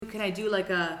Can I do like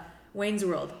a Wayne's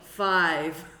World?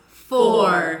 5,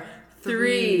 4,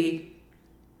 3.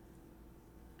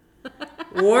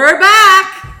 We're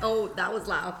back. Oh, that was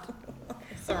loud.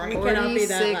 Sorry, cannot be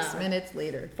that loud. 46 minutes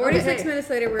later. 46 minutes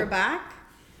later, we're back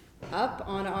up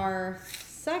on our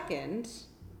second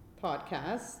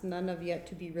podcast. None of yet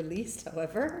to be released,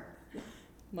 however.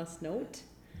 Must note.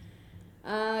 Go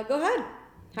ahead.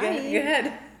 Hi. Go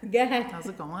ahead. Go ahead. How's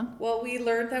it going? Well, we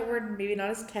learned that we're maybe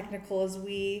not as technical as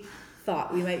we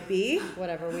thought we might be.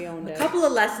 Whatever, we owned it. A couple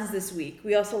of lessons this week.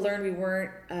 We also learned we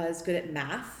weren't as good at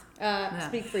math.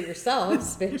 Speak for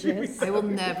yourselves, bitches. I will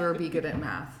never be good at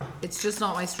math. It's just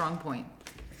not my strong point.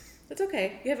 That's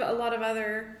okay. You have a lot of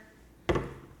other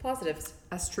positives.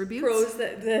 Attributes? Pros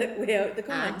that weigh out the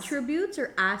cons. Attributes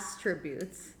or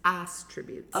attributes?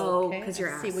 Attributes. Oh, Okay, because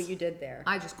you're I see what you did there.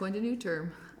 I just coined a new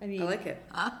term. I mean, I like it.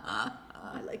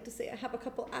 I like to say I have a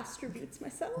couple attributes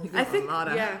myself. I think, a lot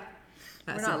of yeah.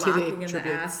 We're That's not a titty lacking in the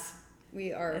attributes. ass.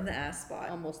 We are In the ass spot.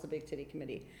 almost a big titty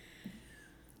committee.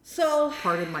 So,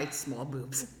 Pardon my small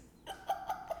boobs.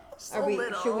 should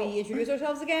we introduce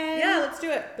ourselves again? Yeah, let's do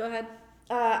it. Go ahead.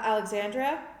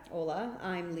 Alexandra. Hola,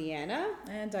 I'm Leanna,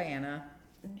 And Diana.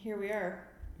 And here we are.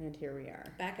 and here we are.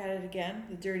 Back at it again.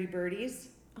 The Dirty Birdies.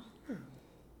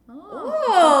 Oh.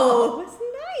 Oh! That's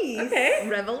nice. Okay.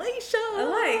 Revelation.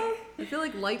 I I feel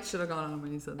like light should have gone on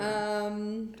when you said that. I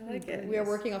like it. We are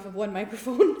working off of one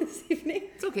microphone this evening.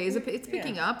 It's okay. It's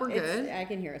picking up. We're good. I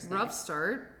can hear us now. Rough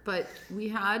start, but we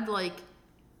had like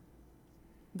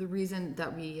the reason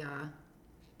that we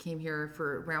came here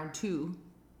for round 2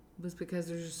 was because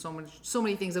there's just so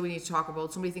many things that we need to talk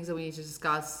about, so many things that we need to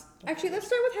discuss. Actually, let's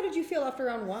start with how did you feel after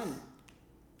round 1,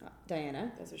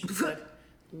 Diana? That's what she said.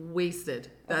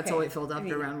 Wasted. That's Okay. how it felt I after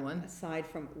mean, round 1. Aside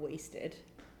from wasted.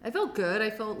 I felt good. I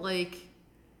felt like,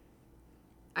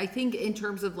 I think in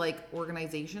terms of like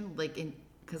organization, like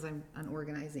because I'm an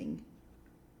organizing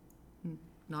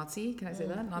Nazi. Can I say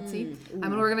that? Nazi.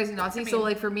 I'm an organizing Nazi. So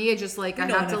like for me, it just like I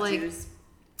have to like,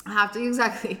 I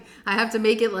have to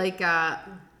make it like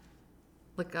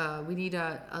we need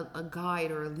a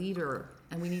guide or a leader,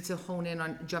 and we need to hone in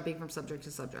on jumping from subject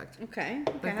to subject. Okay.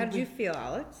 How did you feel,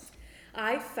 Alex?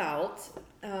 I felt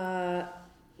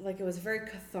like it was very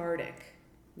cathartic.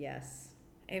 Yes.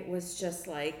 It was just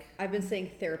like I've been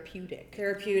saying therapeutic.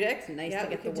 therapeutic. It's nice Yeah, to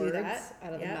get we the could do words that.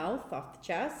 out of the Yeah. mouth, off the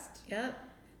chest. Yeah.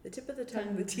 The tip of the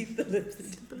tongue, the teeth, the lips. The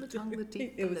tip of the tongue, the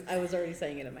teeth, the lips. I was already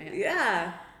saying it in my head.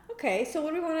 Yeah. Okay, so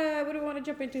what do we want to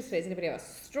jump into today? Does anybody have a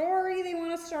story they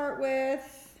want to start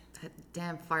with? That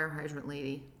damn fire hydrant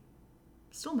lady.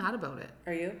 Still mad about it.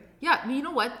 Are you? Yeah, you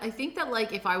know what? I think that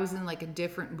like if I was in like a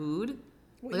different mood,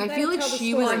 Well, like you I feel gotta like tell the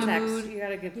she was in a Context. mood. You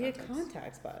gotta give You need context.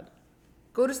 contacts, bud.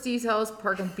 Go to Steve's house,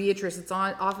 park on Beatrice. It's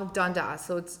off of Dundas,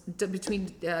 so it's between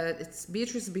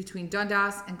Beatrice is between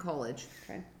Dundas and College.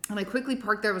 Okay. And I quickly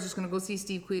parked there. I was just gonna go see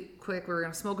Steve quick. We were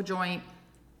gonna smoke a joint,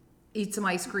 eat some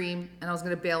ice cream, and I was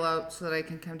gonna bail out so that I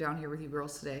can come down here with you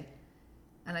girls today.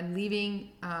 And I'm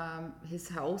leaving his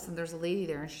house, and there's a lady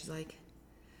there, and she's like,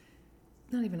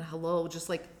 not even a hello, just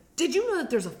like, did you know that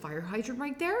there's a fire hydrant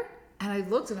right there? And I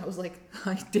looked, and I was like,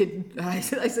 I didn't. I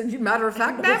said, you matter of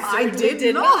fact, ma'am, I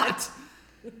did not.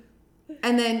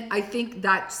 And then I think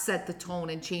that set the tone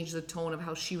and changed the tone of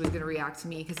how she was going to react to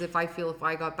me. Because if I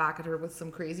got back at her with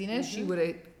some craziness, she would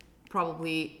have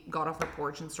probably got off the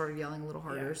porch and started yelling a little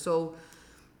harder. Yeah. So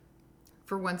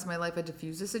for once in my life, I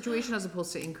diffused the situation as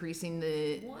opposed to increasing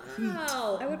the heat.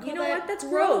 Wow. I would call you know that what? That's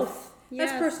growth. growth. Yes.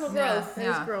 That's personal Yeah. growth.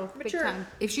 That is growth. Big Mature. time.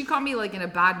 If she caught me like in a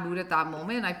bad mood at that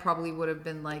moment, I probably would have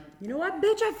been like, You know what,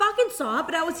 bitch? I fucking saw it,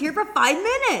 but I was here for 5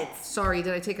 minutes. sorry,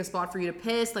 did I take a spot for you to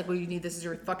piss? Like, what do you need? This is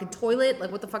your fucking toilet? Like,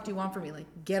 what the fuck do you want from me? Like,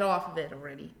 get off of it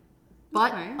already.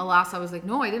 But Okay. alas, I was like,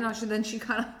 no, I didn't actually. Then she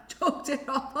kind of choked it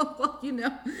off. Well,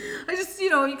 I just, you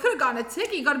could have gotten a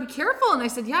ticket. You got to be careful. And I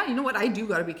said, yeah, you know what? I do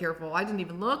got to be careful. I didn't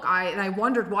even look. And I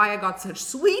wondered why I got such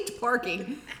sweet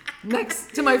parking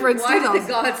next to my friend's Why house. did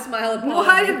God smile upon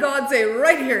Why me? did God say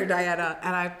right here, Diana?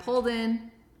 And I pulled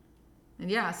in, and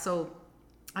yeah, so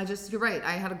you're right.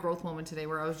 I had a growth moment today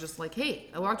where I was just like, hey,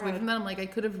 I walked away from that. I'm like, I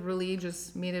could have really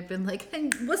just made it been like, hey,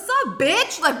 what's up,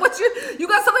 bitch? Like, you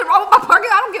got something wrong with my parking?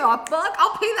 I don't give a fuck.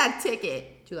 I'll pay that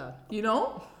ticket. Too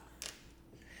loud.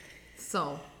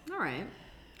 So. All right.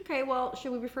 Okay, well,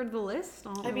 should we refer to the list?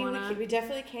 I mean, we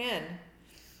definitely can.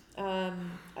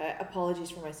 Apologies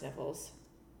for my sniffles.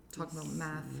 Talking about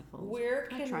math. Where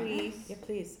Can I can try we? this? Yeah,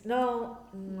 please. No.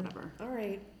 Whatever. All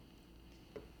right.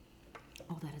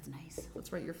 Oh, that is nice.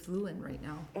 That's right. You're fluent right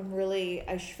now. I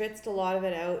schwitzed a lot of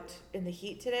it out in the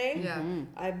heat today. Yeah.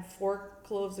 I'm 4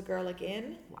 cloves of garlic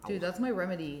in. Wow. Dude, that's my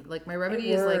remedy. Like my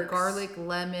remedy It is like works. garlic,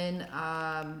 lemon,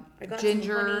 I got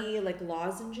ginger. some honey, like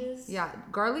lozenges. Yeah,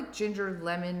 garlic, ginger,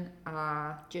 lemon,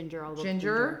 Ginger, all the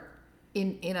ginger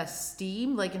in a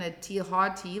steam, like in a tea,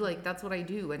 hot tea. Like that's what I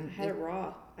do. And I had it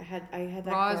raw. I had that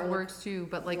raw garlic works too,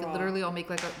 but like raw. literally I'll make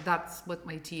like that's what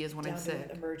my tea is when down I'm to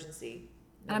sick. emergency.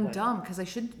 And I'm dumb because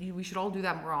we should all do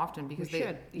that more often because We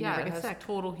should. You yeah, never it get has sick.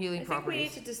 total healing I think we need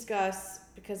properties. to discuss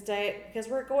because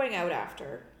we're going out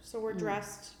after, so we're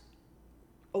dressed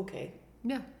okay.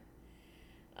 Yeah.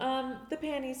 The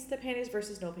panties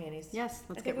versus no panties. Yes,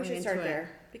 let's I think get we right should start into it. there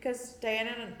because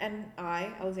Diana and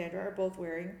I, Alexandra, are both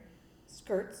wearing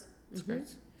skirts,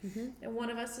 Skirts. and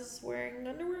one of us is wearing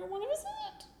underwear, and one of us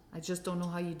isn't. I just don't know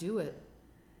how you do it.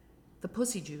 The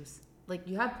pussy juice. Like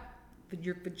you have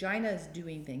your vagina is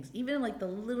doing things. Even like the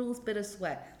littlest bit of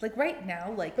sweat. Like right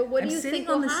now, like But what I'm do you sitting think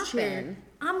on will this chair. happen?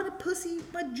 I'm gonna pussy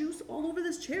my juice all over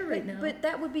this chair right now. But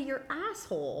that would be your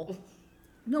asshole.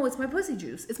 No, it's my pussy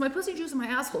juice. It's my pussy juice and my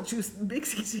asshole juice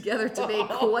mixing together to make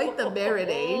quite the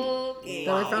marinade. Okay.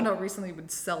 That I found out recently would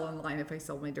sell online if I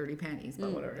sell my dirty panties, but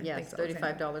whatever. Yes, Thanks,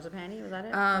 Alexandra. $35 a panty. Was that it?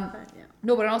 Yeah.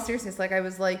 No, but in all seriousness, like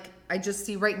I just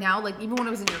see right now, like even when I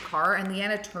was in your car and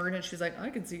Leanna turned and she's like, I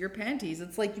can see your panties.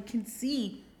 It's like you can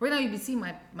see, right now you'd be seeing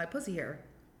my pussy hair.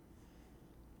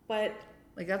 But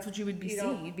Like that's what you would be You seeing.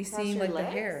 don't You'd be cross seeing your like the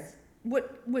legs? hair.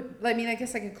 What, I mean, I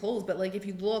guess I could close, but like if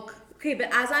you look. okay, but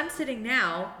as I'm sitting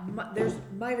now,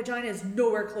 my vagina is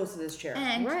nowhere close to this chair.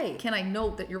 And Right. can I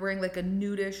note that you're wearing like a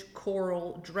nudish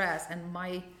coral dress and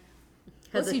my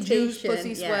pussy Hesitation, juice, pussy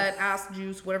yes. sweat, ass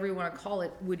juice, whatever you want to call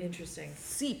it, would Interesting.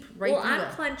 seep right Well, through I'm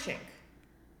that. clenching.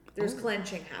 There's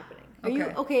clenching happening. Are you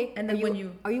Okay. okay? And then are when you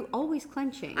you- are you always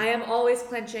clenching? I am always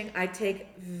clenching. I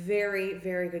take very,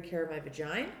 very good care of my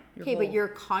vagina. Okay, but you're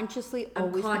consciously I'm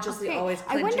always consciously okay. always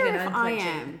I clenching wonder and if I unclenching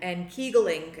am. and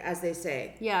kegeling, as they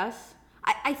say. Yes.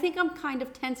 I think I'm kind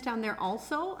of tense down there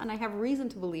also, and I have reason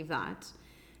to believe that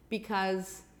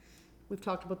because we've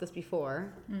talked about this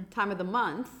before. Time of the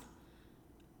month,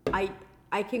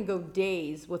 I can go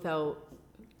days without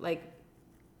like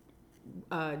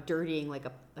dirtying like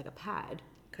a pad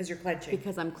Because you're clenching.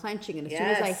 because I'm clenching, and as soon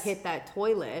as I Yes. hit that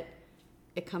toilet,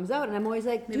 it comes out, and I'm always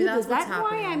like, Maybe dude, that's is that what's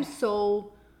why happening. I'm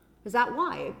so? Is that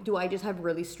why? Do I just have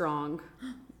really strong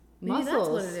Maybe muscles? that's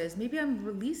what it is. Maybe I'm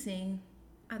releasing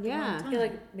at the Yeah. wrong I time. feel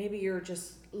like maybe you're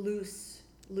just loose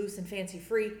and fancy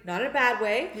free. Not in a bad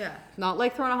way. Yeah. Not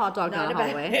like throwing a hot dog Not down in a a bad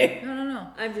hallway. way. No.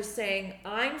 I'm just saying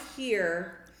I'm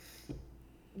here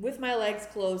with my legs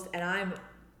closed and I'm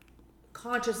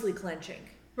consciously clenching.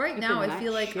 Right Keeping now, I that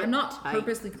feel like shit I'm not tight.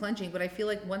 purposely clenching, but I feel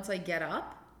like once I get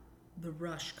up, the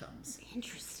rush comes,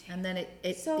 Interesting. and then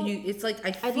it's like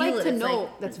I feel I'd like it. to It's know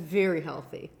like, that's very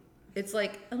healthy. it's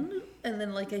like, and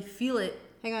then like I feel it,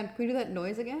 Hang on, can we do that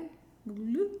noise again?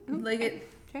 like it,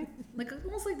 Okay. like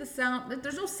almost like the sound.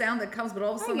 There's no sound that comes, but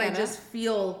all of a sudden I get it. just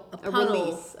feel a A puddle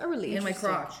release. A release. in my Interesting.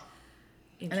 crotch,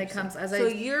 and it comes as So I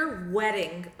you're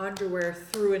wetting underwear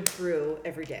through and through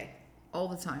every day. all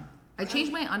the time. I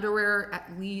change my underwear at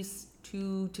least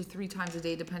 2 to 3 times a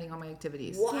day, depending on my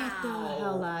activities. Get the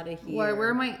hell out of here. Well, I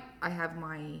wear I have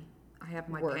my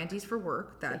Work. panties for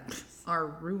work that are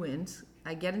ruined.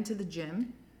 I get into the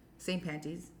gym, same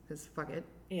panties, because fuck it.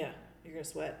 Yeah, you're gonna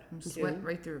sweat. I'm sweat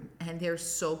right through, and they're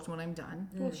soaked when I'm done.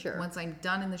 Well, sure. Once I'm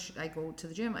done I go to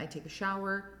the gym. I take a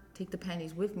shower, take the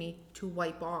panties with me to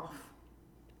wipe off.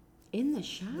 In the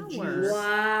shower.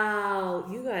 Wow,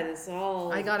 you got this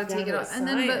all. I gotta down take it to off, and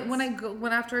then science.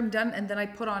 when after I'm done, and then I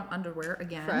put on underwear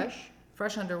again,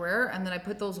 fresh underwear, and then I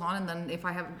put those on, and then if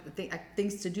I have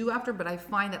things to do after, but I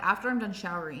find that after I'm done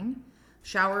shower,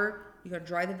 you gotta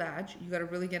dry the vag, you gotta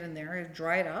really get in there,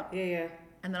 dry it up, Yeah.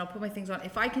 and then I'll put my things on.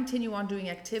 If I continue on doing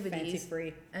activities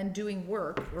Fancy-free. and doing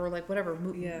work or like whatever,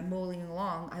 mulling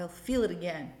along, I'll feel it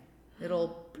again.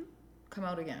 It'll come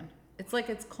out again. It's like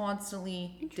it's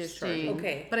constantly discharging.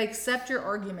 Okay. But I accept your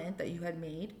argument that you had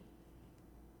made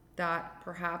that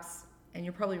perhaps, and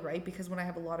you're probably right, because when I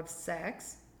have a lot of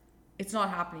sex, it's not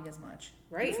happening as much.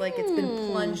 Right. It's like it's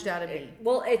been plunged out of me.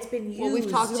 Well, it's been used. Well, we've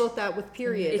talked about that with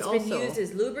periods It's also. been used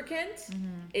as lubricant. Mm-hmm.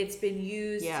 It's been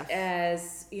used Yes.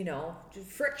 as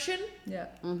friction. Yeah.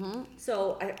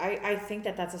 So I think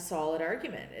that's a solid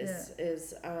argument.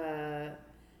 Is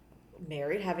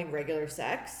married having regular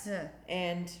sex. Yeah.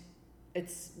 And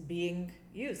it's being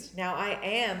used. Now I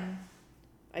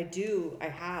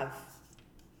have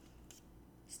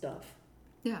stuff.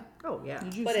 Yeah. Oh, yeah.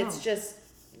 You do But it's some. just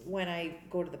when I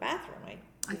go to the bathroom,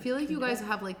 I feel like you guys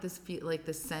have like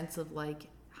this sense of like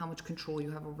how much control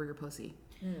you have over your pussy.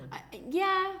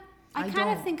 Yeah, I I kind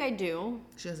of don't. think I do.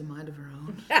 She has a mind of her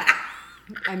own.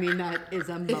 I mean, that is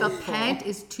a If a mouthful. pant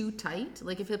is too tight,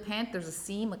 like if a pant there's a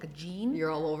seam like a jean, You're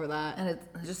all over that. and it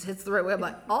just hits the right way, I'm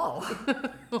like, oh,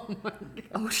 Oh my God.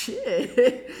 oh shit,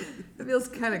 it feels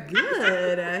kind of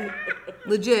good.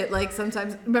 Legit, like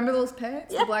sometimes, remember those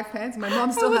pants, the black pants? My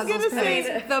mom still has those pants.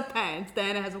 Say the pants.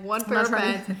 Diana has one pair not of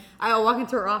trying pants. to- I walk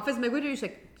into her office. My window, she's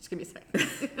like, just give me a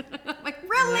second. I'm like,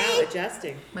 Wow, really?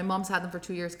 adjusting. My mom's had them for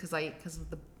 2 years because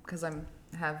I'm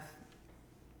have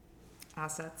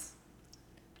assets.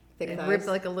 Thick It thighs. ripped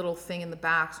like a little thing in the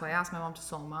back, so I asked my mom to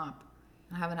sew them up.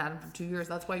 I haven't had them for 2 years.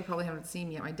 That's why you probably haven't seen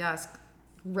me at my desk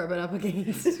Rub it up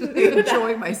against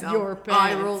enjoying myself. your Eye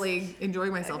pants. rolling,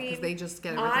 enjoying myself because they just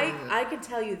get everything. I can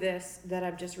tell you this that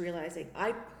I'm just realizing.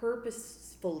 I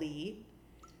purposefully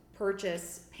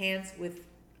purchase pants with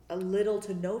a little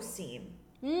to no seam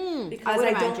because would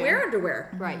I don't imagine. wear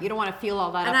underwear, Right, you don't want to feel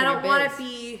all that and up I in don't your want biz. to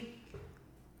be,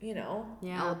 you know,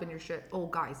 Yeah. all up in your shit. Oh,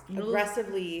 guys,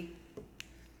 aggressively.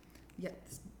 yeah,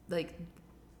 like,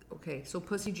 okay. So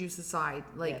pussy juice aside,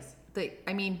 like, Yes.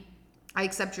 I mean, I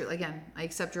accept your.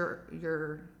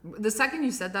 The second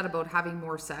you said that about having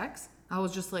more sex, I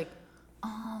was just like,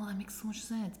 oh, that makes so much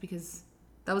sense because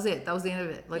that was it. That was the end of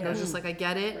it. Like I was just like, I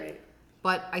get it. Right.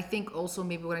 But I think also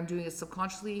maybe what I'm doing is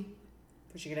subconsciously.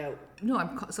 Pushing it out. No,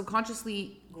 I'm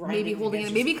subconsciously Grinding maybe holding it.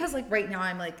 against Maybe because like right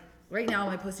now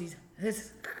my pussy's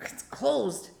it's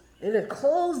closed. It is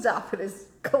closed up. It is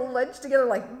clenched together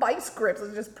like vice grips.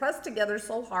 It's just pressed together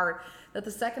so hard that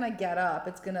the second I get up,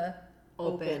 it's gonna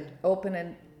open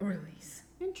and release.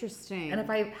 Interesting. And if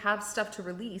I have stuff to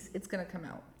release, it's gonna come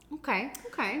out. Okay.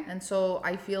 And so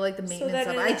I feel like the maintenance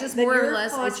then of I just then more or you're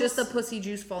less it's just the conscious- pussy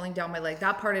juice falling down my leg.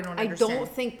 That part I don't I understand. don't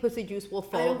think pussy juice will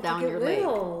I fall don't down think your it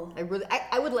will. leg.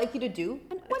 I would like you to do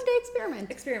an one day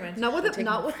experiment. Experiment. Not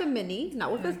with a mini,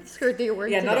 not with a skirt that you're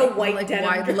wearing. Yeah, today. not a white like denim.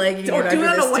 wide legging Don't it do it under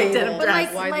on a this white table. denim but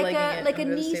dress. Wide like legging it like a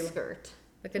under this knee table. skirt.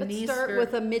 Like a Let's knee start skirt.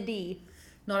 with a midi.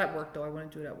 Not at work though. I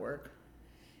wouldn't do it at work.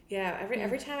 Yeah,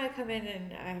 every time I come in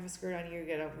and I have a skirt on, you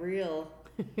get a real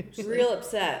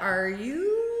upset. Are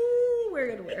you? We're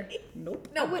gonna wear. Nope.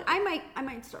 No, I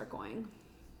might start going.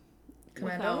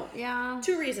 Commando. Yeah.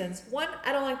 2 reasons. One,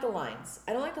 I don't like the lines.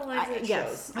 I don't like the lines that it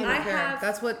yes, shows. I And don't I Fair. have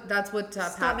That's what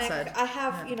Pat stomach. said. I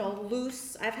have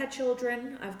loose. I've had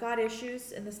children. I've got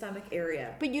issues in the stomach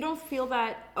area. But you don't feel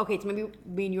that. Okay, so maybe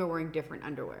me and you are wearing different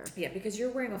underwear. Yeah, because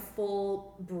you're wearing a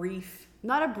full brief.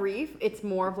 Not a brief. It's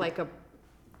more of like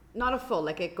not a full.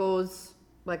 Like it goes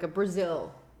like a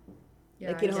Brazil.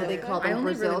 Yeah, Like, you know how they call I them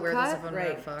only Brazil really wear cut? this if I'm gonna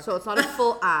Right. fuck. So it's not a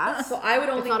full ass. So I would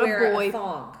only not a wear boy- a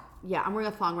thong. Yeah, I'm wearing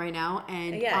a thong right now,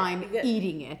 and Yeah, I'm you get-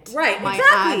 eating it. Right, My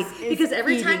exactly. ass is Because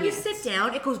every time eating you it. sit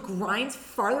down, it grinds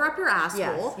farther up your asshole.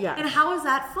 Yes, yes. And how is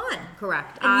that fun?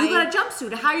 Correct. And you I got a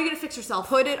jumpsuit. How are you going to fix yourself?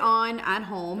 put it on at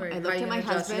home. Right, I how looked you at my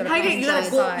gonna adjust? You husband. gotta How you Inside. gotta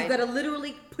go? Side. You gotta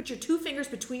literally put your 2 fingers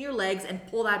between your legs and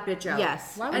pull that bitch out.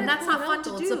 Yes. Why would And I that's pull not it fun out, to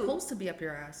though? do. It's supposed to be up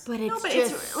your ass. But it's No, but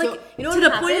just it's like so, you know to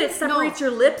what the point that it happens? separates No.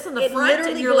 your lips and the It front,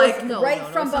 literally and you're goes like, no, right no,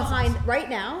 no, from it's not behind. Right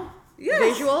now, Yes.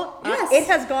 visual. Yes. It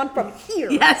has gone from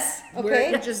here. yes. Okay.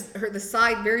 Where it just the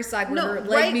side, very side where No, her leg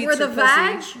right meets where the her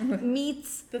vag pussy.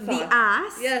 meets The the, thigh.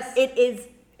 ass. Yes. It is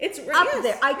It's up yes,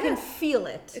 there. I can yes. feel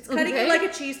it. It's cutting okay? you like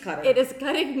a cheese cutter. It is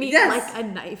cutting me Yes. like a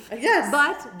knife. Yes.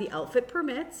 But the outfit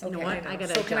permits. You know Okay, what? I know. I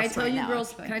gotta So can I adjust tell right you now, girls?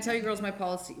 actually. Can I tell you girls my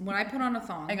policy? When I put on a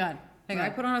thong. Hang on. When I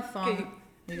put on a thong.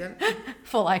 You got it?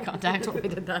 Full eye contact when we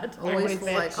did that. Always full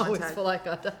eye Always contact. full eye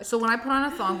contact. So when I put on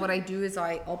a thong, what I do is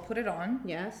I'll put it on.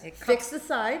 Yes. It Fix cups, the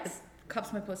sides.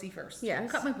 cups my pussy first. Yes.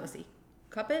 Cup my pussy.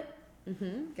 Cup it.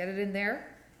 Get it in there,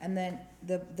 and then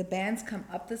the bands come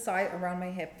up the side around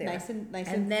my hip there. Nice and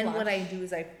And then what flush. I do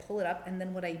is I pull it up, and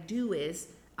then what I do is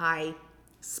I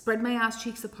spread my ass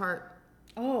cheeks apart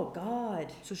Oh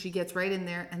God. so she gets right in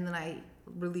there, and then I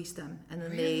release them, and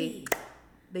then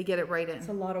they get it right in. It's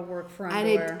a lot of work for And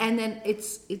underwear. and then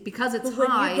it's because it's But when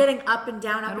high. you're getting up and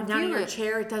down don't in feel your it.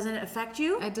 chair, it doesn't affect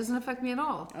you. it doesn't affect me at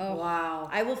all. Oh Wow.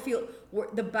 I will feel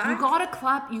the back. You gotta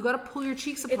clap. You gotta pull your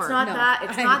cheeks apart. It's not No, that.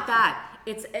 It's I- not that.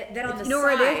 It's then on the You know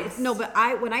where it sides. is? No, but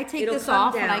when I take It'll this come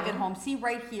off when I down. get home, see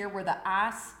right here where the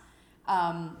ass,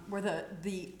 where the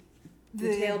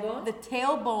tailbone? the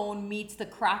tailbone meets the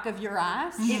crack of your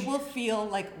ass, it will feel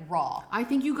like raw. I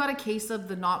think you got a case of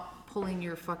the not pulling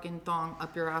your fucking thong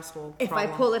up your asshole. If I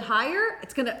problem. pull it higher,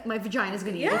 my vagina's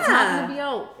gonna eat it. it's not gonna be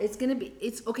out. It's gonna be.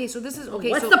 It's okay. So this is okay.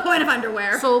 What's so, the point of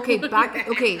underwear? So okay, back.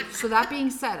 Okay, so that being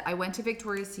said, I went to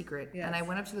Victoria's Secret and I Yes.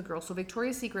 went up to the girl. So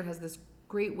Victoria's Secret has this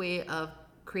great way of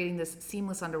creating this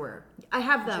seamless underwear. I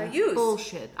have them. I use.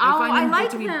 Bullshit. Oh, I them like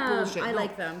to be them. bullshit. I No,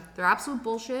 like them. They're absolute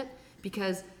bullshit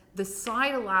because the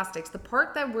side elastics, the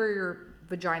part that where your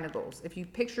vagina goes. If you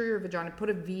picture your vagina, put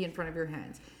a V in front of your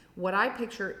hands. What I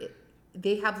picture,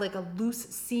 they have like a loose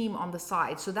seam on the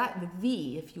side. So that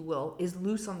V, if you will, is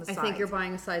loose on the side. I think you're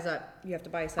buying a size up. You have to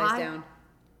buy a size down.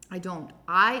 I don't.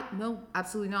 No,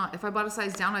 absolutely not. If I bought a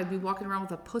size down, I'd be walking around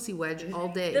with a pussy wedge all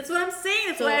day. That's what I'm saying.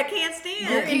 That's why I can't stand.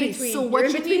 You're in Okay, between. so what You're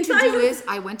you in need to between do sizes. is,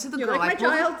 I went to the You're girl. like my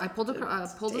child. I pulled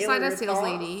aside Taylor a sales Falls.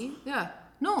 lady. Yeah.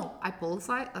 No, I pulled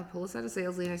aside a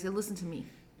sales lady. I said, listen to me.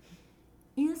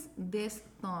 Is this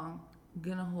thong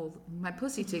gonna hold my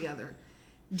pussy together?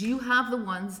 Do you have the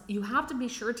ones? You have to be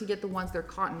sure to get the ones. They're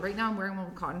cotton. Right now, I'm wearing one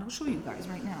with cotton. I'll show you guys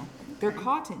right now. They're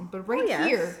cotton, but right yes.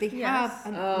 here they Yes.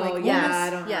 have I don't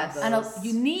Yes. have and those.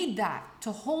 you need that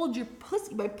to hold your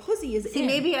pussy. My pussy is See, in.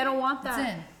 maybe I don't want It's that.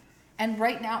 in. And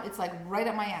right now it's like right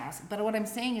at my ass. But what I'm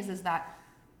saying is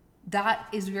that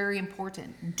is very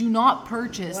important. Do not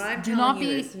purchase. What I'm do telling not you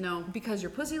be is no. because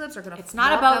your pussy lips are gonna. It's not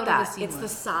flop about out of that. the It's the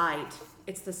seamless. side.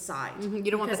 It's the side. You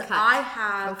don't want the Because cut. I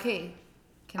have. Okay.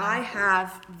 Can I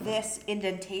have this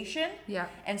indentation. Yeah.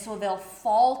 And so they'll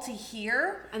fall to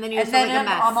here. And then you just feel like a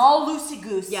mess. I'm all loosey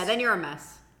goose. Yeah, then you're a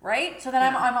mess. Right? So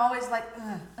then I'm always like,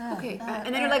 Okay.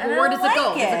 And then you're like, and well, I where don't does it go?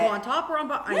 like Does it it. go on top or on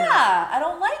bottom? yeah, I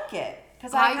don't like it.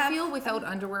 Because I feel without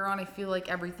underwear on, I feel like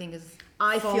everything is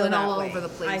I feel falling that all way. over the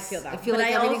place. I feel that. I feel But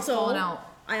like everything's falling out.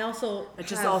 I also I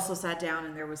just have- also sat down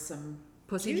and there was some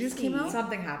Pussy juice came out.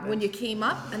 Something happened. When you came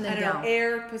up and I then don't down. know,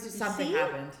 air, pussy, something See?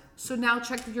 happened. So now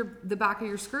check the back of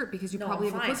your skirt because you No, probably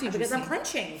I'm have a fine, pussy juice. because I'm seam.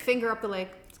 clenching. finger up the leg.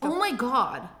 Oh my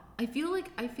god. I feel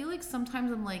like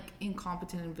sometimes I'm like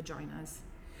incompetent in vaginas.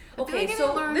 I feel Okay, like I didn't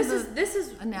so learn this the is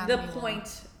the anatomy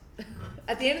point.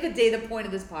 At the end of the day, the point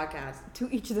of this podcast. To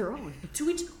each their own. To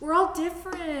each, we're all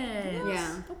different.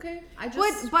 Yeah. Okay. I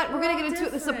just. But we're gonna all get into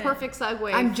it. This is a different. perfect segue.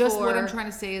 what I'm for- trying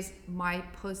to say is my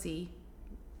pussy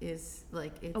is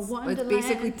like it's wonderland.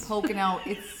 basically poking out.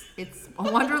 It's a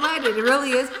wonderland. It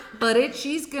really is. But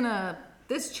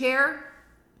this chair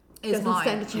is Doesn't mine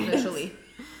stand a chance. initially.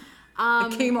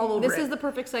 It came all over This it. is the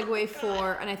perfect segue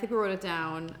for, and I think we wrote it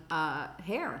down.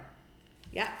 Hair,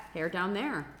 Yeah. hair down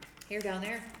there. Hair down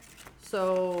there.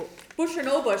 So Bush or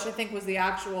no bush, I think was the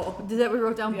actual. did that we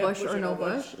wrote down Yeah, bush or no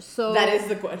bush? So That is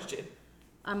the question.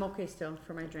 I'm okay still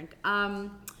for my drink.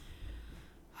 I'm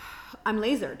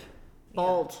lasered,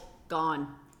 bald,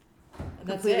 gone. And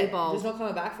that's Completely it. bald. There's no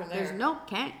coming back from there. There's no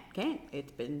can't.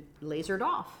 It's been lasered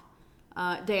off.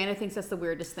 Diana thinks that's the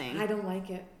weirdest thing. I don't like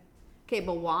it. Okay,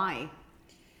 but why?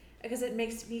 Because it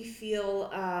makes me feel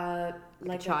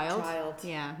like Child? a child.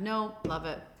 Yeah. No, love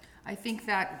it. I think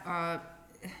that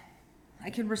I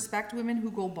can respect women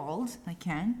who go bald. I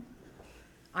can.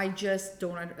 I just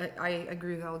don't. I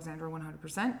agree with Alexandra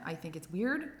 100%. I think it's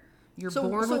weird. You're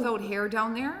born without hair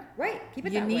down there. Right. Keep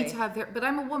it You that need way. to have hair. But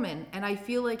I'm a woman, and I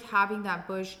feel like having that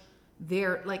bush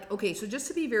there, like, okay, so just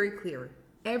to be very clear,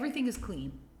 everything is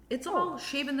clean. It's all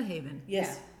shaven the haven.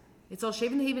 Yes. It's all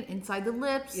shaven the haven inside the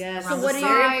lips. Yes. Around So the what are you-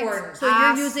 sides, important. So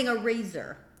ass, you're using a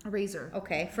razor. a razor.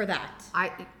 Okay, for that.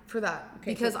 For that.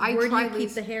 Okay, Because so I where do tried you keep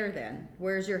lace- the hair then?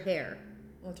 Where's your hair?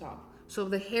 On the top. So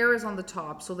the hair is on the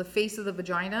top. So the face of the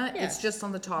vagina, Yes. it's just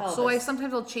on the top. Pelvis. So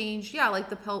I'll change,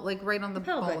 like like right on the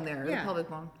pelvic, bone there, yeah. the pelvic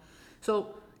bone.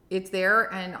 So it's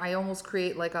there, and I almost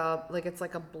create it's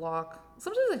like a block.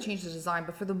 Sometimes I change the design,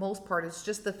 but for the most part, it's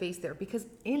just the face there. Because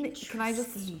can I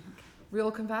just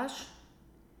real confess?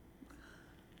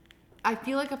 I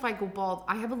feel like if I go bald,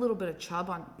 I have a little bit of chub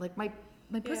on, like my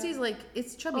pussy's like,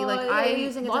 it's chubby. Oh, like yeah, I you're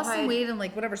using it to lost some hide. weight and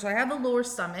like whatever. So I have the lower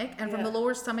stomach, and from Yeah. the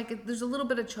lower stomach, there's a little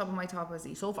bit of chub on my top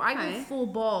pussy. So if I go Okay. full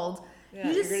bald, Yeah,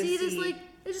 you just you're gonna see this see- like,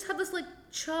 I just have this like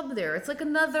chub there. It's like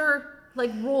another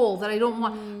like roll that I don't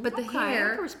want. But the Okay, I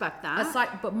hair, can respect that. aside,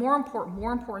 but more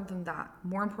important than that,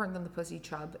 more important than the pussy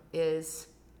chub is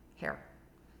hair.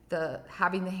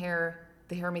 Having the hair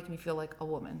makes me feel like a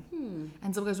woman.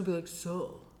 And some guys will be like,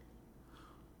 so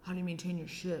how do you maintain your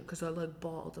shit? Because I look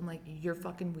bald. I'm like, you're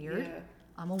fucking weird. Yeah.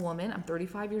 I'm a woman. I'm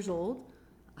 35 years old.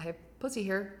 I have pussy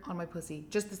hair on my pussy.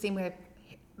 Just the same way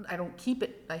I don't keep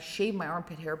it. I shave my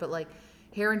armpit hair, but like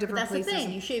hair in different That's places. the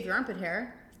thing. You shave your armpit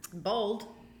hair. Bald.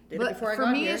 Did it But before I for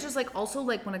got me, here. it's just like also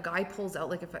like when a guy pulls out,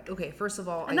 like first of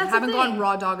all, And I that's the haven't gone thing.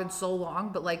 raw dog in so long,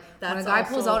 but like when a That's guy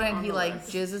pulls also out and on he the like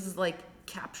list. jizzes, like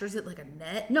captures it like a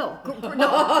net. No, I'm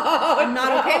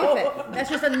not okay with it. That's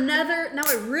just another. Now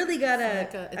I really gotta.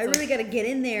 Gotta get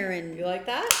in there and. You like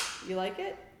that? You like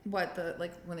it? What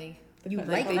when they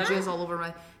like they that? jizz all over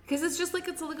my, because it's just like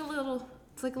it's like a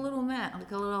little net,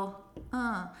 like a little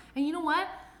and you know what?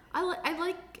 I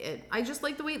like it. I just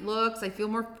like the way it looks. I feel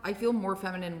more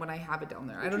feminine when I have it down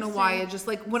there. I don't know why. I just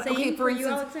like when Same okay, for for you,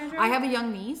 instance, Alexandra? I have a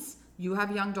young niece. You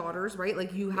have young daughters, right?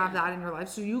 Like you have that in your life.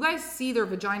 So you guys see their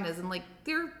vaginas and like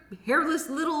they're hairless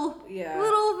little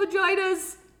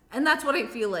vaginas, and that's what I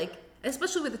feel like.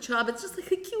 Especially with the chub, it's just like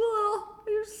a cute little.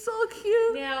 You're so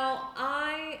cute. Now,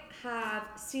 I have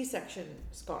C-section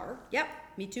scar, Yep,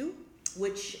 me too.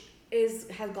 which has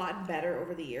gotten better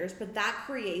over the years, but that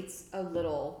creates a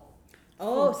little.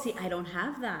 Oh, see, I don't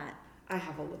have that. I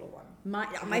have a little one. My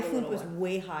have a food little was one.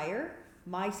 way higher.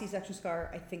 My C-section scar,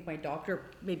 I think my doctor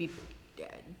maybe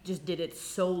just did it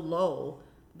so low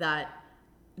that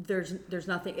there's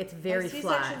nothing. It's very My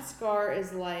C-section flat. scar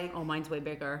is like Oh, mine's way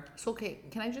bigger. So okay,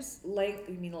 can I just? length.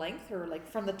 You mean length or like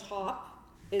from the top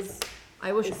is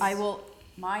I wish It's- I will.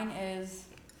 Mine is.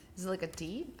 Is it like a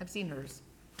T? I've seen hers.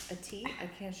 a T? I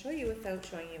can't show you without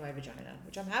showing you my vagina,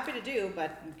 which I'm happy to do,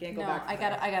 but you can't go No, back. I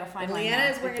gotta find And mine. Leanna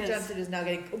now is wearing a because- jumpsuit, is now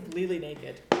getting completely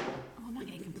naked. Oh, I'm not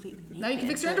getting completely naked. Now you can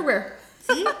fix your underwear.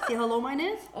 See how low mine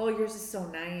is? Oh, yours is so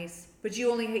nice. But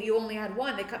you only had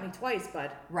one. They cut me twice,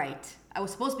 but Right. I was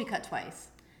supposed to be cut twice.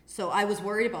 So I was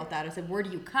worried about that. I said, where do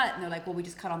you cut? And they're like, well, we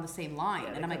just cut on the same line. Yeah,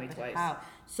 and they I'm cut like, me but twice. how?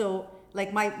 So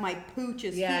like my pooch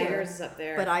is yeah, here. yours is up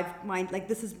there. But mine like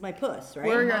this is my puss, right?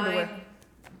 Where are your mine, underwear?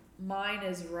 mine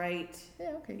is right.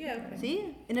 Yeah. Okay. Yeah. Okay.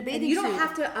 See? In a And bathing you suit. don't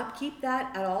have to upkeep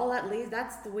that at all.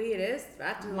 That's the way it is.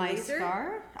 After the my laser.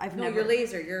 scar. I've No, never. your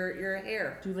laser. Your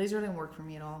hair. Dude, laser didn't work for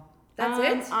me at all.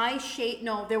 That's it. I shaved.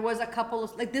 No, there was a couple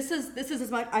of like this is as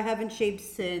much. I haven't shaved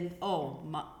since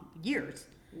years.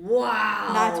 Wow.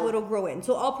 And that's what'll grow in.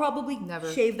 So I'll probably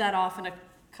Never. shave that off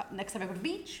next time I go to the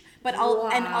beach. But I'll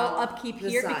Wow. upkeep The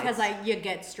here sides. because you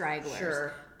get stragglers.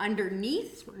 Sure.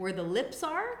 Underneath where the lips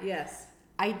are, Yes.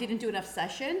 I didn't do enough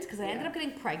sessions because I ended Yeah. up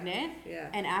getting pregnant. Yeah.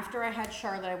 And after I had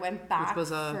Charlotte, I went back Which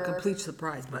was a for, complete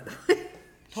surprise, but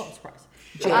total surprise.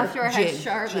 Gin. After I had Gin.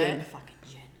 Charlotte, Gin. fucking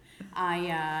gin.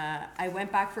 I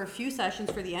went back for a few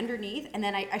sessions for the underneath, and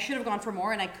then I should have gone for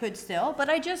more, and I could still, but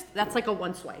that's like a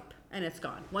one swipe, and it's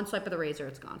gone. One swipe of the razor,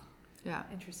 it's gone. yeah.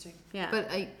 Interesting. Yeah, But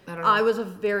I don't know. I was a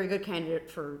very good candidate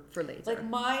for laser. Like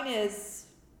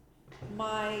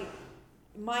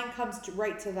mine comes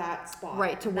right to that spot.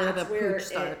 right to where the That's where pooch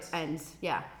starts ends.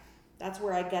 Yeah, That's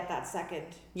where I get that second.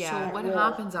 Yeah. So that what roll.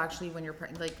 happens actually when you're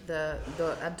pregnant? Like the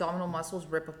abdominal muscles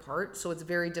rip apart, so it's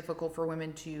very difficult for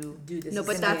women to Do this. no, is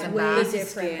but skin that's and way back. different.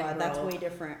 Skin, Bud. That's bro. way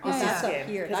different. Yeah, That's yeah. up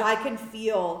here. Because That's, I can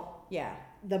feel yeah.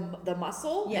 the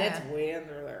muscle. Yeah. And it's way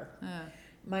under there.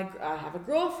 I have a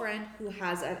girlfriend who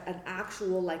has an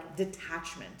actual like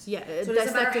detachment. Yeah, So it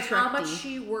doesn't matter dissectus how much recti.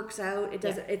 she works out, it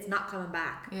doesn't. It's not coming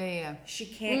back. yeah. She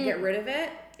can't get rid of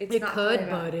it. It's It not could,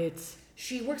 coming back. but it's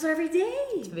She works out every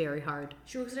day. very hard.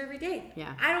 She works out every day.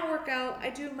 Yeah. I don't work out.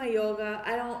 I do my yoga.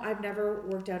 I've never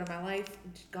worked out in my life.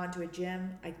 Gone to a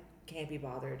gym. I can't be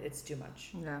bothered. It's too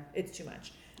much. Yeah. It's too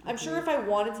much. I'm sure if I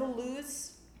wanted to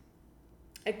lose,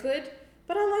 I could,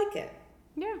 but I like it.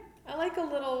 Yeah. I like a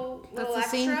little That's the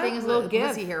extra. same thing as Little with give.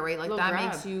 pussy hair, right? Like Little that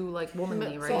grab. makes you like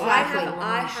womanly, right? So Exactly. I The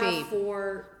womanly have shape.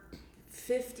 for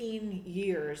 15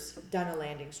 years done a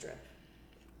landing strip.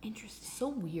 Interesting. So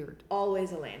weird.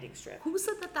 Always a landing strip. Who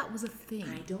said that was a thing?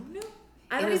 I don't know.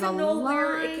 I It don't is even a know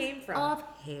where it line came from. Of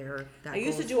hair. That I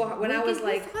used to goes- do when I Where was did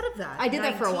you like thought of that. I did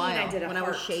that for a 19, while I did a when I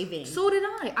was heart. shaving. So did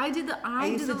I. I did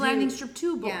used the to landing do- strip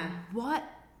too. But yeah. what?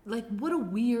 Like what a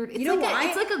weird. It's You know like why?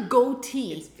 it's like a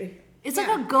goatee. It's like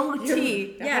a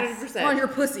goatee. Yes. 100%. On your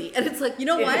pussy, and it's like You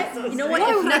know Yeah, what? it's so You know strange. what?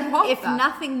 Why If, would I want if that?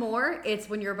 nothing more, it's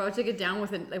when you're about to get down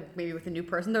with maybe with a new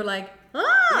person. They're like,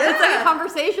 it's like a Yeah.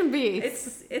 conversation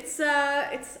piece. It's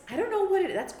I don't know what it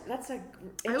is. That's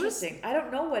interesting. I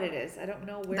don't know what it is. I don't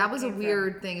know where that it was a came from.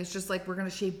 weird thing. It's just like we're gonna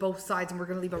shave both sides and we're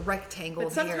gonna leave a rectangle.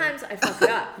 But of hair. sometimes I fuck it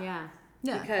up. Yeah.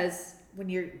 Yeah. Because when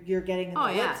you're getting in the Oh,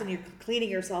 lips yeah. and you're cleaning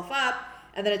yourself up,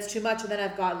 and then it's too much, and then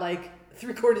I've got like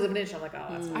 3/4 of an inch. I'm like, oh,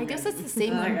 that's not I good. guess it's the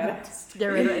same. I one. gotta just- Get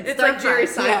rid of it. It's Stir like Jerry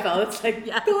fry. Yeah. Seinfeld. It's like,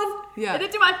 Yeah. go on. Yeah. I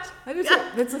did too much.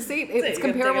 It's the same. it, It's you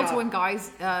gotta comparable take it to when off.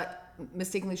 guys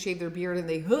mistakenly shave their beard and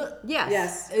they Yes.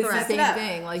 Yes. It's correct. the It same up.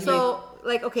 thing. Like So,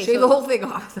 like, you okay, shave so the whole thing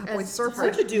off. That point, as- surf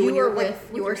What you do You when you're were like, with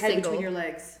with your your head single. between your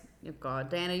legs? Oh God,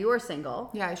 Diana, you are single.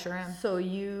 Yeah, I sure am. So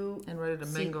you And ready to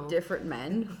see mingle. different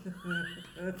men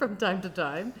from time to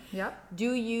time. Yep.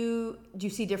 Do you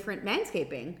see different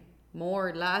manscaping? More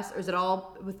or less, or is it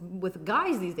all with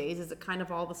guys these days? Is it kind of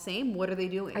all the same? What are they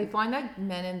doing? I find that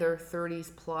men in their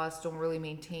 30s plus don't really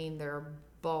maintain their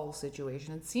ball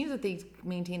situation. It seems that they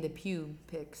maintain the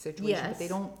pubic situation, Yes. but they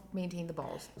don't maintain the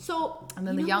balls. So And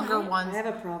then you the know younger what? I ones, have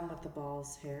a problem with the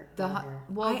balls hair. the ball hair.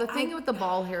 well, the I- thing with the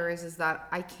ball hair is that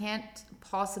I can't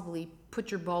possibly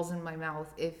put your balls in my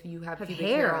mouth if you have pubic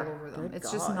hair hair. all over them. Good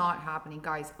It's just God. not happening,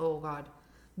 guys. Oh God,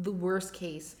 the worst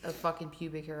case of fucking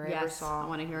pubic hair I ever Yes, saw. I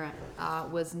want to hear it.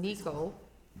 Was Nico.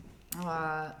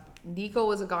 Nico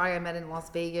was a guy I met in Las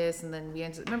Vegas, and then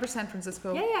remember San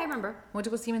Francisco? Yeah, I remember. Went to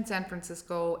go see him in San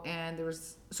Francisco, and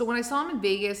so when I saw him in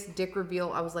Vegas, dick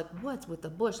reveal, I was like, what's with the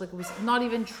bush? Like, it was not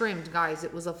even trimmed, guys.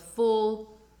 It was a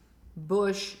full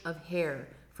bush of hair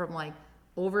from like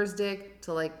over his dick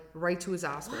to like right to his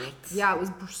asshole. What? Yeah, it was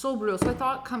so brutal. So I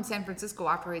thought come San Francisco,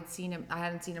 after I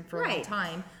hadn't seen him for a long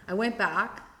time. I went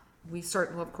back.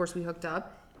 Of course we hooked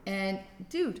up, and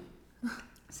dude,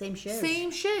 Same shit. same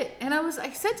shit. And I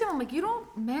said to him, I'm like, you don't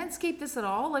manscape this at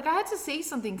all? Like, I had to say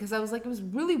something because I was like, it was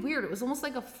really weird. It was almost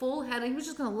like a full head. And he was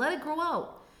just going to let it grow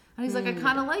out. And he's like, I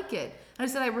kind of like it. And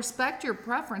I said, I respect your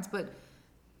preference, but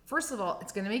first of all,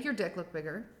 it's going to make your dick look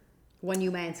bigger. When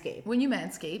you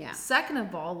manscape. Yeah. Second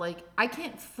of all, like, I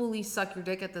can't fully suck your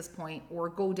dick at this point or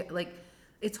go down. Like,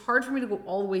 it's hard for me to go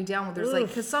all the way down when there's like,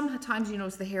 because sometimes you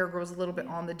notice the hair grows a little bit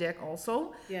on the dick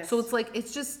also. Yes. So it's like,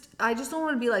 I just don't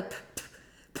want to be like,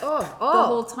 the Oh,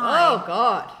 whole time. Oh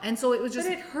God. And so it was just.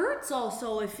 But it hurts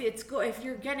also if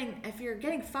you're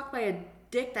getting fucked by a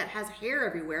dick that has hair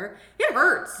everywhere. It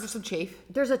hurts. There's some chafe.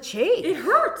 There's a chafe. It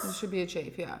hurts. There should be a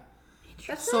chafe, yeah.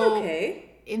 That's So not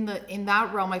okay. in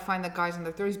that realm, I find that guys in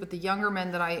their 30s, but the younger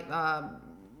men that I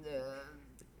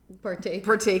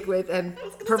partake with and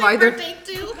provide their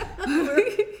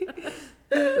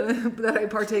that I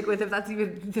partake with, if that's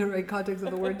even the right context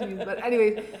of the word to use. But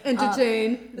anyway,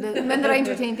 Entertain. the men that I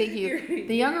entertain, thank you.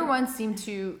 The younger ones seem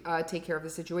to take care of the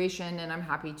situation, and I'm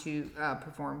happy to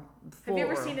perform full. Have you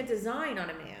ever oral. seen a design on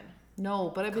a man?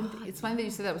 No, but it's funny that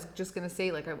you said that. I was just going to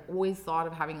say, like, I've always thought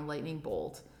of having a lightning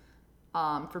bolt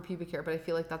for pubic hair, but I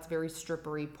feel like that's very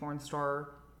strippery, porn star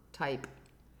type.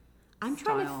 I'm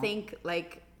trying to style. think,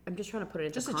 like, I'm just trying to put it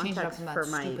into Just to change it up context from that for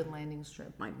my stupid landing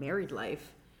strip. married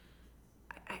life.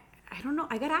 I don't know.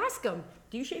 I gotta ask him.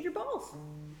 Do you shave your balls?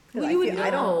 Well, I you would feel- I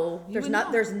know. don't. You There's would not.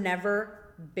 know. There's never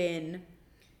been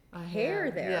hair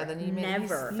there. Yeah, then he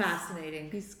never. Fascinating.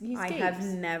 He's I gapes. have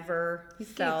never He's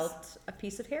gapes. felt a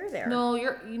piece of hair there. No,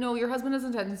 your husband has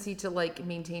a tendency to like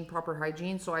maintain proper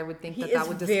hygiene, so I would think He that is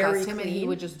would very disgust him, and he clean.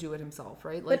 would just do it himself,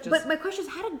 right? Like, But my question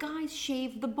is, how do guys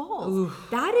shave the balls?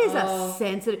 That is a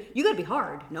sensitive. You gotta be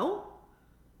hard, no?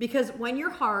 Because when you're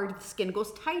hard, the skin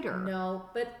goes tighter. No,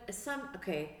 but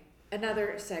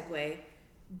another segue.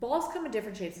 Balls come in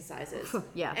different shapes and sizes.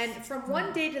 Yes. And from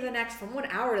one day to the next, from 1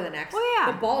 hour to the next, Oh,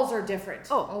 yeah. the balls are different.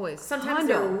 Oh, always. Sometimes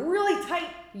Hondo. they're really tight.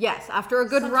 Yes, after a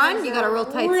good Sometimes run, you got a they're real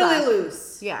tight really sack.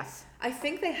 loose. Yes. I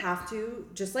think they have to,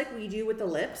 just like we do with the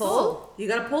lips. Pull. You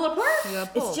gotta pull apart. You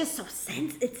gotta pull. It's just so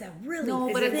it's a really No,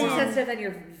 Is but it it's more thin. sensitive than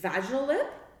your vaginal lip?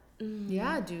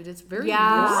 Yeah, dude, it's very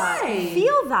yeah. Why?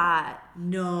 Feel that.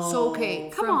 No. So okay,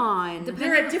 Come on.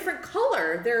 They're a different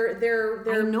color. They're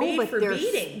I know, made but for they're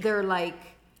beating. they're like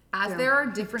as there are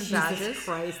different Jesus badges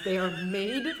Christ, they are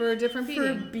made for a different for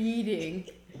beating. beating.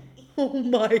 Oh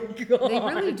my god. They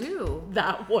really do.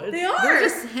 That was They are. They're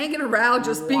just hanging around,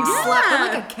 just being Wow. slapped.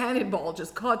 They're like a cannonball,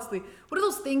 just constantly. What are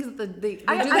those things that they do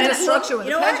I- the I- destruction with?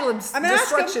 you The know what? pendulum I'm gonna ask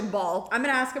destruction him. ball. I'm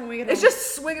gonna ask him when we get It's home.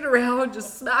 just swinging around,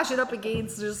 just smash it up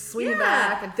against, just swing it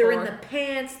back and they're forth. in the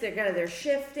pants. They're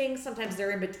shifting. Sometimes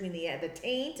they're in between the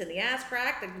taint and the ass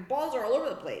crack. The balls are all over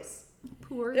the place.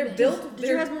 Poor They're man. built. Did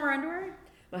your husband wear underwear?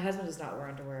 My husband does not wear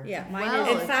underwear. Yeah, mine Wow.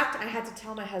 is. In fact, I had to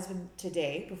tell my husband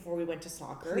today before we went to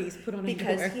soccer. Please put on because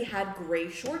underwear. he had gray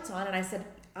shorts on, and I said,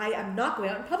 I am not going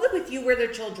out in public with you where there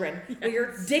are children, where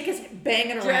your dick is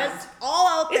banging around. Just all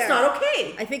out there. It's not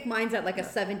okay. I think mine's at like a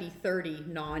 70-30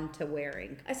 non to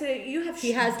wearing. I said, you have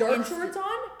He has dark instant- shorts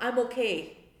on. I'm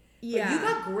okay. Yeah. But you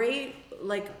got gray,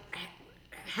 like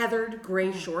heathered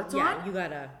gray shorts Yeah, on. you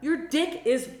gotta Your dick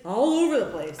is all over the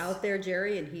place. out there,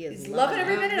 Jerry, and he is He's loving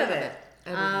every minute of it.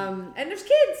 And there's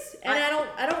kids, and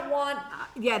I don't want.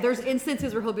 Yeah, there's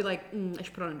instances where he'll be like, I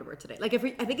should put on underwear today. Like I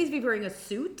think if he's wearing a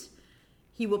suit,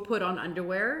 he will put on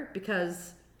underwear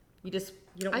because you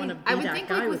don't want to be I would that think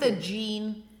guy like with with a it.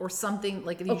 jean or something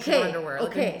like you Okay, underwear,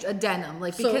 like okay. a denim,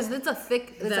 like So because it's a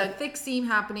thick seam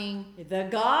happening. The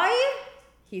guy,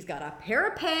 he's got a pair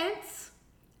of pants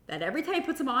that every time he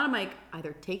puts them on, I'm like,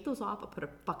 either take those off or put a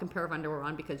fucking pair of underwear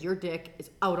on because your dick is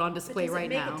out on display Does right it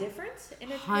make now. a difference? In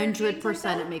a pair of jeans like 100%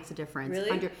 that? it makes a difference.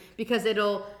 Really? Because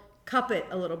it'll cup it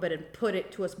a little bit and put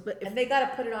it to us. But if, And they got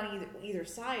to put it on either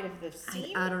side of the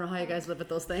seam. I don't know how you guys live with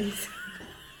those things.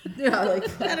 Yeah, like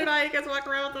I don't know how you guys walk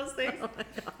around with those things.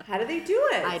 How do they do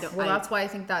it? I don't. well, that's why I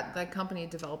think that company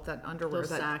developed that underwear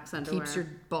Those that Saks keeps underwear. your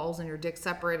balls and your dick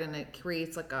separate, and it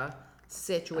creates like a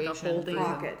situation holding for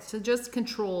them pocket. to just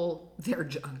control their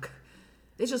junk.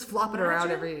 They just flop it around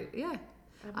Imagine. yeah.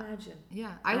 Imagine.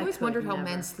 Yeah, I I always could wondered how never.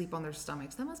 men sleep on their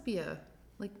stomachs. That must be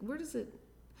where does it?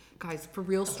 Guys, for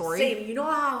real story. Same. You know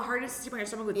how hard it is to sleep on your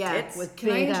stomach with tits? with Can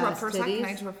I big interrupt ass for a second? Can I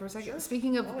titties. interrupt for a second?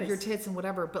 Speaking of Always. your tits and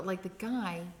whatever, but like the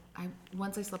guy,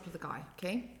 once I slept with a guy,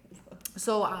 okay?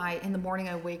 So in the morning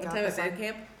I wake up. One time at band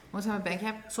camp? One time at band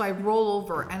camp. So I roll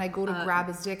over and I go to grab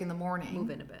his dick in the morning. Move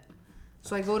in a bit.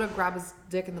 So I go to grab his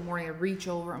dick in the morning. I reach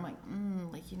over. I'm like,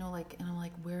 like, you know, like, and I'm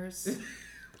like, where'd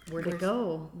it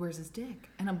go? Where's his dick?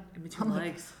 And I'm In between I'm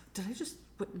legs. Like, did I just,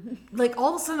 like,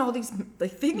 all of a sudden, all these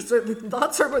like things, the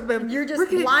thoughts are with them. You're just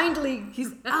blindly.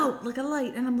 He's out like a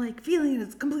light, and I'm like feeling it.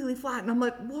 It's completely flat, and I'm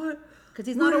like, what? Because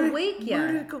he's Where not did awake Where yet.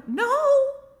 did it go? No.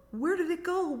 Where did it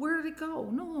go? Where did it go?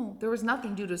 No, there was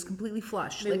nothing, dude. It was completely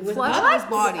flush, like was flush up? with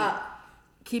his Was it body. up?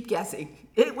 Keep guessing.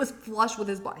 It was flush with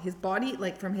his body. His body,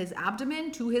 like from his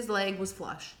abdomen to his leg, was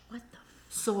flush. What the?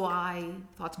 So I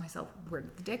thought to myself, where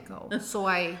did the dick go? So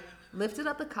I lifted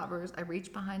up the covers. I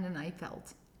reached behind and I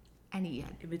felt, and he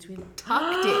had In between.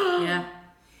 tucked it Yeah.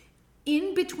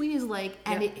 in between his leg,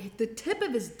 and the tip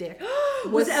of his dick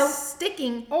Was was out.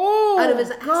 sticking Oh, out of his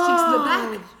ass cheeks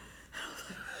to the back.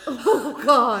 Oh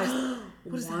God.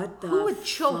 What the Who would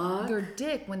choke fuck? their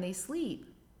dick when they sleep?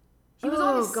 He was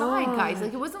on Oh, his side, guys. God.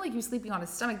 Like, it wasn't like he was sleeping on his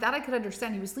stomach. That I could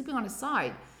understand. He was sleeping on his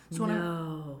side. So when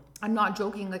No. I'm not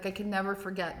joking. Like, I can never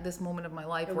forget this moment of my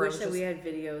life I where I wish was that just, we had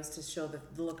videos to show the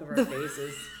look of our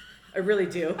faces. I really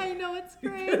do. I know it's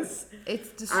great. it's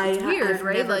just it's weird, I've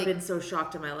right? never Like, been so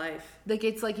shocked in my life. like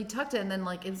it's like he tucked it, and then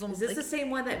like it was almost Is this like, the same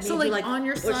one that made so you like on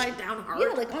your push side down hard?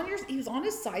 Yeah, like on your, he was on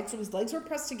his side, so his legs were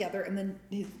pressed together, and then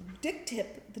his dick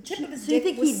tip, the tip of his So you dick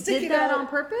think was he sticking did that out. on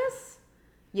purpose?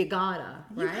 You gotta,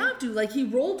 You right? have to, like, he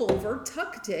rolled over,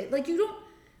 tucked it, like, you don't.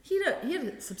 He had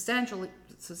a substantial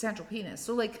penis,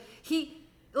 so like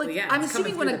Well, yeah, I'm it's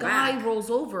coming assuming when a through the guy back. rolls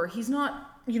over, he's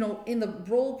not, you know, in the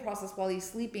roll process while he's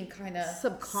sleeping, kind of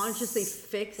Subconsciously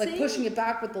fixing? like pushing it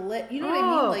back with the lip. You know what I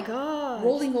mean? Oh, Like God.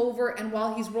 rolling over, and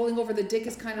while he's rolling over, the dick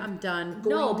is kind of. I'm done.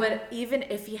 No, but even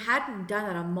if he hadn't done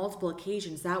that on multiple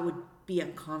occasions, that would be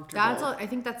uncomfortable. I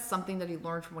think that's something that he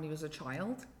learned from when he was a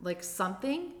child, like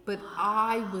something. But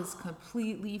I was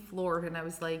completely floored, and I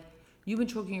was like, "You've been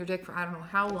choking your dick for I don't know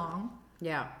how long."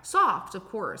 Yeah. Soft, of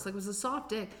course. Like, it was a soft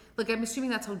dick. Like, I'm assuming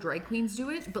that's how drag queens do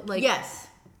it. But like, Yes.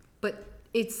 But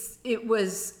it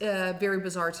was very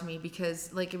bizarre to me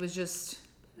because like it was just.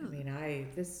 I mean,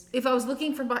 If I was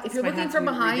looking from if you're might looking have to from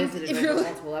be behind, revisited if over you're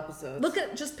multiple episodes. look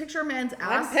at just picture a man's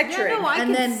ass. I'm picturing. Yeah, no, I and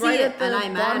can then see right it, at the and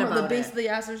I'm mad bottom of the about base it. of the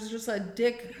ass, there's just a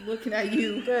dick looking at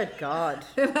you. Good God.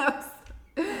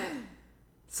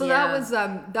 So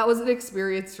Yeah. that was an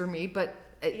experience for me, but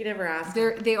You never asked.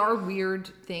 they are weird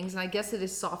things, and I guess it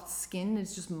is soft skin.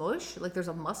 It's just mush. Like there's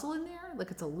a muscle in there,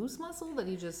 like it's a loose muscle that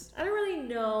you just. I don't really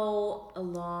know a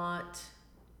lot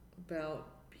about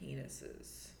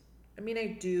penises. I mean, I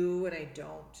do and I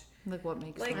don't. Like what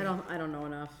makes Like- them- I don't know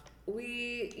enough.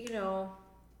 We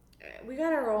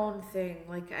got our own thing.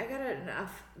 Like, I got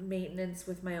enough maintenance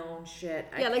with my own shit.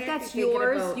 Yeah, I like can't that's be thinking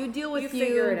yours. about- You deal with you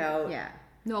figure it out. Yeah.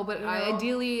 No, but You I know?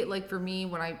 ideally, like for me,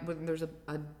 when there's a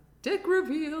dick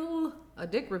reveal,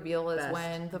 is Best.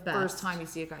 when the Best. first time you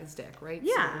see a guy's dick, right?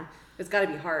 Yeah. It's got to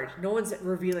be hard. No one's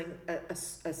revealing a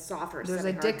soft or So there's a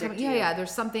semi-hard dick coming. to Yeah, you. yeah.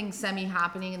 There's something semi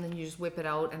happening, and then you just whip it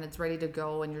out, and it's ready to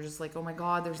go, and you're just like, oh my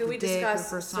god, there's Can the we dick for the discuss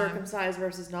first time. circumcised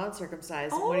versus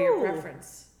non-circumcised? And what are your Oh.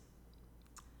 preference?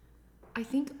 I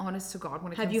think, honest to God,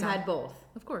 when it Have comes you down, had both?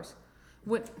 Of course.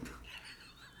 What?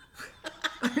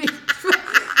 I mean,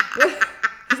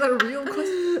 is that a real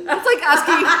question? That's like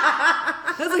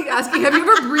asking. Have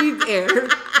you ever breathed air?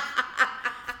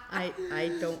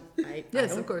 I don't.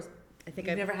 Yes, of course. I think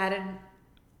You've never had an.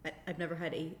 I've never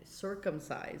had a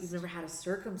circumcised. You've never had a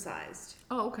circumcised.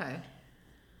 Oh, okay.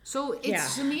 So it's Yeah.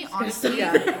 to me, honestly,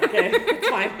 Yeah. Okay. It's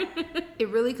fine. it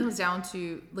really comes down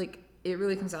to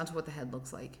what the head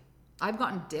looks like. I've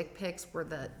gotten dick pics where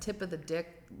the tip of the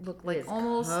dick looked like It's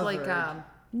almost like covered.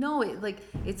 no,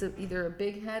 it's either a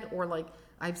big head or like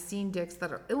I've seen dicks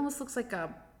that are, it almost looks like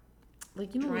a,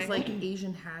 like, you know those like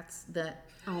Asian hats that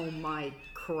Oh my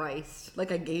Christ!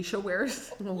 like a geisha wears.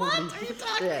 What are you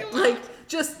talking about? Like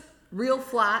just real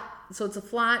flat. So it's a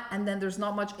flat, and then there's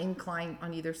not much incline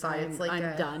on either side. It's like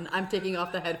I'm done. I'm taking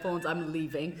off the headphones. I'm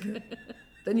leaving.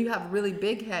 Then you have really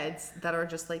big heads that are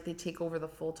just like they take over the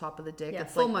full top of the dick. Yeah,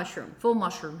 It's full like mushroom. full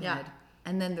mushroom Yeah. head.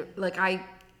 And then like I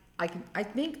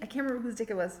think I can't remember whose dick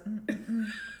it was.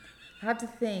 I have to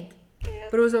think.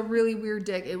 But it was a really weird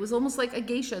dick. It was almost like a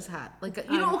geisha's hat. Like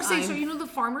you know, okay, so you know the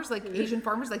farmers, like Asian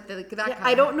farmers, like that kind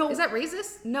I don't know. Is that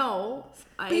racist? No,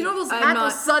 But you know those I'm hats, not-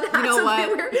 those sun hats You know that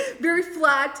they what? wear? Very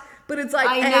flat, but it's like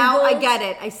I angles. get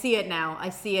it. I see it now. I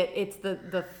see it. It's the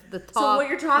top. So what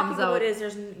you're talking comes about out.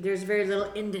 is there's very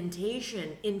little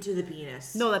indentation into the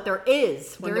penis. No, that there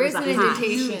is. When There there's is an a hat.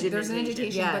 indentation. Huge There's an indentation.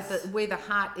 indentation, Yes. but the way the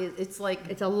hat is, it's like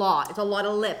It's a lot. It's a lot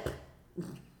of lip.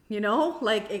 You know,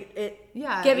 like it.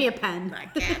 Yeah. Give me a pen.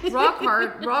 rock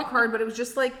hard. But it was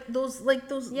just like those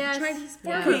Yes. Chinese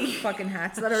Yeah. barber fucking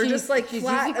hats that are just like she's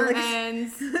flat. using her like,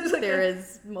 hands. There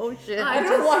is motion. I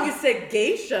don't want you to say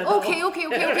geisha. though. Okay. I don't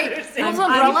understand. Those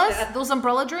umbrellas, those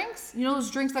umbrella drinks. You know those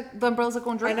drinks that the umbrellas that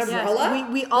go in drinks. An Yes, umbrella?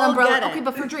 we The all umbrella. get it. Okay,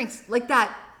 but for drinks, like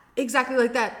that, exactly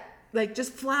like that, like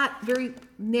just flat, very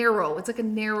narrow. It's like a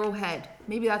narrow head.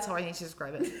 Maybe that's how I need to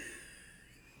describe it.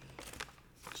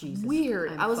 Jesus,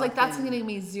 Weird. I'm I was like, that's fucking- gonna give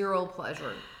me zero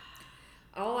pleasure.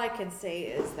 All I can say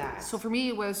is that So for me,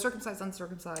 it was circumcised,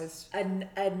 uncircumcised.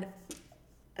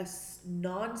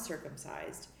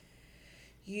 non-circumcised,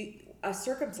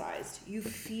 circumcised, you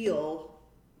feel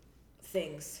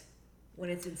things when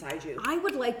it's inside you. I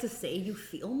would like to say you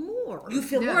feel more. You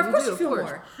feel Yeah, more. Of you course, do, you of feel course.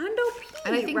 more. Hundo P,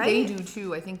 And I think right? they do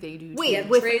too. I think they do. Wait, Yeah,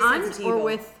 with Tres un Sensitivo. or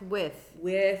with?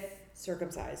 With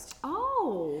circumcised,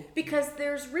 Oh. because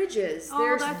there's ridges, Oh,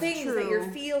 there's that's things that true. you're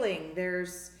feeling.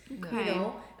 There's Okay. you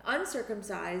know,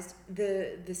 uncircumcised,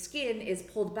 the skin is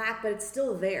pulled back, but it's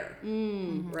still there,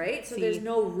 right? So See. there's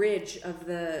no ridge of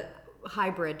the.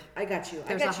 Hybrid. I got you.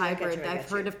 There's I a got you, I hybrid. got you, I I've got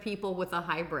heard you. of people with a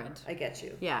hybrid. I get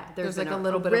you. Yeah, There's there's like a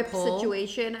little bit of rip pull.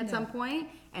 situation at some point,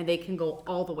 and they can go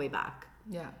all the way back.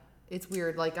 Yeah, it's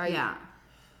weird. Like Yeah,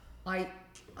 I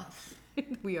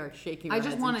we are shaking. I our just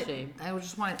heads want in it. shame. I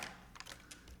just want it.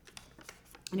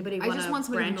 Anybody I just want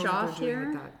to somebody who branch knows what off they're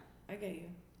doing here? with that. I get you.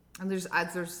 And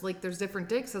there's different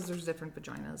dicks as there's different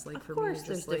vaginas. Like Of for course, me,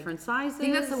 there's just like, different sizes. I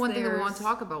think that's the one thing that we want there's- to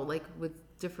talk about. Like with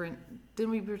different,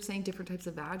 didn't we were saying different types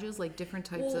of vages, like different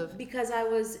types Well, of.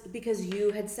 because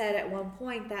you had said at one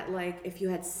point that like if you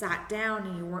had sat down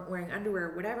and you weren't wearing underwear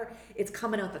or whatever, it's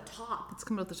coming out the top. It's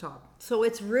coming out the top. So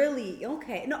it's really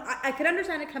okay. No, I could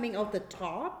understand it coming out the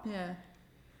top. Yeah.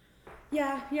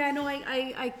 Yeah. No,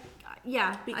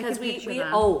 yeah. Because I can picture we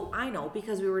that. I know,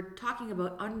 because we were talking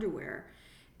about underwear,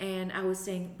 and I was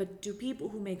saying, but do people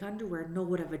who make underwear know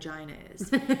what a vagina is?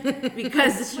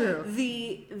 Because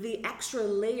the extra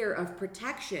layer of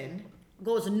protection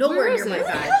goes nowhere Where near is my it?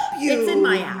 vag. Help you. It's in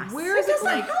my ass. Where it is it? doesn't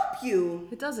Like help you.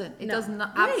 it doesn't. It No. does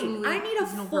not. Right. Absolutely. I need a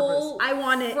has no full- purpose. I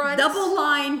want it Front- double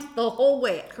lined the whole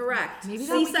way. Correct. Maybe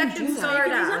that we can C-section do that. start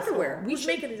Making these ass. underwear. We Who's should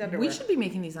making these underwear? We should be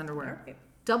making these underwear. Okay.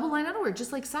 Double line underwear,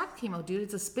 just like Sack came out, dude.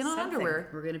 It's a spin on Something. underwear.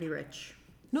 We're gonna be rich.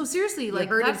 No, seriously, like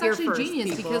heard it that's here actually first,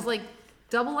 genius people. because like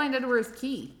double line underwear is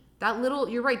key. That little,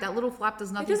 you're right. That little flap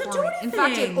does nothing doesn't for do me. In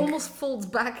fact, it anything. almost folds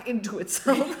back into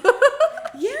itself.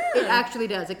 Yeah. It actually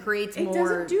does. It creates It more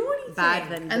doesn't do anything. bad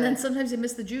than And good. then sometimes you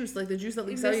miss the juice, like the juice that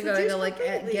leaks out. miss You the gotta juice go like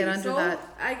completely. get under So that.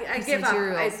 I piece of give up.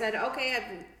 material. I said, okay,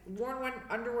 I've worn one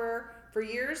underwear for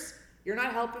years. You're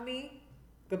not helping me.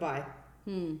 Goodbye.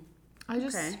 I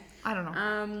just, Okay. I don't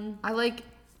know. I like,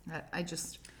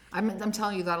 I'm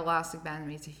telling you that elastic band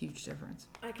makes a huge difference.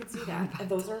 I can see that. And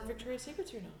those are Victoria's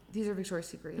Secrets or no? These are Victoria's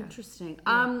Secret, yeah. Interesting.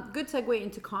 Good segue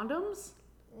into condoms.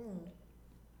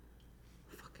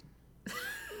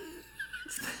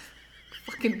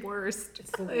 Fucking worst.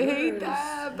 It's the I hate worst.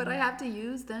 that, but I have to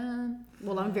use them.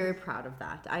 Well, I'm very proud of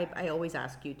that. I always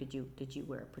ask you, did you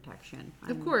wear protection?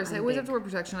 Of course, I always have big. to wear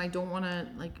protection. I don't want to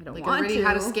like don't I want already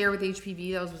had a to. scare with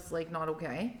HPV. That was just like not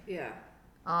okay. Yeah.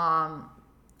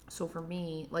 So for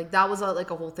me, like that was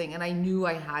like a whole thing, and I knew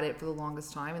I had it for the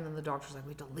longest time. And then the doctor's like,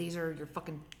 "Wait, the laser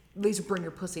burn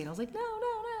your pussy," and I was like, "No."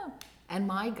 And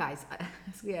my guys,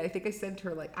 I think I sent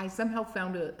her like I somehow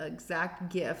found an exact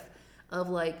GIF of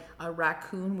like a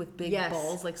raccoon with big Yes.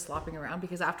 balls like slopping around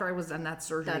because after I was done that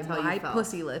surgery, That's how you my felt.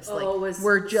 pussy lips Oh, like it was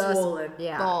were just swollen.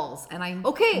 Yeah. balls, and I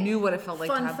knew what it felt like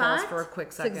to Fun have fact, balls for a quick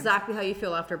it's second. exactly how you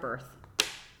feel after birth.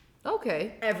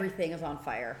 Okay, Everything is on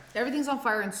fire. everything's on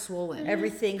fire and swollen.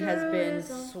 Everything has been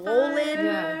swollen.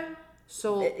 Yeah.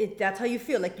 So That's how you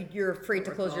feel. Like you're afraid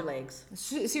to close your legs.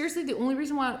 seriously, the only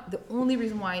reason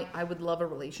why I would love a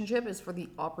relationship is for the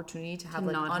opportunity to have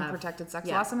like not have- unprotected sex.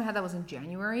 yeah. Last time I had that was in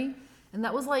January, and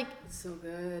that was like So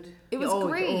good. it was Oh,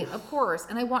 great, oh. of course.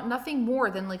 And I want nothing more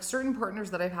than like certain partners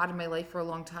that I've had in my life for a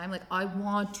long time. Like I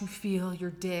want to feel your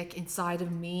dick inside of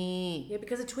me. Yeah,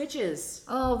 because it twitches.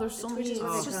 Oh, there's so many. twitches It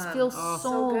when they just come. feels Oh. so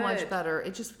So much good. better.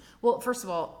 It just first of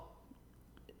all.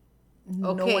 No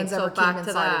Okay, one's so ever came back to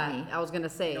inside that. of me. I was gonna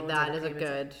say No one's that ever is a came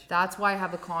inside. good. That's why I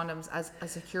have the condoms as a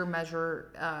secure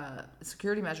measure,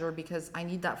 security measure, because I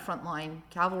need that frontline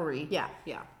cavalry Yeah.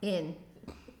 in,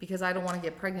 because I don't want to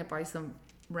get pregnant by some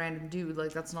random dude.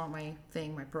 Like that's not my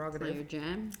thing, my For your prerogative.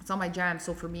 jam. It's not my jam.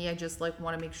 So for me, I just like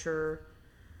want to make sure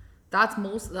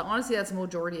Honestly, that's the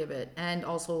majority of it. And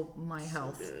also my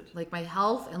health. good. Like my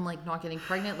health and like not getting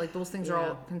pregnant, like those things are Yeah.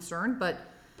 all concerned. But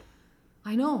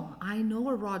I know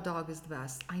a raw dog is the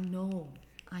best. I know.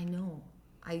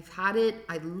 I've had it.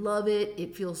 I love it.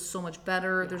 It feels so much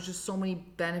better. There's just so many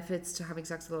benefits to having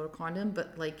sex without a condom.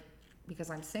 But like, because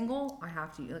I'm single, I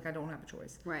have to. Like, I don't have a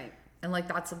choice. Right. And like,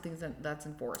 that's something that's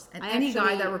enforced. And I any guy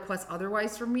actually- that requests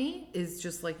otherwise from me is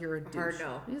just like, you're a douche. hard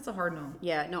no. It's a hard no.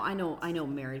 Yeah, no, I know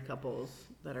married couples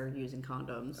that are using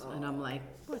condoms, and I'm like,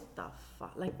 what the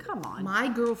fuck? Like, come on. My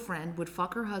girlfriend would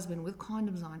fuck her husband with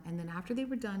condoms on, and then after they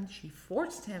were done, she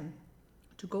forced him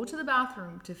to go to the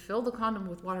bathroom to fill the condom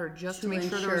with water just to make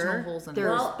sure there was no holes in it.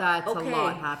 Well, That's okay. a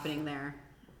lot happening there.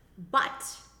 But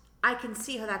I can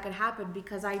see how that could happen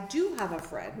because I do have a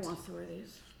friend Who wants to wear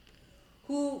these?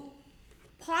 who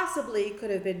possibly could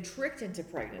have been tricked into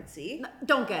pregnancy No,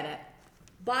 don't get it.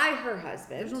 by her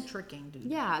husband. There's no tricking, dude.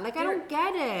 Yeah, like I don't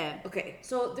get it. Okay,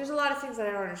 so there's a lot of things that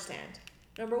I don't understand.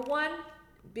 Number one,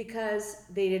 because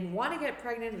they didn't want to get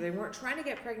pregnant, or they weren't trying to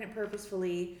get pregnant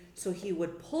purposefully, so he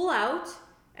would pull out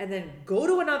and then go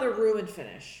to another room and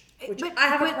finish. Which I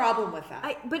have a problem with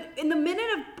that. But in the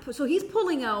minute of, so he's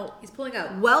pulling out He's pulling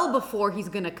out. well before he's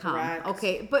gonna come. Correct.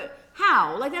 Okay, but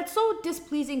how? Like that's so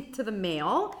displeasing to the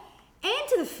male and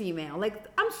to the female. Like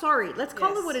I'm sorry, let's call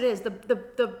Yes. it what it is.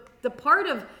 The part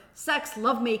of sex,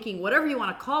 lovemaking, whatever you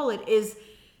want to call it, is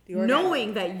orgasm.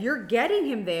 knowing that you're getting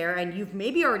him there, and you've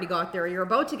maybe already got there, or you're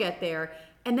about to get there,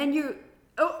 and then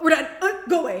we're done.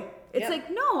 Go away. It's Yep. like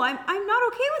no, I'm not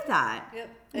okay with that. Yep.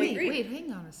 I Wait, agree.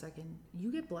 hang on a second. You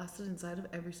get blasted inside of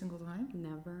every single time?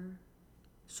 Never.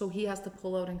 So he has to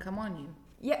pull out and come on you.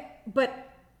 Yeah, but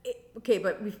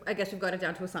I guess we've got it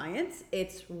down to a science.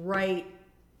 It's right.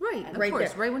 Right, of Right course.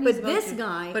 there. Right when But he's about this to.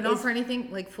 guy But not is- for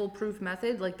anything like foolproof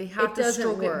method. Like they have It to doesn't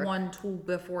stroke work. it one tool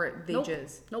before they Nope.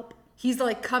 jizz. Nope. He's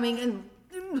like coming and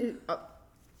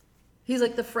he's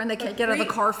like the friend that can't get out of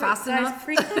the car fast enough.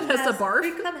 That's a barf.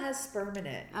 Pre-cum has sperm in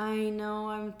it. I know.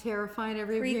 I'm terrified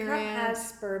every Pre-cum period. has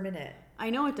sperm in it. I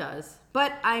know it does,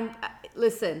 but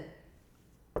listen.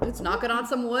 It's knocking on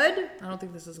some wood. I don't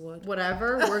think this is wood.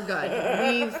 Whatever. We're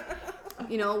good.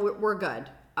 We're good.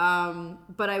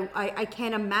 But I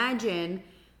can't imagine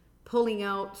pulling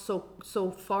out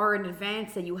so far in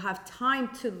advance that you have time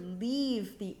to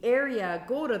leave the area,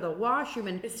 go to the washroom,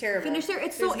 and It's terrible. finish there.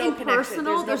 It's There's so no connection.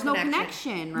 impersonal. There's no There's no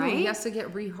connection. connection, No, right? he has to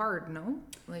get re-hard, no?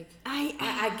 Like,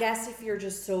 I guess if you're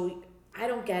just so, I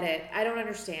don't get it. I don't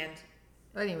understand.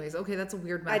 anyways, okay, that's a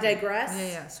weird I method. digress.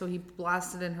 Yeah. So he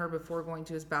blasted in her before going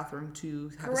to his bathroom to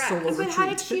have Correct. a solo But retreat. how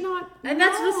did she not? And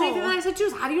that's the same know? thing that I said too.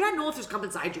 Is how do you not know if there's cum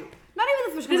inside you? Not even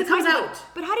if there's Because it gonna comes come out.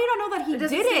 But how do you not know that he It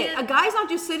doesn't did say it? it. A guy's not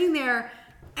just sitting there,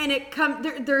 and it come.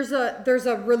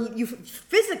 You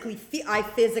physically feel. I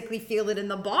physically feel it in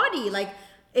the body. Like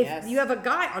if Yes. you have a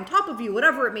guy on top of you,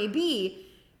 whatever it may be,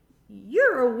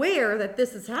 you're aware that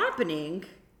this is happening.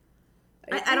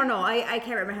 I don't know. I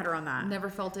can't wrap my head around that. Never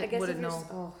felt I it, guess wouldn't if you're, know.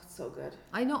 oh, it's so good.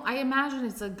 I know. I imagine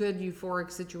it's a good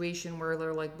euphoric situation where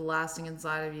they're like blasting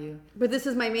inside of you. But this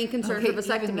is my main concern for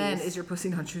vasectomies. even then, is your pussy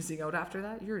not juicing out after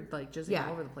that? You're like jizzing Yeah.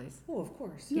 all over the place. Oh, of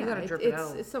course. You gotta drip it it's,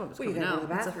 out. It's some of it's Well, you coming gotta go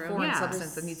to out. the It's a bathroom. foreign Yeah.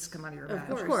 substance that needs to come out of your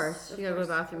bag. Of course, Of you gotta go to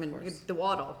the course, bathroom of and course. get the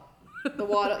waddle. The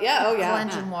waddle. Yeah. Oh, yeah.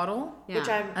 Clench and waddle. Yeah. Which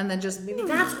I'm. And then just Maybe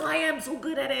that's why I'm so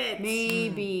good at it.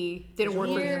 Maybe didn't work.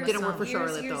 Years- Didn't work for Years,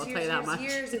 Charlotte years, though. I'll years, tell you that years, much.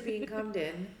 Years of being cummed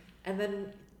in, and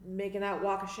then making that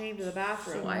walk of shame to the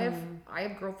bathroom. So I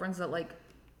have girlfriends that like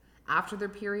after their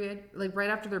period, like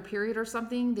right after their period or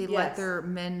something, they let Yes. their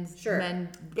men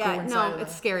Yeah, go inside no, of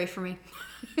it's them. scary for me.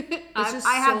 just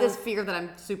I have so- this fear that I'm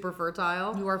super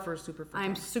fertile. You are for super.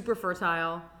 I'm super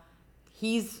fertile.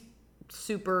 He's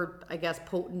super, I guess,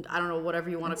 potent. I don't know, whatever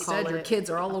you want to call Instead, it. your kids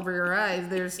are all over your eyes.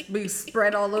 There's being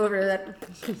spread all over that.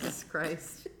 Jesus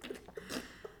Christ.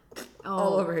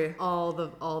 All over here. All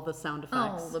the sound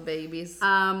effects. Oh, the babies.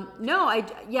 No,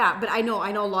 but I know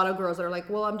a lot of girls that are like,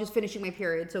 well, I'm just finishing my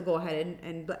period, so go ahead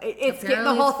and it's the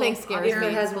Apparently whole it's thing full- scares If your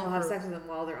me. husband will have sex with them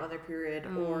while they're on their period,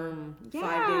 or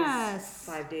yes.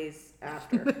 5 days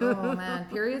after. Oh man,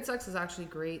 period sex is actually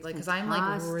great. Like, cause I'm like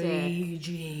Fantastic.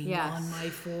 raging Yes. on my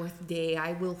 4th day.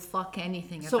 I will fuck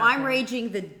anything. So at that I'm point.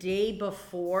 raging the day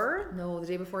before. No, the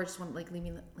day before I just want like leave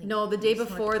me. Like, No, the day just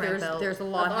wanna before cramp there's out. a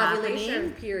lot Of ovulation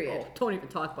happening. period. Oh, don't even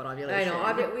talk about ovulation.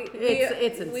 I know.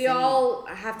 It's insane. We all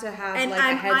have to have And like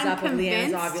a heads up of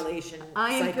Leanne's convinced- ovulation.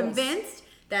 I am cycles. convinced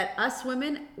that us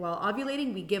women, while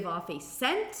ovulating, we give off a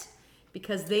scent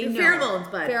because they know Your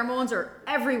pheromones, bud. Pheromones are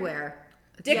everywhere.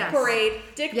 Dick Yes. parade.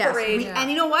 Dick Yes, parade. and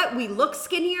you know what? We look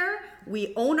skinnier.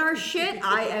 We own our shit.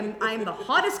 I'm the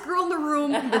hottest girl in the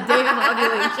room the day of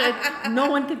ovulation. No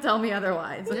one can tell me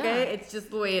otherwise. Okay, Yeah. it's just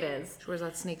the way it is. She wears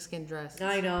that snakeskin dress.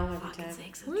 I know. Every time.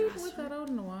 We haven't worked that out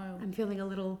in a while. I'm feeling a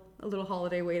little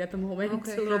holiday weight at the moment.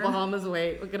 Okay, A little Karen. Bahamas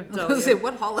weight. We're gonna I tell was you. gonna say,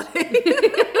 what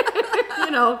holiday?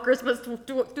 Christmas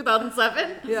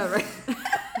 2007. Yeah, right.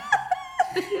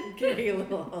 Give me a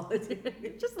little holiday.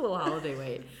 Just a little holiday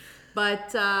weight. But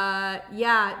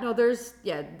there's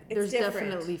different.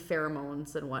 definitely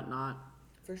pheromones and whatnot.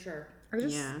 For sure. For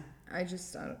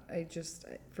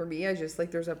me,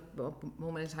 like, there's a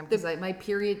moment in time because my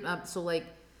period,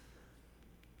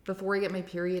 before I get my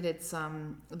period, it's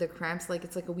the cramps, like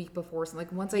it's like a week before. So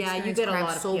like once I experienced get a cramps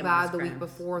lot of so PMS bad the cramps. week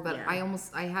before that Yeah.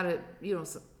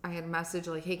 I had a message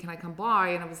like, hey, can I come by?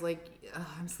 And I was like,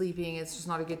 I'm sleeping. It's just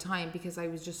not a good time because I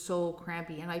was just so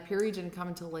crampy. And my period didn't come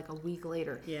until like a week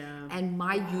later. Yeah. And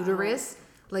my uterus,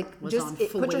 like, Was just on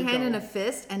put your hand in fuego. a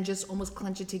fist and just almost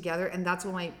clench it together. And that's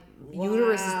what my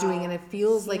uterus is doing. And it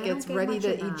feels like I don't it's get ready much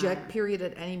to of that. eject period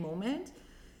at any moment.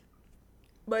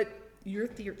 But your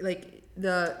theory,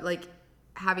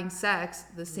 having sex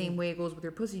the same way it goes with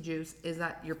your pussy juice is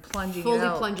that you're plunging Fully it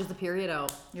out. plunges the period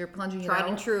out. You're plunging it Tried out.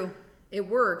 and true. It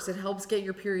works. It helps get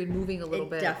your period moving a little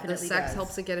It bit. definitely the sex does.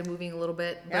 helps it get it moving a little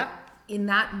bit. Yeah. But in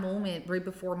that moment, right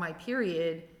before my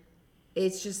period,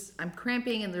 it's just I'm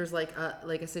cramping and there's like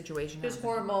a situation. There's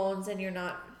happening. hormones, and you're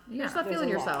not. Yeah. Just not There's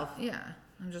feeling a lot. yourself. Yeah.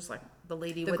 I'm just like the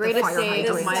lady The with the greatest fire day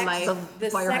of hydrant. my sex, life. The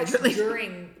fire sex hydrant.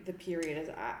 during the period is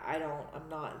I'm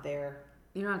not there.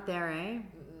 You're not there, eh?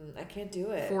 I can't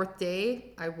do it. Fourth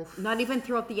day, I will Not even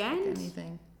throughout the end.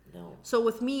 anything. No. So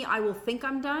with me, I will think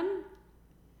I'm done,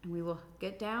 and we will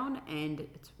get down, and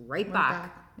it's right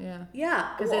back Yeah.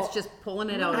 Yeah, because it's just pulling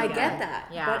it out. I again. get that.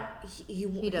 Yeah. But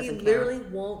he doesn't care. literally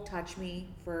won't touch me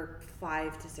for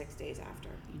 5 to 6 days after.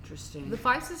 Interesting. The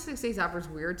 5 to 6 days after is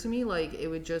weird to me. Like it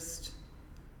would just,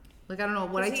 like I don't know.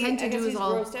 What I tend to guess do is he's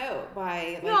all. grossed out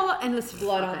by like No, and this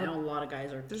blood on I the- know a lot of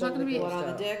guys are. There's not gonna be- blood on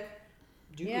the out. dick.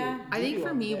 Yeah. I think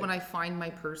for me, when I find my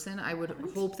person, I would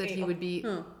hope that he would be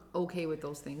Huh. okay with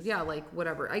those things. Yeah, like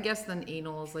whatever. I guess then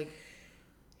anal is like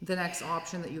the next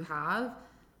option that you have.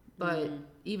 But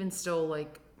even still,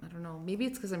 like, I don't know. Maybe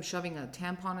it's because I'm shoving a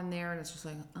tampon in there and it's just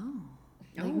like, like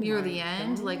Oh near my the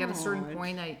end, like at a certain God.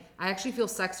 point, I actually feel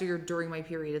sexier during my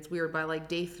period. It's weird. By like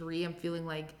day 3, I'm feeling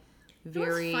like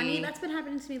very That's funny. That's been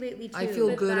happening to me lately too. I feel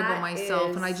But good about that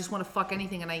myself, and I is- just want to fuck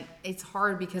anything. And it's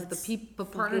hard because the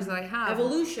partners that I have,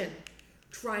 Evolution.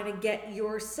 Trying to get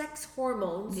your sex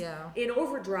hormones Yeah. in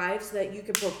overdrive so that you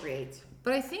can procreate.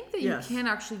 but I think that Yes. you can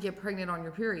actually get pregnant on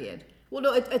your period. Well,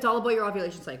 no, it's all about your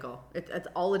ovulation cycle. It's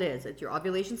all it is. It's your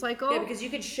ovulation cycle. Yeah, because you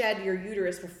can shed your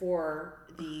uterus before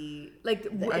the Like the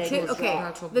the egg ti- was okay, dropped.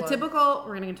 Actual the blood. typical.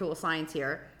 We're gonna get into a little science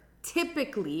here.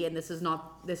 Typically, and this is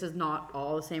not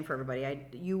all the same for everybody.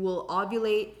 You will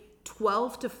ovulate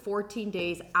 12 to 14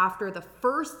 days after the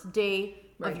first day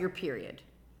Right. of your period,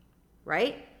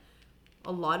 right?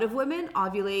 A lot of women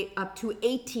ovulate up to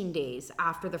 18 days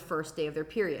after the first day of their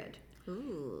period.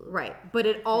 Right. But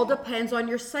it all depends on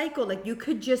your cycle. Like you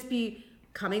could just be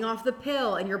coming off the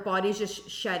pill and your body's just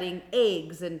shedding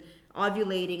eggs and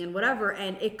ovulating and whatever.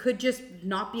 And it could just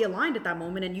not be aligned at that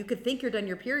moment. And you could think you're done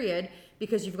your period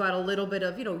because you've got a little bit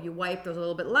of, you wipe, there's a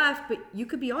little bit left, but you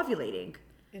could be ovulating.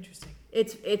 Interesting.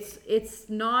 It's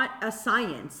not a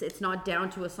science. It's not down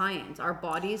to a science. Our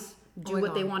bodies do Oh my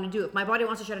what they God. want to do. If my body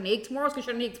wants to shed an egg tomorrow, it's gonna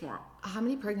shed an egg tomorrow. How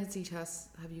many pregnancy tests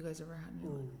have you guys ever had? in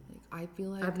your life? Like, I feel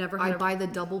like I've never I had a- buy the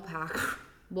double pack,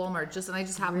 Walmart, and I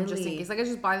just have them just in Really? case. Like I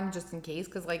just buy them just in case,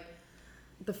 because like,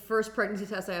 The first pregnancy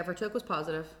test I ever took was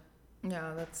positive.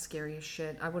 yeah, that's scary as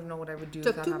shit. I wouldn't know what I would do. if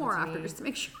Took that 2 more happened to after me. just to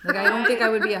make sure. Like I don't think I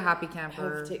would be a happy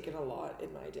camper. I've taken a lot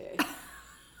in my day.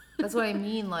 That's what I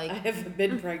mean. I Like, have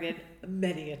been pregnant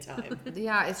many a time.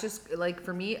 yeah, it's just like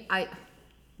for me, I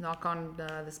knock on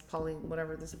this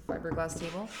this fiberglass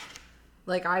table.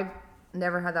 Like I've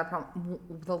never had that problem.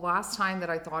 The last time that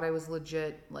I thought I was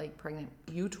legit like pregnant,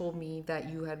 you told me that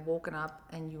you had woken up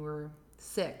and you were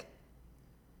sick.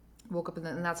 Woke up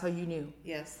and that's how you knew.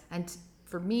 Yes. And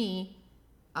for me,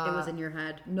 It was in your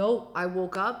head. no, I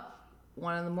woke up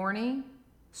 1 a.m,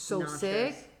 so Nauseous.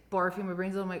 sick, barfing my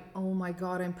brains out. I'm like, oh my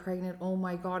God, I'm pregnant. Oh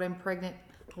my God, I'm pregnant.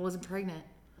 I wasn't pregnant.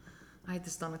 I had the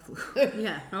stomach flu.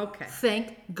 Yeah. Okay.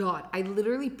 Thank God. I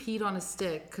literally peed on a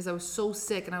stick because I was so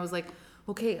sick, and I was like,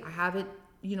 okay, I have it.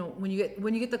 When you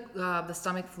get the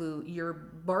stomach flu, you're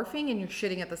barfing and you're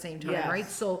shitting at the same time, Yes. right?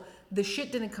 So the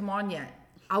shit didn't come on yet.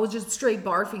 I was just straight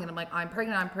barfing, and I'm like, I'm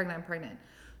pregnant.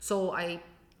 So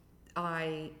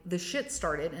the shit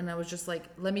started, and I was just like,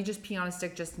 let me just pee on a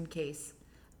stick just in case.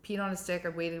 Peed on a stick. I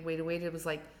waited. It was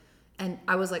like, And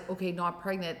I was like, okay, not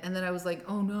pregnant. And then I was like,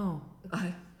 oh no.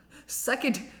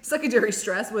 Secondary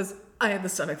stress was I had the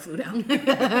stomach flu down. And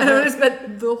I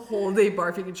spent the whole day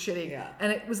barfing and shitting. Yeah.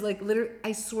 And it was like literally,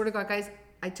 I swear to God, guys,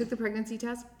 I took the pregnancy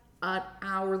test an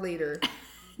hour later.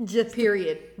 Just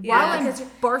Period. Yeah, While I'm because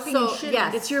barfing and shitting.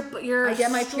 yes. It's your I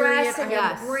get my period, stress and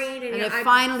yes. your brain, And your, it I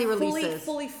finally releases.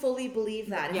 fully believe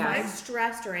that. Yeah. If I'm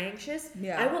stressed or anxious,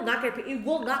 Yeah. I will not get. It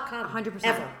will not come. 100%.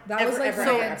 Ever. That ever, was like ever,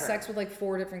 so. I ever, had ever. sex with like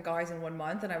 4 different guys in 1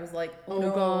 month, and I was like, Oh, no,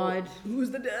 God.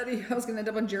 who's the daddy? I was gonna end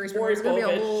up on Jerry's. Maury It's gonna be a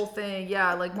Povich. whole thing.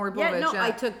 Yeah, like Maury Yeah, Povich. no, yeah.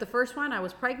 I took the first one. I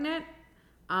was pregnant.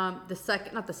 Not the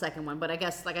second one, but I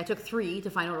guess like I took 3 to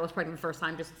find out I was pregnant the first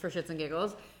time, just for shits and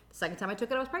giggles. The second time I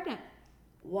took it, I was pregnant.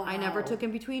 Wow. I never took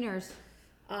in betweeners.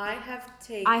 I have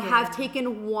taken. I have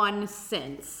taken one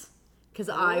since, because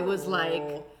I was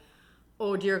like,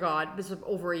 oh dear God, this was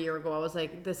over a year ago. I was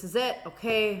like, this is it.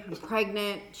 Okay, I'm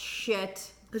pregnant.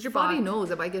 Shit. Because your Fuck. body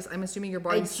knows it. I'm assuming your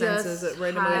body just senses it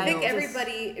right had- away. I think Just-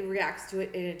 everybody reacts to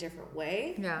it in a different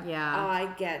way. Yeah. Yeah.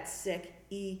 I get sick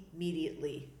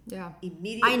immediately. Yeah.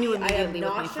 Immediately. I knew I am immediately with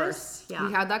my nauseous, first. Yeah.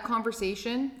 We had that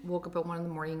conversation. Woke up at 1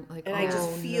 a.m. like, and oh, I just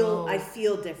feel. no. I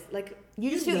feel different. Like You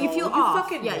just feel know, you feel you off.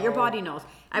 fucking Yeah, know. your body knows.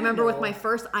 I remember with know. my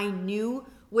first, I knew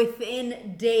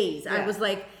within days. I Yeah. was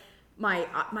like, my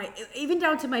even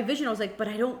down to my vision. I was like, but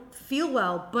I don't feel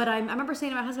well. But I remember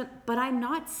saying to my husband, but I'm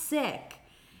not sick.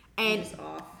 And Just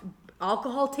off.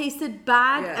 alcohol tasted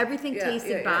bad. Yeah, Everything yeah,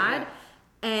 tasted yeah, bad. yeah.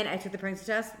 And I took the pregnancy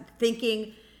test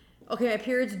thinking, okay, my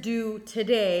period's due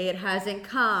today. It hasn't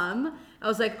come. I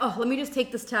was like, oh, let me just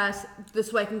take this test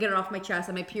this way I can get it off my chest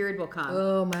and my period will come.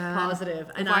 Oh, man.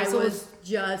 Positive. And If I I saw was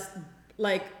just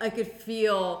like, I could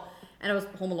feel, and I was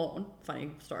home alone.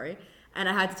 Funny story. And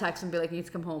I had to text and be like, you need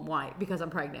to come home. Why? Because I'm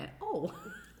pregnant. Oh,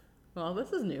 well,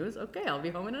 this is news. Okay, I'll be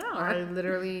home in an hour.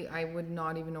 I would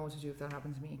not even know what to do if that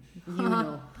happened to me. You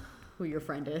know who your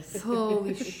friend is.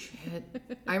 Holy shit.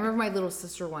 I remember my little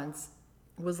sister once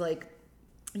was like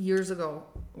years ago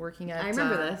working at I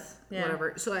remember this. Yeah.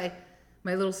 whatever. So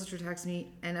my little sister texted me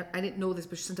and I didn't know this,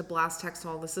 but she sent a blast text to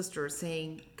all the sisters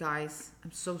saying, guys,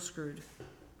 I'm so screwed.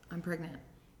 I'm pregnant.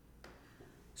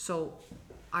 So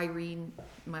Irene,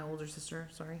 my older sister,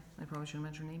 sorry, I probably shouldn't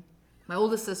mention her name. My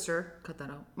oldest sister, cut that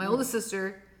out. My oldest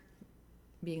sister,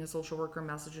 being a social worker,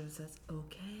 messages and says,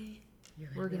 okay,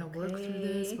 we're going to work through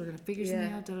this. We're going to figure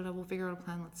something out. We'll figure out a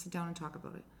plan. Let's sit down and talk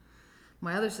about it.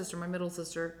 My other sister, my middle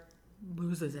sister,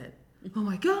 loses it. Oh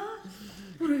my God,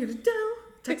 what are we going to do?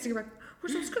 Texting her back, we're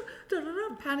so scared,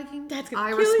 panicking. That's gonna I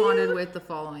kill responded you. with the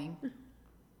following.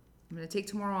 I'm going to take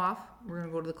tomorrow off. We're going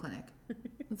to go to the clinic.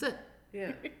 That's it.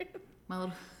 Yeah. My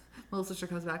little sister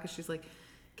comes back and she's like,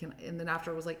 and then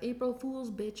after it was like, April Fool's,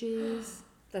 bitches.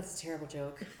 That's a terrible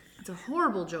joke. It's a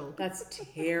horrible joke. That's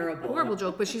terrible. Horrible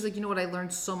joke. But she's like, you know what? I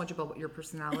learned so much about your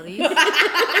personality.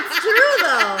 It's true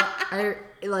though. I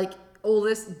like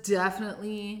oldest,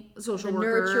 definitely social The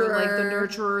worker, like the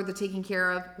nurturer. nurturer, the taking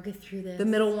care of. We'll get through this. The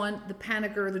middle one, the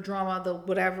panicker, the drama, the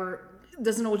whatever,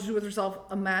 doesn't know what to do with herself,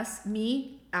 a mess.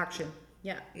 Me, action.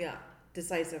 Yeah. Yeah.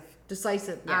 Decisive.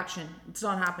 Decisive action. It's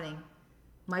not happening.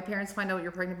 My parents find out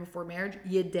you're pregnant before marriage,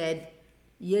 you're dead.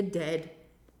 You're dead.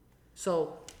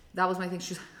 So that was my thing.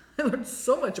 I learned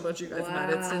so much about you guys in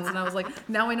that instance. And I was like,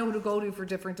 now I know who to go to for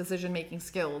different decision making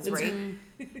skills, right? And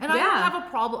I don't have a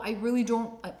problem. I really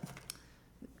don't.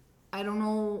 I don't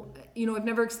know. You know, I've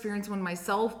never experienced one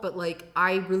myself, but like,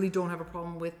 I really don't have a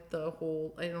problem with the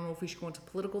whole, I don't know if we should go into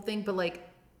political thing, but like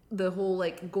the whole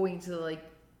like going to like,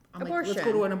 I'm like, let's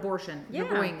go to an abortion. You're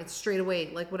Yeah. going, it's straight away,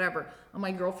 like whatever. And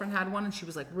my girlfriend had one and she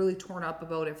was like really torn up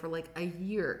about it for like a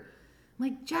year. I'm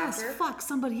like, Jess, fuck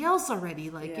somebody else already.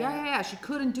 Like, yeah. She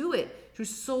couldn't do it. She was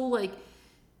so like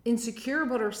insecure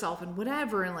about herself and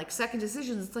whatever and like second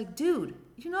decisions. It's like, dude,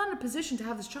 you're not in a position to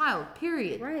have this child,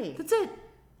 period. Right. That's it.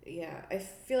 Yeah. I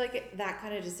feel like that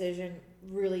kind of decision,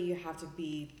 really, you have to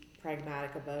be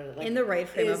pragmatic about it. Like, In the right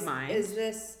frame of mind. Is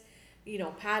this,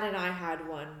 Pat and I had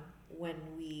one when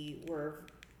we were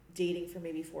dating for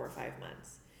maybe 4 or 5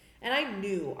 months. And I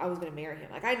knew I was going to marry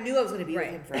him. Like, I knew I was going to be with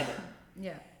him forever.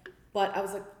 Yeah. But I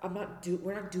was like,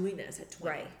 we're not doing this at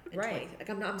 20. Right, at right.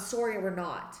 20. Like, I'm sorry, we're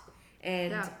not.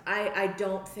 And Yeah. I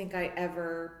don't think I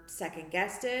ever second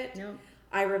guessed it. No.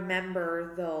 I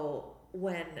remember though,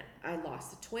 when I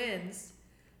lost the twins,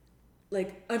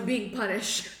 like, I'm being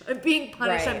punished. I'm being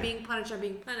punished. Right. I'm being punished. I'm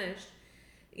being punished.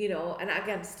 And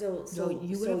again, still, So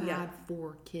you would so have young. had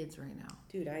 4 kids right now.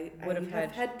 Dude,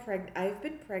 I've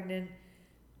been pregnant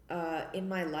in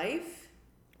my life.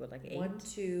 What, like 8? 1,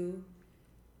 2,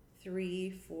 3,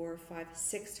 4, 5,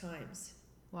 6 times.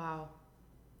 Wow.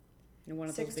 And one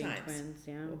of 6 those being times. twins,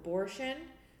 yeah. Abortion.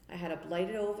 I had a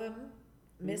blighted ovum.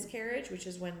 miscarriage, which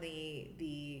is when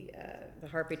the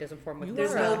heartbeat doesn't form with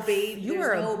there's no baby.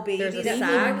 There's no baby there's a that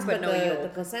sac, forms, but no the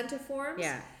yolk. placenta forms.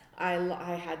 Yeah.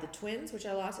 I had the twins, which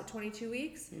I lost at 22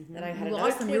 weeks. Then I had You another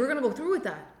lost them. twin. You were gonna go through with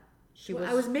that.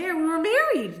 I was married. We were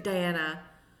married, Diana.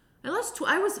 I was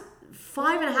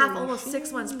 5.5, almost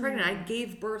 6 months pregnant. I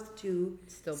gave birth to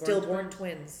stillborn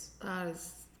twins. That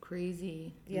is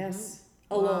crazy. Yes,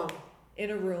 alone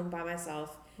in a room by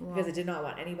myself because I did not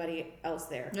want anybody else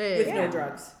there with no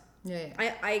drugs. Yeah.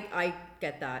 I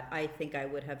get that. I think I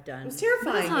would have done. It was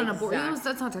terrifying. That's not an abortion.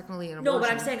 That's not technically an abortion. No,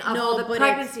 but I'm saying of all the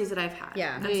pregnancies that I've had.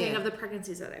 Yeah. I'm saying of the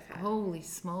pregnancies that I've had. Holy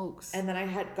smokes. And then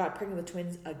I got pregnant with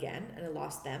twins again, and I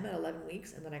lost them at 11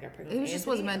 weeks, and then I got pregnant with It just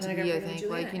wasn't meant to be, I think.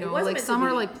 Like, you know, like some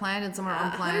are like planned and some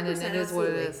are unplanned, and it is what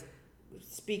it is.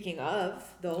 Speaking of,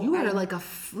 though, you are like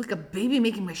a baby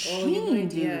making machine,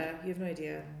 dude. You have no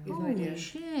idea. Holy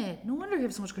shit! No wonder you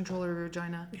have so much control over your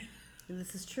vagina.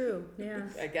 This is true. Yeah.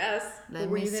 I guess. Let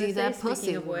me see that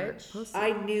pussy. Of which,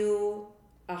 I knew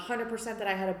 100% that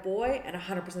I had a boy and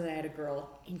 100% that I had a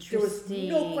girl. Interesting.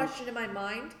 There was no question in my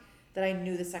mind that I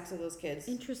knew the sex of those kids.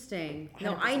 Interesting. 100%.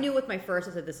 No, I knew with my first.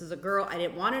 I said, this is a girl. I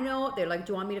didn't want to know. They're like,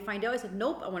 do you want me to find out? I said,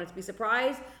 nope. I wanted to be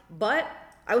surprised. But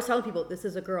I was telling people, this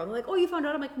is a girl. They're like, oh, you found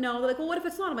out? I'm like, no. They're like, well, what if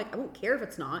it's not? I'm like, I won't care if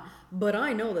it's not. But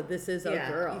I know that this is a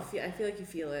girl. I feel like you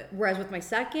feel it. Whereas with my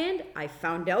second, I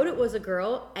found out it was a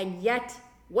girl. And yet,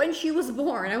 when she was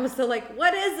born, I was still like,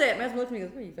 what is it? My husband looked at me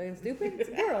and goes, are you fucking stupid? It's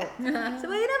a girl. So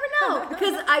well, you never know.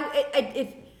 Because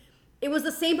it was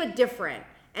the same but different.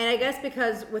 And I guess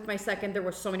because with my second, there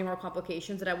were so many more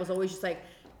complications that I was always just like,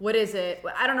 what is it?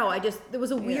 I don't know. There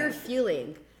was a weird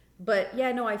feeling. But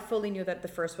yeah, no, I fully knew that the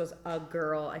first was a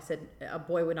girl. I said a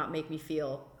boy would not make me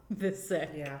feel this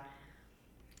sick. Yeah.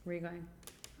 Where are you going?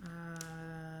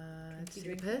 Take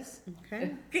a piss.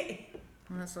 Okay.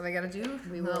 Well, that's what I gotta do.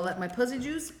 We will will let my pussy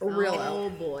juice reel out. Oh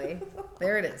boy.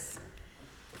 There it is.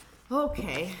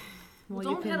 Okay. Well,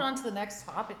 don't head on to the next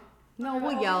topic. No,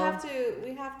 we'll yell.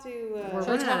 We have to. We're Should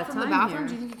I running out talk of from the time bathroom? here.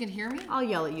 Do you think you can hear me? I'll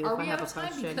yell at you Are if I we have out a of time?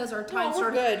 question. Because our No, time we're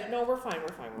started. good. No, we're fine.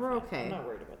 We're okay. I'm not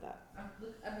worried about that.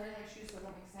 I'm wearing my shoes so I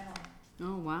don't make sound.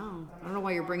 Oh wow. I don't know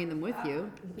why you're bringing them with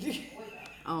you.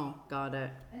 Oh, got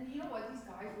it. And you know what? These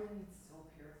guys really need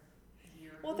self-care.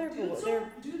 Well, they're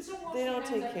they don't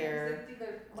take care.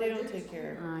 They don't take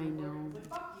care. I know.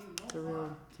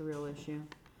 It's a real issue.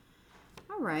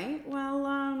 All right.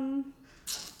 Well,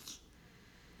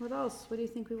 what else? What do you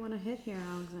think we want to hit here,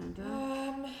 Alexandra?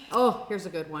 Oh, here's a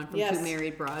good one from two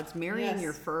married broads. Marrying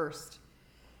your first.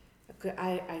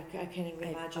 I can't even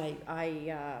imagine.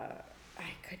 I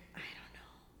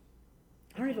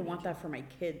don't even want that for my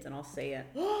kids, and I'll say it.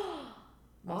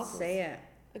 I'll say it.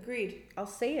 Agreed. I'll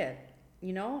say it.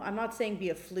 You know, I'm not saying be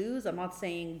a flooze. I'm not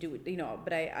saying do it. You know,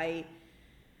 but I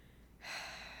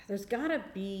there's gotta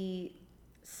be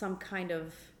some kind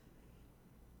of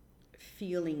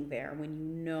feeling there when you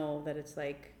know that it's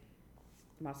like.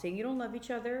 I'm not saying you don't love each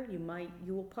other. You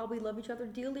will probably love each other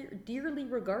dearly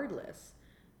regardless.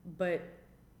 But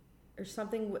there's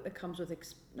something that comes with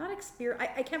not experience.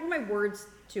 I can't put my words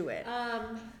to it.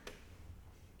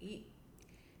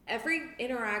 Every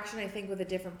interaction, I think, with a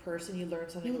different person, you learn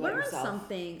something about yourself. You learn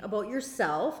something about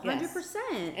yourself,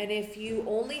 100%. And if you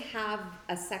only have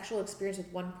a sexual experience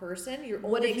with one person, you're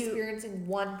only experiencing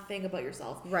one thing about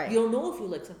yourself. Right. You don't know if you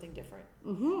like something different.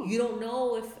 Mm-hmm. You don't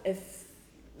know if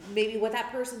maybe what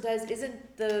that person does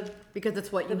isn't because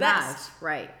it's what you best. Have.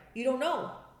 Right. You don't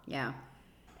know. Yeah.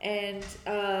 And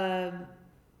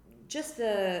just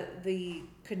the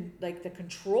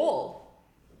control.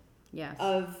 Yes.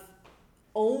 Of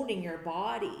owning your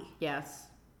body. Yes.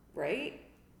 Right?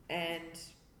 And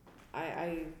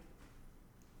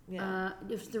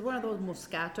if they're one of those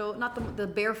Moscato, not the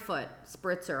barefoot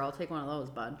spritzer, I'll take one of those,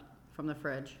 bud, from the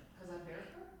fridge. Is that barefoot?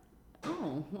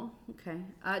 Oh, well, okay.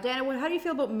 Dana, how do you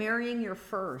feel about marrying your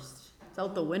first? It's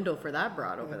out the window for that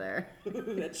broad over there.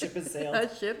 That ship has sailed.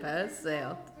 That ship has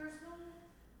sailed. There's no...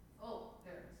 Oh,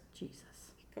 there it is.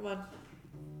 Jesus. Come on.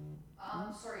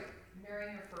 Sorry,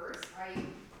 marrying her first.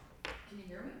 Can you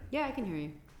hear me? Yeah, I can hear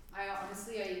you.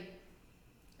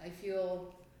 I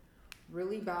feel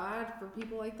really bad for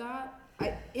people like that.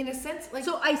 In a sense, like...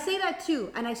 So I say that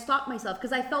too, and I stopped myself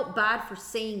because I felt bad for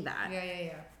saying that.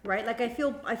 Yeah. Right? Like I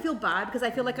feel bad because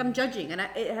I feel like I'm judging, and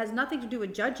it has nothing to do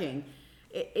with judging.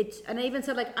 And I even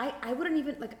said, like, I wouldn't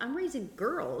even, like, I'm raising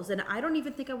girls, and I don't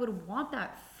even think I would want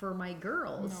that for my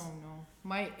girls.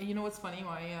 No. You know what's funny?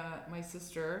 My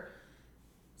sister...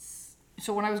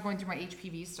 So when I was going through my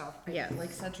HPV stuff, I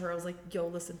said to her, I was like, yo,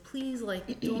 listen, please,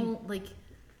 like, don't, like,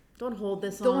 Don't hold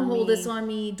this don't on hold me. this on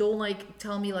me. Don't like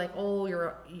tell me like, oh,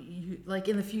 you like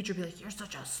in the future be like, you're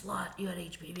such a slut. You had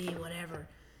HPV, whatever.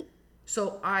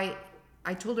 So I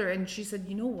told her, and she said,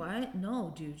 you know what?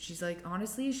 No, dude. She's like,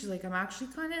 honestly, she's like, I'm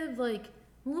actually kind of like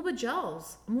a little bit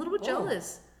jealous. I'm a little bit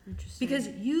jealous. Interesting. Because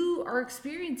you are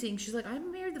experiencing. She's like, I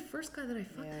married the first guy that I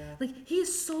fucked. Yeah. Like he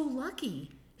is so lucky.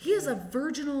 He is a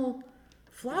virginal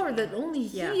flower that only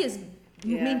he is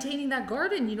maintaining that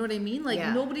garden. You know what I mean? Like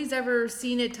nobody's ever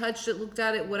seen it, touched it, looked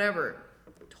at it, whatever.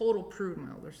 Total prude,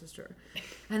 my older sister.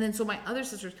 And then so my other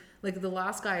sisters, like the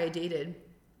last guy I dated,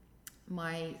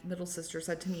 my middle sister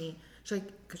said to me, she's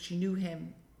like, because she knew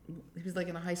him. He was like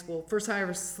in a high school. First time I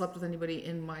ever slept with anybody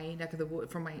in my neck of the wood,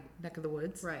 from my neck of the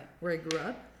woods, right where I grew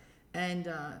up. And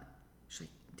she's like,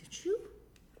 did you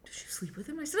sleep with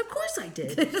him? I said, of course I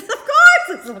did. Of course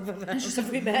I slept with him. And she's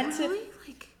like, really?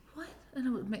 Like, what? And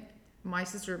I was, my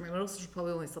sister, my middle sister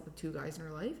probably only slept with 2 guys in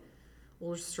her life.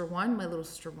 Older sister 1, my little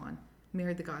sister 1.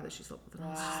 Married the guy that she slept with. And I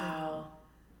was just like,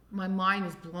 my mind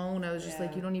was blown. I was just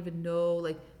like, you don't even know.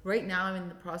 Like right now I'm in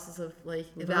the process of like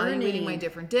evaluating my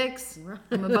different dicks.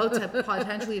 I'm about to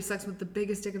potentially have sex with the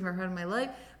biggest dick I've ever had in my life.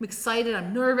 I'm excited.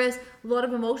 I'm nervous. A lot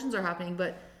of emotions are happening,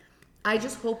 but I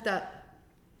just hope that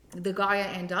the guy I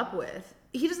end up with,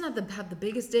 he doesn't have to have the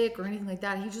biggest dick or anything like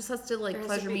that. He just has to like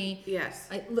pleasure me. Yes.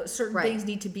 Certain things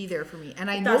need to be there for me.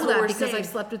 And I That's know what that we're because saying. I've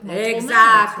slept with multiple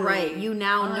Exactly. men. Right. You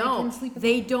now know. can sleep with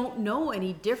They don't know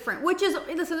any different. Which is,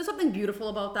 listen, there's something beautiful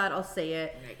about that. I'll say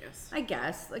it. I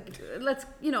guess. Like, let's,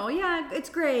 it's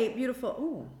great. Beautiful.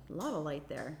 Ooh, a lot of light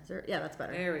there. Yeah, that's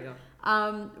better. There we go.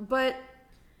 But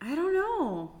I don't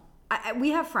know. We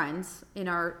have friends in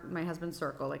my husband's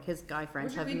circle. Like his guy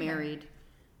friends have married.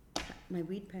 My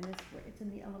weed pen is it's in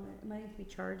the element. It might need to be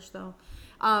charged though.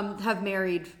 Have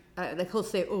married. Like he'll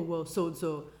say, "Oh well, so and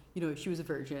so, she was a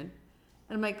virgin,"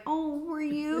 and I'm like, "Oh, were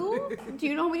you? Do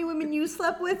you know how many women you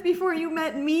slept with before you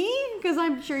met me? Because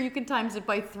I'm sure you can times it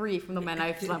by 3 from the men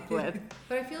I've slept with."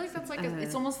 But I feel like that's like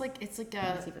it's almost like it's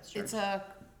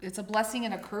a blessing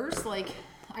and a curse. Like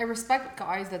I respect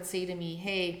guys that say to me,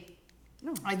 "Hey,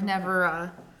 I've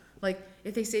never like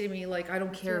if they say to me like I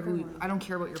don't care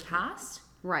about your past."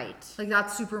 Right. Like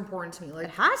that's super important to me. Like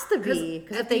it has to be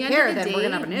because if at they the end care, of the then day, we're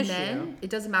gonna have an issue. Men, it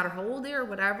doesn't matter how old they are, or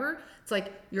whatever. It's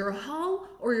like you're a hoe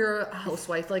or you're a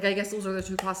housewife. Like I guess those are the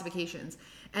 2 classifications.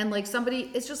 And like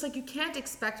somebody, it's just like you can't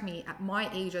expect me at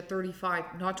my age at 35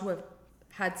 not to have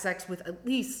had sex with at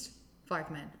least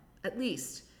 5 men, at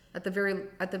least at the very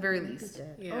least.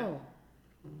 Yeah. Oh.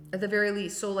 At the very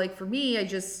least. So like for me, I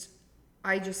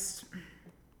almost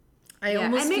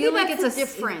and maybe feel like that's it's the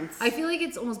difference. I feel like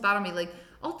it's almost bad on me. Like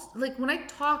when I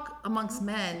talk amongst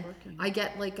men, I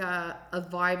get like a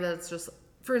vibe that's just.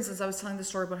 For instance, I was telling the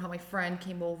story about how my friend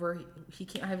came over. He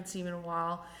came, I haven't seen him in a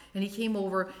while, and he came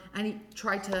over and he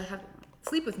tried to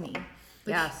sleep with me. Like,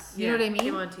 yes, you know what I mean.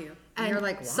 Came on to you, and you're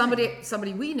like, why?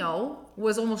 somebody we know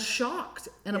was almost shocked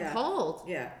and appalled.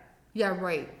 Yeah,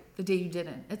 right. The day you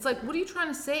didn't. It's like, what are you trying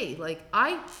to say? Like,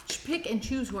 I pick and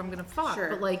choose who I'm gonna fuck,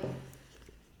 but like,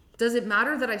 does it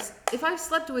matter that if I've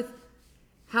slept with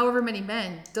however many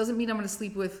men, doesn't mean I'm gonna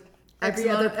sleep with every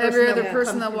other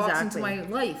person that walks into my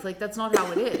life. Like that's not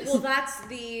how it is. Well, that's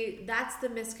the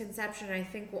misconception. I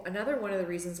think another one of the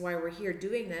reasons why we're here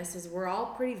doing this is we're all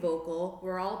pretty vocal.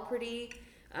 We're all pretty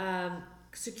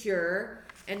secure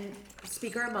and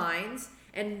speak our minds.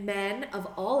 And men of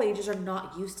all ages are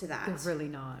not used to that. They're really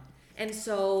not. And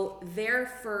so their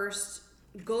first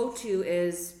go-to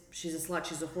is she's a slut,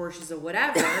 she's a whore, she's a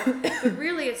whatever. But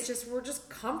really, it's just we're just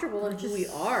comfortable in who we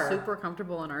are. Super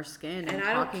comfortable in our skin. And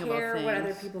I don't talking care about what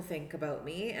other people think about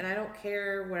me, and I don't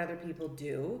care what other people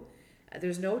do.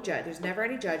 There's no There's never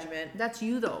any judgment. That's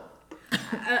you though.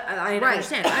 I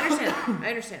understand. I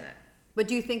understand that. But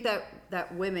do you think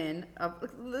that women,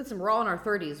 listen, we're all in our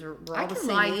 30s, we're all the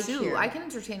same age too. here. I can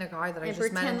entertain a guy that I just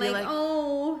pretend met and be like,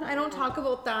 oh, I don't talk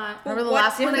about that. Remember the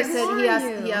last one I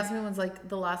said he asked me once like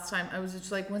the last time I was just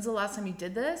like, when's the last time you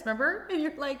did this? Remember? And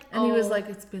you're like, and he was like,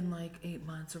 it's been like 8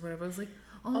 months or whatever. I was like,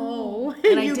 oh,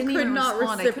 and I you didn't could even not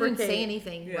respond. I couldn't reciprocate. say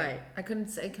anything. Yeah. Right. I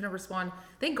couldn't respond.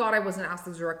 Thank God I wasn't asked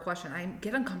the direct question. I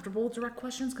get uncomfortable with direct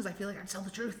questions because I feel like I tell the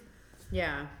truth.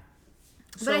 Yeah.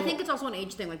 So, but I think it's also an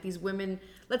age thing. Like these women,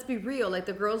 let's be real, like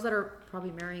the girls that are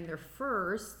probably marrying their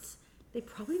firsts, they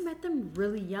probably met them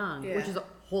really young, which is a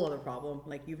whole other problem.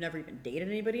 Like you've never even dated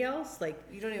anybody else. Like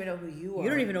You don't even know who you are. you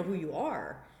don't even know who you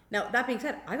are. Now, that being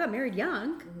said, I got married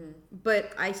young,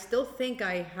 but I still think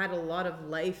I had a lot of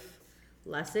life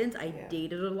lessons. I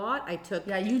dated a lot. I took.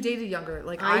 Yeah, you dated younger.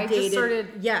 Like I dated. just started.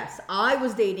 Yes, I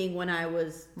was dating when I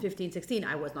was 15, 16.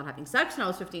 I was not having sex when I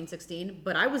was 15, 16,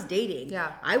 but I was dating.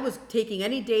 Yeah. I was taking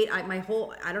any date. I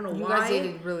don't know You why. guys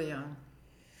dated really young.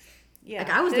 Yeah,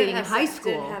 Like, I was didn't dating in have high sex-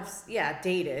 school. Didn't have,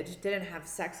 dated. Didn't have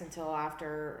sex until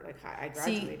after like I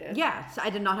graduated. Yes,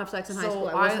 I did not have sex in high So school.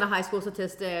 I wasn't a high school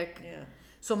statistic. Yeah.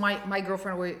 So my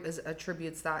girlfriend always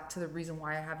attributes that to the reason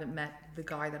why I haven't met the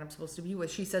guy that I'm supposed to be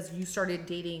with. She says you started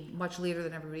dating much later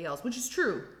than everybody else, which is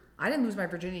true. I didn't lose my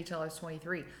virginity till I was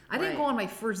 23. I didn't go on my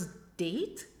first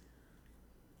date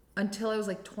until I was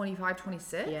like 25,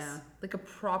 26. Yeah. Like a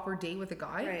proper date with a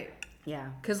guy. Right. Yeah.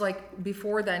 Because like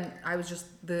before then, I was just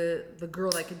the girl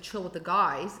that could chill with the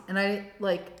guys, and I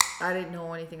didn't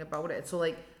know anything about it. So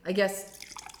like I guess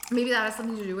maybe that has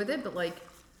something to do with it, but like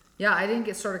yeah, I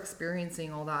didn't start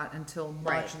experiencing all that until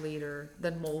much later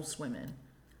than most women.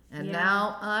 And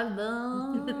now I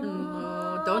love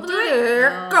Don't do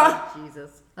it. Oh,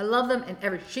 Jesus. I love them in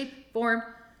every shape, form.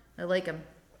 I like them.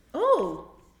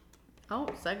 Oh,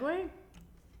 segue?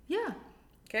 Yeah,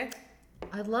 Okay.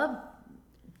 I love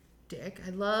dick. I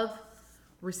love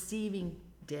receiving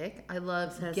dick. I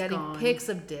love Has getting gone. pics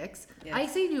of dicks. Yes. I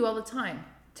say to you all the time,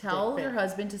 tell Dick your pic.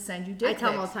 husband to send you dick I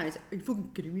tell him all pics. the time. He's like, are you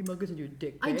fucking kidding me? I'm not gonna send you a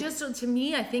dick I pic. just, to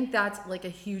me, I think that's like a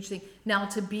huge thing. Now,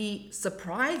 to be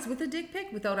surprised with a dick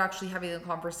pic without actually having a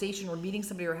conversation or meeting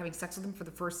somebody or having sex with them for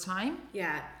the first time.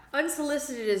 Yeah.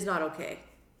 Unsolicited is not okay.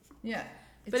 Yeah.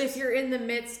 But if you're in the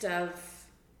midst of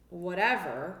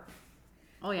whatever,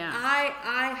 Oh yeah.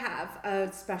 I have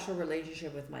a special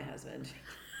relationship with my husband.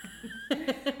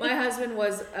 My husband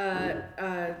was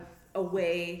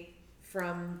away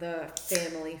from the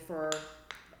family for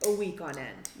a week on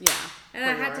end. Yeah. And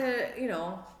I had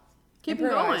to, Keep him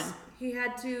improvise. going. He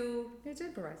had to, it's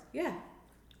improvise. yeah.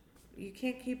 You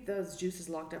can't keep those juices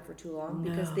locked up for too long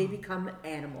because they become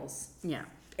animals. Yeah.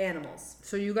 Animals.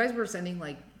 So you guys were sending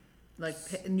like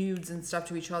nudes and stuff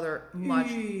to each other much.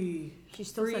 She's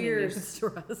still For sending years. news to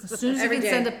us. As soon as Every you day.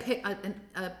 can send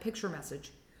a picture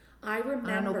message. I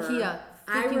remember. Nokia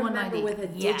I remember 5190. with a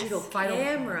Yes. digital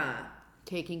camera.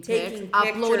 Taking Taking pics,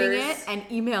 uploading it, pictures. and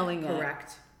emailing it.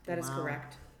 Correct. That is Wow.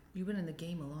 correct. You've been in the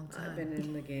game a long I've time. been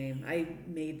in the game. I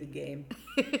made the game.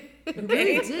 You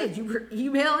really did. You were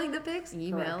emailing the pics?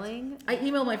 Emailing. I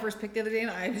emailed my first pic the other day and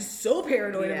I was so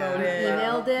paranoid Yeah. about it.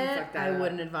 Emailed you it. fucked that I up.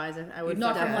 wouldn't advise it. I would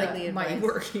Not from definitely like my advise.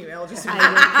 work email, just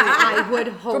I would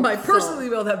hope from my so. personal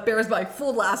email that bears my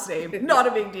full last name. Not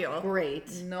a big deal.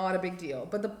 Great. Not a big deal.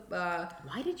 But the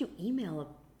Why did you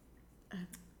email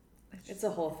It's a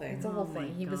whole thing. it's a whole Oh my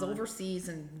thing. He was God. overseas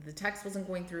and the text wasn't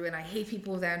going through, and I hate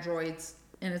people with Androids,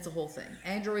 and it's a whole thing.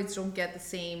 Androids don't get the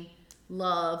same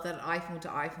love that iPhone to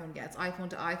iPhone gets. iPhone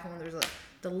to iPhone, there's a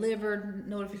delivered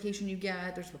notification you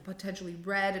get. There's a potentially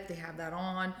red if they have that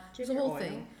on. There's a whole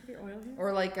thing.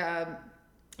 Or like,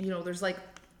 there's like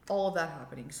all of that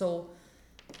happening. So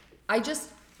I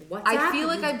just, I feel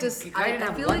like I've just,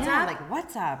 I feel like yeah, like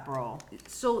WhatsApp, bro.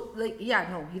 so like yeah,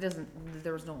 no, he doesn't.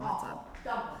 There was no WhatsApp.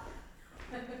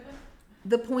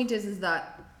 The point is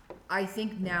that I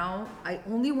think now I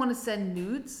only want to send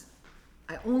nudes.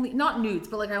 I only not nudes,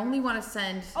 but like I only want to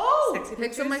send Sexy pics of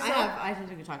pictures? myself. I think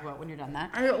we can talk about when you're done that.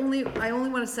 I only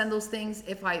want to send those things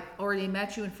if I already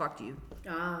met you and fucked you.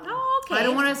 Oh, okay. I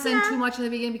don't want to send too much in the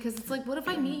beginning because it's like, what if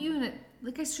I meet you and it,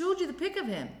 like I showed you the pic of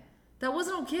him? That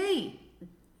wasn't okay.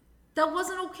 That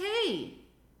wasn't okay.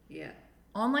 Yeah.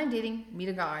 Online dating, meet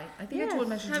a guy. I think I told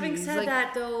mentioned to you. Having he's said like,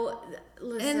 that, though,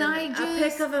 listen, And I a just-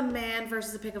 pic of a man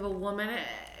versus a pic of a woman.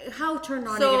 How turned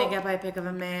on are So- you gonna get by a pic of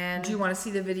a man? do you want to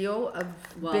see the video of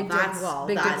Well, Big Dick, that's-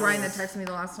 Big Dick that's- Ryan that texted me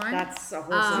the last time? That's a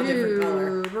whole different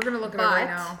color. Dude, we're gonna look at But it right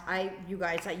now. you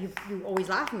guys, you always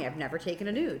laugh at me. I've never taken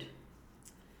a nude.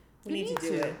 We need to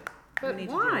do it. But need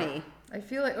to do why? I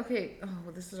feel like okay. Oh,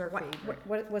 well, this is our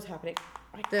favorite. What's happening?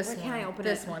 This why one. can't I open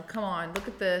this it? one. Come on, look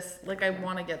at this. Like I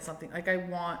want to get something. Like I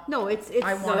want. No, it's.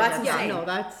 I no, wanna that's get insane. that. No,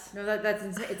 that's. No, that's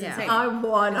insane. It's Yeah. insane. I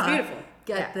wanna. It's beautiful.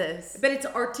 Get Yeah. this. But it's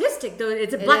artistic, though.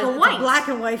 It's a It black is. and It's a white. Black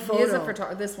and white He photo. is a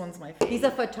photographer. This one's my favorite. He's a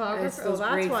It's photographer. Oh, those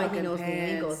that's great why he fucking knows the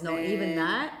angles. pants, No, even man.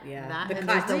 that. Yeah. That The and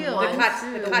cut, there's the one,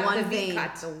 cut, the cut, one the V vein.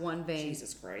 cut. The one vein.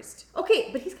 Jesus Christ. Okay,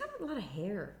 but he's got a lot of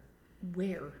hair.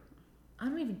 Where? I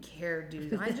don't even care,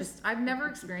 dude. I've never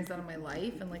experienced that in my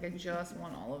life, and like I just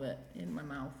want all of it in my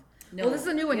mouth. No. Oh, this is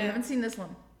a new one. You Yeah. haven't seen this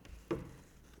one.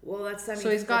 Well, that's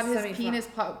So he's got his penis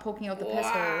poking out the piss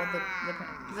hole with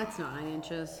the That's 9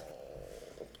 inches.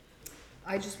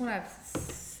 I just want to have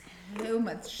so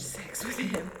much sex with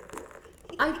him.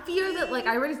 I fear that, like,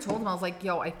 I already told him, I was like,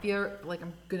 yo, I fear like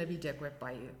I'm gonna be dick ripped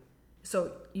by you.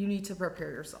 So you need to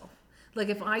prepare yourself. Like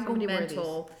if I Somebody go wear these.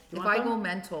 mental, You if want I them? go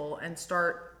mental and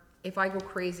start, if I go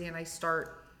crazy and I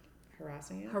start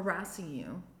Harassing you? harassing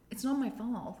you, it's not my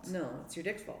fault. No, it's your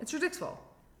dick's fault. It's your dick's fault.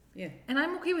 Yeah. And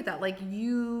I'm okay with that. Like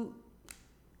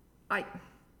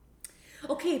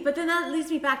Okay, but then that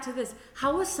leads me back to this.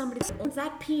 How is somebody who owns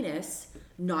that penis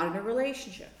not in a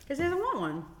relationship? Because he doesn't want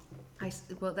one.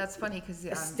 well, that's funny because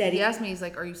steady- he asked me, he's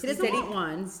like, are you He doesn't steady? want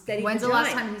one. Steady When's the vagina.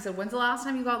 last time? He said, when's the last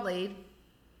time you got laid?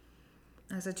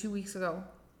 And I said 2 weeks ago.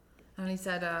 And he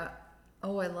said,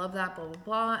 oh, I love that, blah, blah,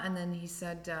 blah. And then he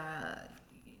said,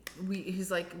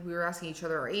 he's like, we were asking each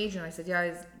other our age. And I said,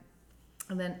 yeah.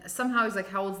 And then somehow he's like,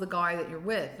 how old's the guy that you're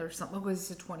with? Or something. Oh, he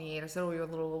said 28. I said, oh, you're a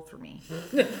little old for me.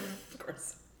 Of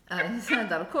course. He said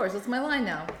that, of course. That's my line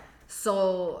now.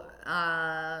 So,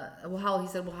 he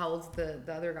said, well, how old's the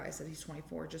other guy? I said, he's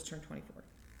 24, just turned 24.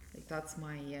 Like, that's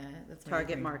my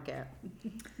Target thing. market.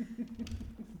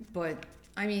 But,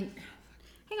 I mean,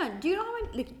 Hang on. Do you know how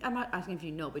many? Like, I'm not asking if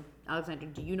you know, but Alexander,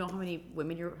 do you know how many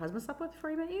women your husband slept with before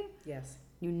he met you? Yes.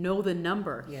 You know the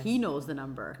number. Yes. He knows the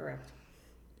number. Correct.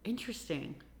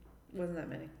 Interesting. Wasn't that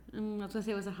many? I was gonna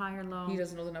say it was a high or low. he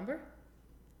doesn't know the number?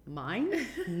 Mine?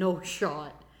 No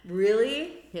shot.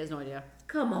 Really? He has no idea.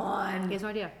 Come He on. has no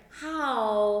idea.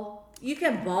 How? You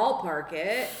can ballpark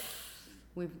it.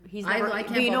 He's I never. can't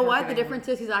but you know ballpark what? it The anymore. difference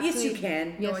is he's actually. Yes, you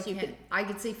can. No, Yes, I you can't. can. I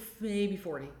could say maybe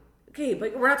 40. Okay,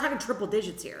 but we're not talking triple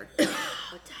digits here.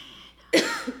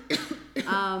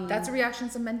 That's a reaction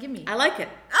some men give me. I like it.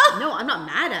 No, I'm not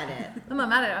mad at it. I'm not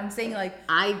mad at it. I'm saying like,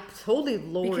 I totally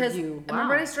lowered because you. Wow.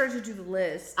 remember when I started to do the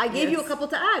list? I gave you a Yes. couple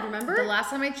to add. Remember? The last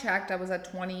time I checked, I was at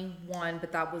 21,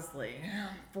 but that was like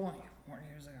 4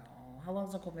 years ago. How long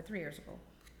was Oklahoma? 3 years ago.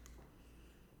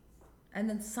 And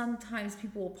then sometimes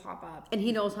people will pop up. And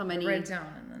he knows how I many write it down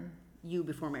and then you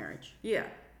before marriage. Yeah.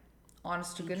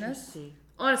 honest to goodness. Interesting.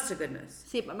 Honest to goodness.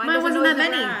 See, but Mine doesn't wasn't know that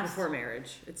he's never many asked. before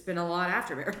marriage. It's been a lot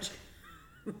after marriage.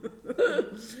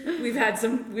 we've had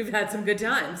some good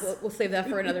times. We'll save that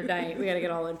for another night. We got to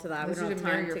get all into that. We Unless don't you have can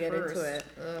marry time to your get first. into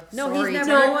it. No, he's never-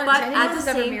 No, but anyone at who's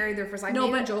the ever same- married their first. I No,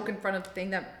 made a but- joke in front of the thing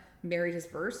that married his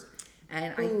first,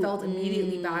 and I felt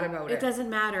immediately bad about it. It doesn't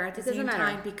matter at the doesn't same matter.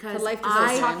 time It's a because life I was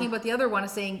decision. talking about the other one,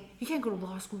 is saying you can't go to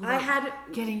law school. I without had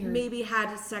getting your maybe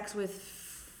had sex with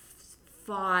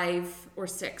 5 or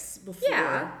 6 before.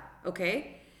 Yeah.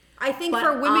 Okay. I think But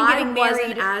for women I getting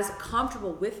wasn't married, as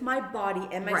comfortable with my body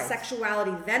and my Right.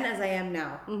 sexuality then as I am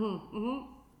now. so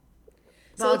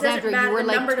it doesn't Alexander, matter- you were the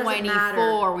like number doesn't 24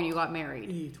 matter. when you got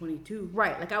married. 22.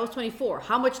 Right, like I was 24.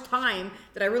 How much time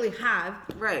did I really have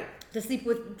Right. to sleep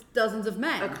with dozens of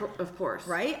men? Of course.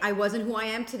 Right? I wasn't who I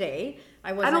am today. I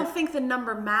I wasn't. don't think the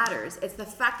number matters. It's the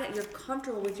fact that you're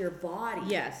comfortable with your body.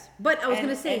 Yes, but I was And-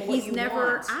 going to say and what he's you never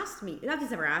want. asked me. Not he's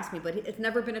never asked me, but it's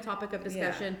never been a topic of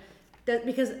discussion. That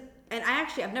because, and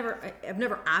I've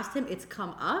never asked him. It's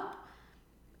come up,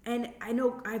 and I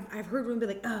know I've heard women be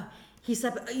like, "Oh, he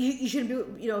slept. You shouldn't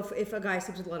be. You know, if a guy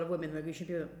sleeps with a lot of women, like you should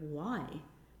be like, why?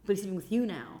 But he's sleeping with you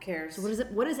now. Who cares? So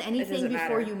what is anything doesn't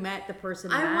before matter. you met the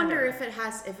person? I wonder matter?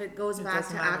 if it goes back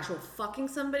doesn't to matter. actual fucking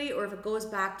somebody, or if it goes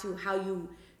back to how you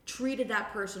treated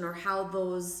that person, or how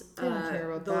those They don't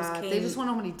care about those that. came. They just want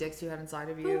to know how many dicks you had inside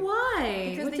of you. But why?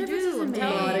 Because What they difference do, does it I'm make? a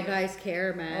telling lot you. of guys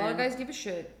care, A man. lot of guys give a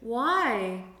shit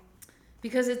Why?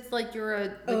 because it's like you're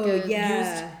a Oh, used.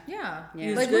 yeah. Yeah.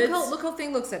 Used Like goods? look how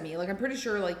Thing looks at me. Like I'm pretty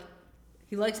sure like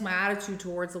he likes my attitude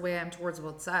towards the way I'm towards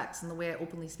about sex and the way I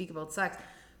openly speak about sex.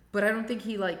 But I don't think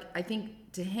he like. I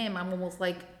think to him I'm almost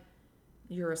like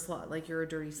you're a slut, like you're a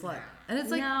dirty slut, and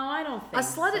it's like no, I don't think a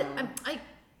slut. so.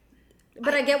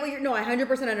 But I get what you're. No, I 100%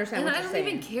 understand And what I you're don't saying.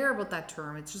 even care about that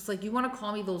term. It's just like you want to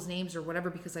call me those names or whatever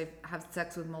because I have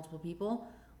sex with multiple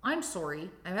people. I'm sorry.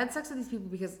 I've had sex with these people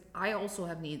because I also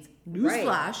have needs. Right.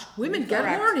 Newsflash: women get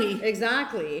Correct. horny,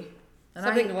 Exactly. and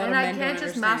Something a lot of I men can't don't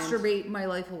just understand. masturbate my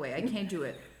life away. I can't do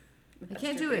it. I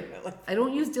can't do it. I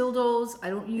don't use dildos. I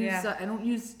don't use. Yeah. I don't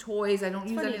use toys. I don't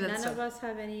use any of that none stuff. of us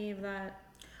have any of that.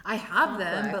 I have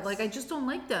them, but complex. like I just don't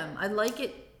like them. I like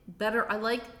it better. I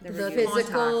like the Physical.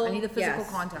 contact. I need the physical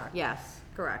yes. contact. Yes,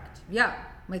 correct. Yeah,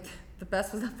 like the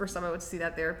best was the first time I went to see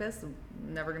that therapist. I'm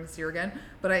never gonna see her again.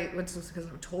 But I went to because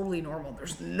I'm totally normal.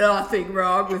 There's nothing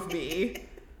wrong with me.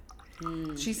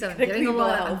 She said, I'm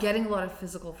getting a lot of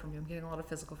physical from you. I'm getting a lot of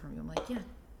physical from you. I'm like, yeah,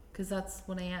 because that's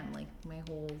what I am. Like my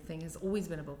whole thing has always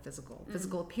been about physical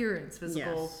appearance,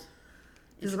 physical Yes.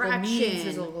 physical Interaction. needs,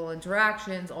 physical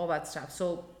interactions, all that stuff.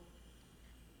 So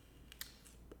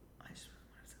I just really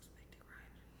want to have sex with Big Dick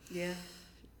Ryan.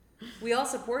 Yeah. We all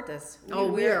support this.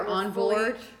 We're on fully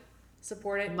board.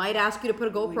 Support it. Might ask you to put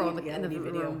a GoPro in the, we in the need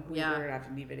video. room. We're Yeah. gonna have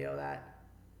to need video of that.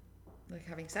 Like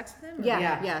having sex with him? Or- Yeah.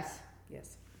 Yeah. Yes.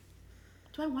 Yes.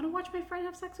 Do I want to watch my friend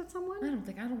have sex with someone? I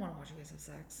don't want to watch you guys have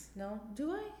sex. No?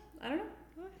 Do I? I don't know.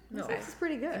 No. Sex is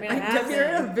pretty good. I mean, I have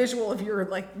have some. a visual of your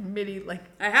like mini like.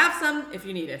 I have some if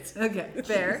you need it. Okay,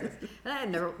 fair.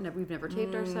 We've never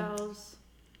taped ourselves.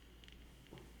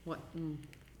 What?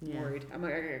 Yeah. Worried.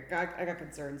 I got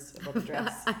concerns about the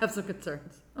dress. I have some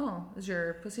concerns. Oh, is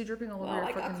your pussy dripping all over Well, your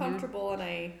I fucking got comfortable and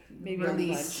I maybe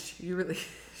released? You released.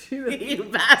 You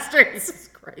bastards! Jesus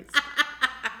Christ.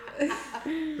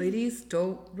 Ladies,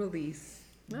 don't release.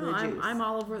 No, the juice. I'm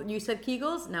all over. You said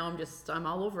Kegels. Now I'm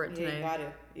all over it Yeah, today.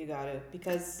 you got it.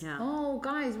 Because Yeah. Oh,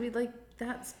 guys, we like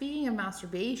that. Speaking of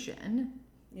masturbation,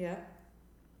 yeah,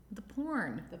 the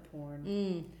porn. the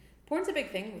porn. Porn's a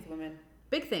big thing with women.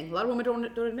 Big thing. A lot of women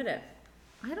don't admit it.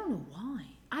 I don't know why.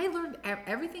 I learned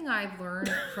everything I've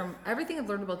learned from everything I've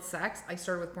learned about sex. I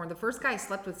started with porn. The first guy I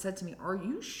slept with said to me, "Are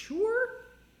you sure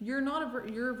you're not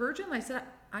you're a virgin?" I said,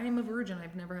 "I am a virgin.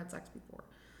 I've never had sex before."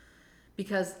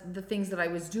 Because the things that I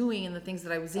was doing and the things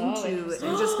that I was into,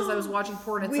 and just because I was watching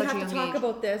porn at We such a have young to talk age.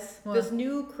 about this. What? This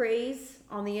new craze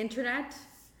on the internet.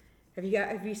 Have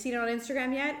you seen it on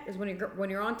Instagram yet? Is when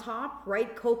you're on top,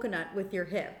 write coconut with your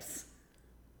hips.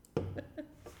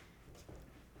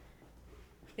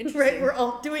 Right, we're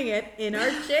all doing it in our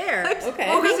chair. Okay.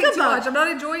 Focusing too much. I'm not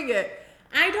enjoying it.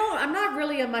 I'm not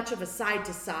really much of a side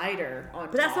to sider on.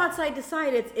 But that's not side to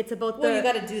side. It's about Well, the. you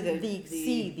got to do the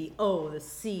C, the O, the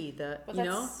C, But you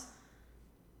know.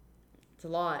 It's a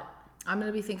lot. I'm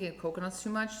gonna be thinking of coconuts too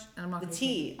much, and I'm not. The gonna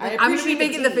tea. I'm I gonna be appreciate the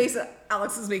making the tea. face that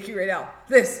Alex is making right now.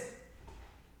 This.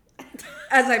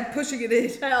 As I'm pushing it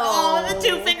in. Oh, the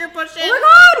 2-finger push in.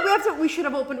 Oh my God, we should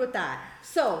have opened with that.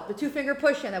 So the 2-finger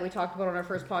push in that we talked about on our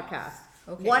first podcast.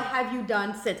 Okay. What have you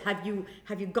done since? Have you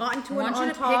gotten to I an want you on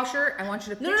to top? picture. I want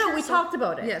you to No, picture. we talked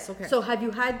about it. Yes, okay. So have you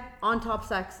had on top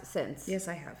sex since? Yes,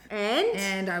 I have.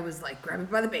 And I was like, grab it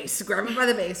by the base, grab it by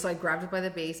the base. So I grabbed it by the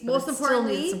base. But Most it still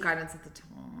importantly- needed some guidance at the time.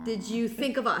 did you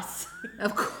think of us?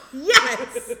 Of course.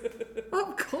 Yes.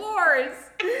 Of course.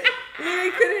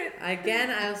 I couldn't.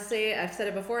 Again, I've said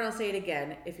it before and I'll say it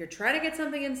again. If you're trying to get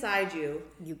something inside you,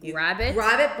 You grab it.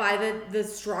 Grab it by the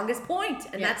strongest point,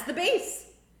 and Yeah. that's the base.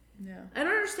 Yeah. I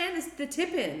don't understand this. The tip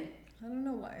in. I don't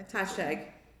know why. Hashtag.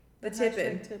 The tip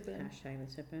in. Tip in. Hashtag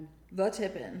the tip in. The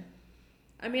tip in.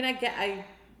 I mean,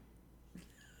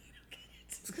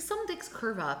 It's because some dicks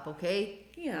curve up, okay?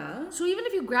 yeah. So even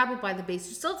if you grab it by the base,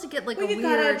 you still have to get like Well, a you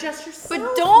gotta weird. adjust yourself.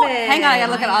 But don't man. hang on. I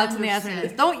gotta look at I Alex in the eyes.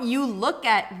 understand. Don't you look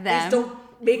at Please them? don't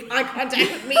make eye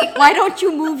contact with me. Why don't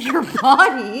you move your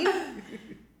body?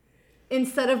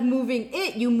 Instead of moving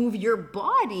it, you move your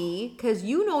body because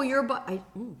you know your body.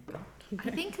 I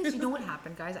think because you know what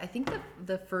happened, guys. I think that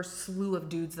the first slew of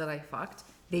dudes that I fucked,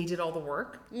 they did all the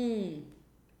work, and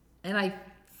I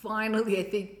finally, I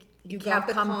think You have got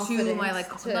the come to my like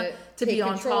confidence to take be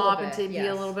on control top of and it, to be a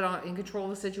yes. little bit in control of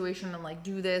the situation and like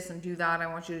do this and do that. I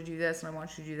want you to do this and I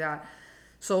want you to do that.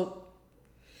 So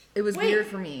it was weird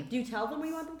for me. Do you tell them what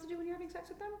you want them to do when you're having sex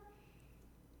with them?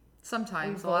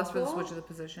 Sometimes Are I'll you ask for the vocal? switch of the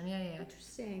position. Yeah.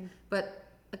 Interesting. But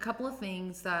a couple of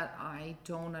things that I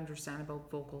don't understand about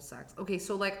vocal sex. Okay,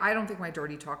 so like I don't think my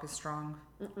dirty talk is strong.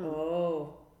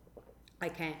 Oh, I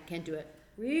can't do it.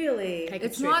 really? Take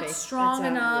It's straight not face. strong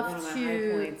That's one enough of my high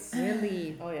to. points.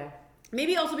 Really? Oh yeah.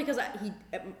 Maybe also because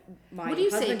my What do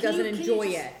you say? husband doesn't enjoy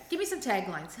just it. Give me some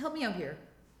taglines. Help me out here.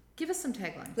 Give us some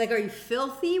taglines. Like, are you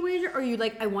filthy, Wager? Or are you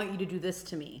like, I want you to do this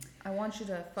to me? I want you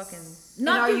to fucking. And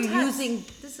are through you text. using-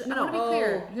 This? No, I want to be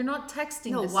clear. oh. You're not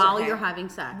texting. No, this while okay. you're having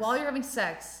sex. While you're having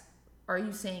sex, are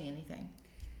you saying anything?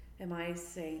 Am I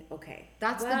saying okay?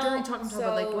 That's the dirty talk I'm talking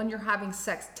about. Like when you're having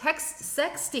sex.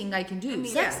 Sexting I can do. mean,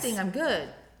 Sexting yes. I'm good.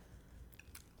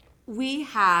 We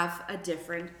have a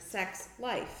different sex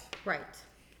life. Right.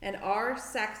 And our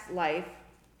sex life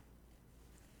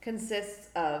consists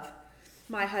of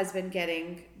my husband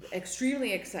getting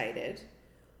extremely excited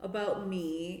about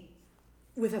me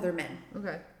with other men.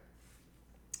 Okay.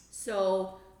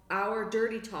 So our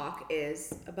dirty talk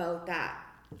is about that.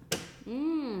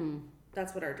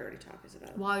 That's what our dirty talk is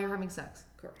about. While you're having sex.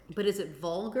 Correct. But is it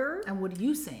vulgar? And what are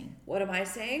you saying? What am I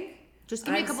saying? Just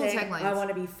give me a couple of saying taglines. I want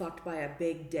to be fucked by a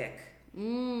big dick.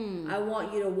 I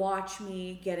want you to watch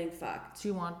me getting fucked. Do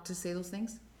you want to say those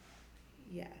things?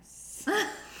 Yes.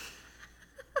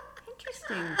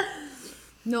 Interesting.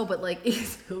 No, but like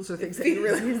those are things that you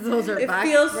really. Those are It back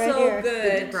feels right so here. Big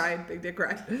dick good. ride, big dick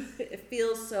ride. It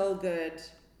feels so good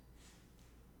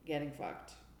getting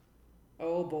fucked.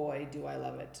 Oh boy, do I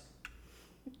love it.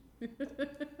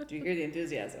 Do you hear the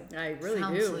enthusiasm? I really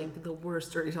Sounds do. like the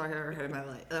worst dirty talk I've ever heard in my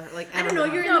life. Like I don't know,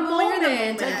 you're in No, the but you're in the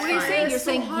moment. moment. Like, what are you Fine. saying? You're It's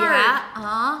so saying hard. yeah,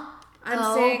 I'm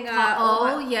oh, saying, oh,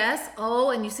 oh, yes,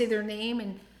 oh, and you say their name,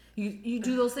 and You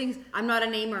do those things. I'm not a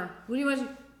namer. What do you want to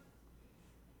do?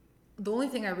 The only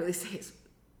thing I really say is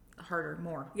harder,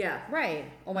 more. Yeah. Right.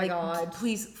 Oh my God.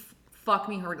 Please fuck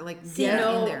me harder. Like, See, get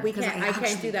no, in there. we 'cause can't. I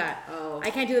can't do that. Oh. I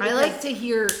can't do it. I Because like to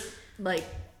hear, like,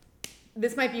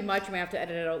 this might be much. We might have to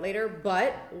edit it out later.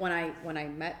 But when I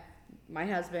met my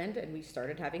husband and we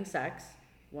started having sex,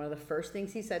 one of the first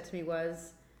things he said to me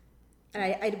was, and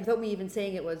I without me even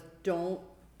saying it, was, "Don't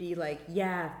be like,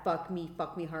 yeah, fuck me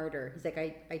harder." He's like,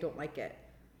 I don't like it.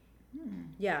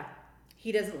 Yeah.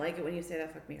 He doesn't like it when you say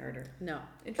that. Fuck me harder. No.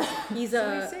 Interesting. He's So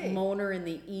what do you a say? moaner in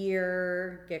the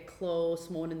ear, get close,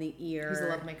 moan in the ear. he's a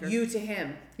lovemaker. You to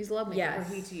him, He's a lovemaker.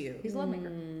 Yes. or he to you. He's a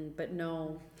lovemaker. But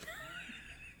no.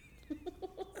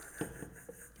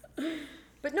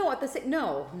 But no, at the same,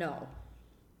 no.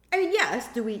 I mean,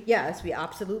 yes, we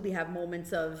absolutely have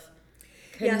moments of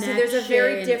Yeah, connection. so there's a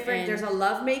very different. and- There's a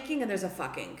love making and there's a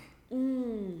fucking.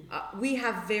 We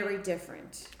have very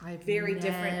different, I've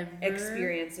different never-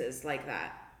 experiences like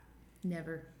that.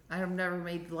 Never. I've never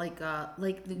made like the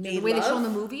Made way they show in the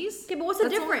love? movies. Okay, but what's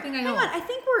That's the difference? only thing I Hang know. on, I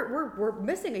think we're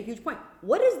missing a huge point.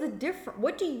 What is the difference?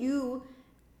 What do you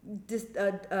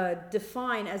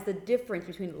define as the difference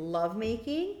between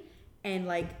lovemaking and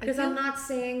like? Because I'm not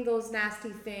saying those nasty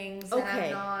things. Okay,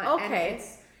 And I'm not, okay. And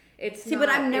it's See, not, but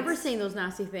I'm never it's- saying those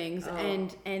nasty things, Oh.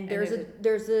 and And there's a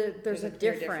there's clear clear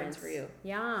difference difference for you.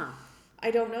 Yeah. I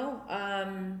don't know.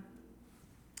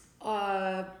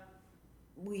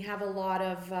 We have a lot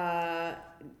of. I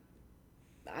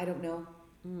don't know.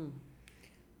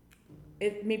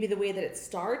 It maybe the way that it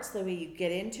starts, the way you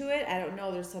get into it. I don't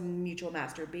know. There's some mutual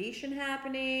masturbation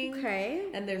happening. Okay.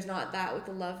 And there's not that with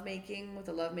the lovemaking. With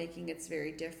the lovemaking, it's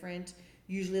very different.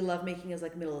 Usually, lovemaking is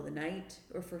like middle of the night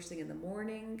or first thing in the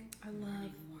morning. I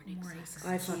love morning sex.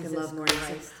 I fucking Jesus love morning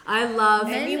Christ. sex. I love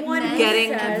Anyone getting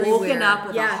says- woken up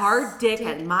with Yes. a hard dick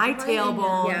at my right in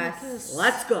tailbone. your Yes.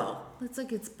 Let's go. It's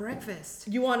like it's breakfast.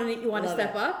 You want to Love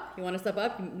step it. up? You want to step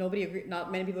up? Nobody agree.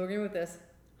 Not many people are agreeing with this.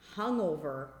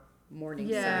 Hungover morning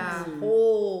Yeah. sex.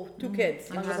 Oh, two kids.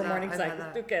 I've had Hungover that. morning I've sex. had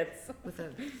that. Two kids. With a I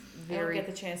don't very. get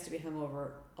the chance to be hungover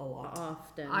a lot.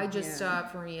 Often. I just yeah.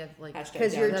 for me it's like Hashtag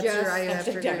 'Cause you're downer. just- I have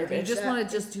hashtag to downer you bitch. just want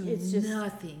to just do It's just-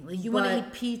 nothing. Like you want to but-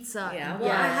 eat pizza. Yeah, and well,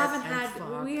 I Yes. haven't and had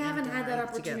fuck we and haven't had that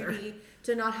die together. opportunity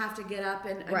to not have to get up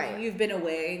and Right. you've been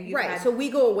away and you've Right. had, So we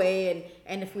go away,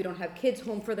 and if we don't have kids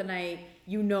home for the night,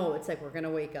 it's like we're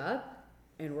gonna wake up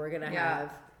and we're gonna Yeah.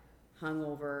 have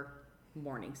hungover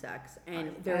morning sex. And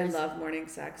I there's love morning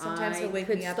sex. Sometimes I he'll wake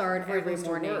could me up start before he every goes to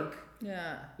morning. work.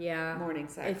 Yeah. yeah Morning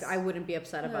sex. If I wouldn't be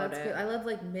upset No, about that's it. good. I love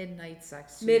like midnight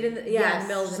sex. Too. Mid in the, yeah, Yes. in the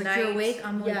middle of Just the like night. you're awake.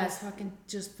 I'm like, Yes. let's fucking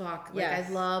just fuck. Like Yes.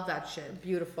 I love that shit.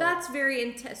 Beautiful. That's very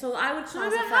intense. So I would I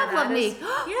classify have that love as me.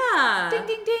 yeah. Ding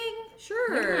ding ding.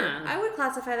 Sure. Yeah. I would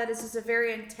classify that as just a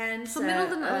very intense. So middle of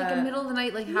the night, like a middle of the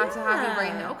night, like have to have you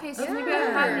right now. Okay, so maybe I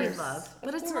have made course. love, but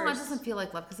Of it's not. It course. doesn't feel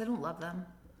like love because I don't love them.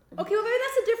 Okay, well maybe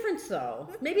that's a difference though.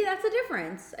 Maybe that's a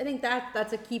difference. I think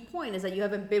that's a key point, is that you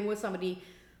haven't been with somebody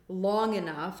long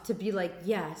enough to be like,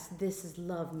 yes, this is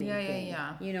love making.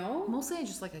 Yeah. You know? Mostly I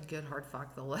just like a good hard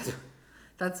fuck though.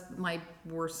 That's my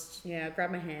worst. Yeah,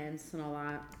 grab my hands and all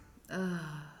that.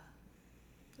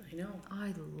 I know.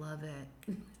 I love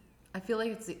it. I feel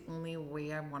like it's the only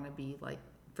way I want to be, like,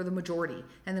 for the majority.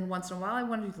 And then once in a while, I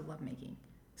want to do the lovemaking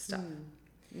stuff.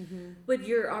 But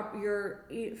your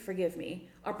forgive me,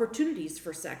 opportunities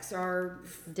for sex are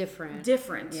Different.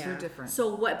 different. Yeah. They're different.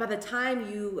 So what? By the time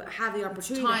you have the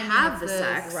opportunity to Timing have of the this.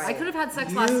 sex, I could have had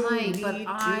sex you last night, but need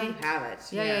I to have it.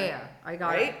 Yeah. I got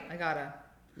Right? it. I gotta.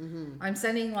 I'm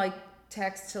sending like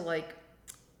text to like.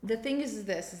 The thing is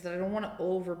this is that I don't want to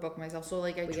overbook myself. So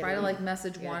like I We try gotta- to like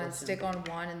message gotta one go and soon. stick on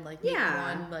one and like make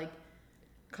Yeah. one like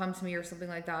come to me or something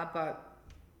like that. But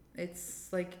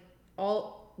it's like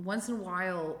all once in a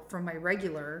while from my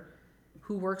regular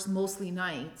who works mostly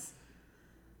nights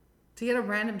to get a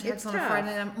random text It's on a tough.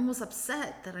 Friday. I'm almost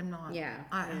upset that I'm not Yeah.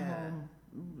 at Yeah. home.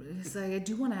 It's like I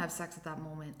do want to have sex at that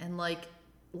moment. And like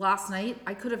last night,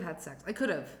 I could have had sex.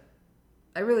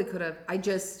 I really could have. I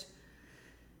just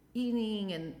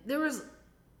eating and there was.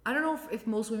 I don't know if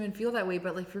most women feel that way,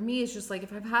 but like for me, it's just like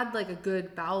if I've had like a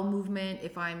good bowel movement,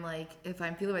 if I'm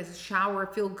feeling my shower,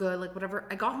 feel good, like whatever.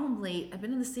 I got home late. I've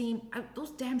been in the same those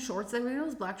damn shorts. Like, you know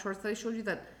those black shorts that I showed you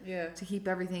that Yeah. to keep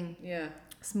everything Yeah.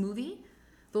 smoothie.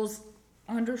 Those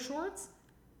undershorts.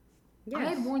 I Yes.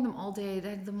 had worn them all day. I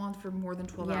had them on for more than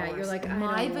 12 Yeah, hours. you're like, I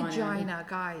my don't wanna- vagina,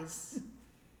 guys.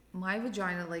 My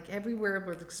vagina, like everywhere,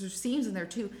 but because there's seams in there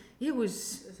too. It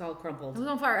was It's all crumpled.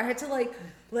 on fire. I had to like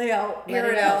lay out, Let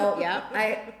air it it out. out. Yep.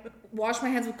 I washed my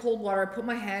hands with cold water. I put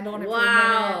my hand on it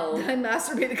Wow. for a minute. Then I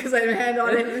masturbated because I had a hand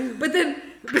on it. But then,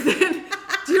 do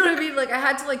you know what I mean? frustrated. Like I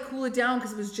had to like cool it down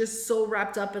because it was just so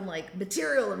wrapped up in like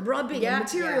material and rubbing and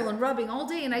material and rubbing all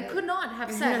day, and I could not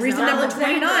have sex. Reason number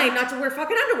 29, not to wear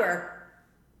fucking underwear.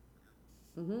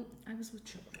 I was with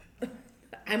children.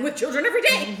 I'm with children every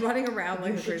day. Running around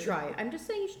like You a should crazy. try it. I'm just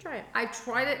saying you should try it. I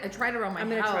tried it. I tried it around my I'm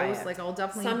gonna try house. it. Like I'll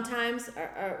definitely. Sometimes,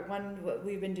 what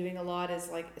we've been doing a lot is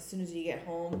like as soon as you get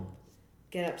home,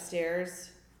 get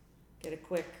upstairs, get a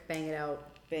quick Bang it out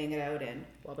bang it out in.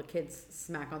 while the kids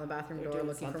smack on the bathroom They're door doing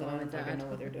looking for something. mom I and don't fucking know dad.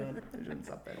 what they're doing. They're doing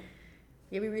something.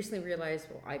 Yeah, we recently realized.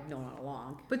 Well, I've known all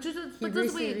along. But just He but this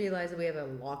recently way. realized that we have a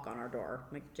lock on our door.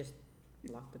 Like, just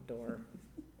lock the door.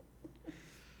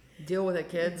 Deal with it,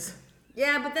 kids.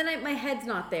 Yeah, but then my head's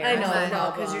not there. I know, That's the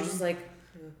because problem. you're just like.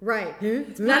 right.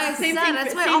 That's the same thing.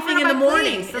 That's why I Same offer thing in my the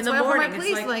morning. place. That's In the why I offer my morning,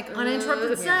 it's place. Like uninterrupted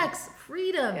yeah. sex,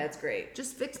 freedom. Yeah, it's great.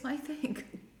 Just fix my thing.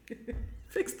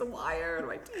 Fix the wire on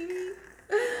my TV.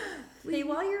 Hey,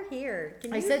 while you're here,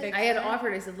 can you I said fix I had that?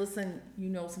 offered. I said, listen, you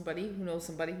know somebody who knows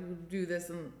somebody who would do this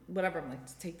and whatever. I'm like,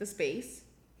 just take the space.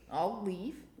 I'll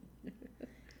leave.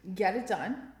 Get it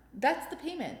done. That's the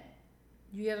payment.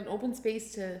 You get an open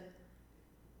space to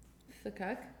the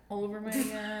cuck all over my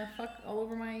fuck all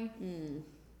over my.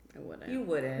 I wouldn't. You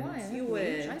wouldn't. Why? You I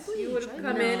wouldn't. bleach. You would have I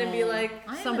come in and be know. like,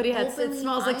 I am Somebody an has. It open-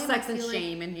 smells like I am sex a and feel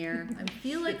shame in here. I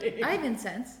feel like I have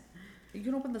incense. You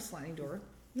can open the sliding door.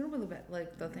 You can open the bed,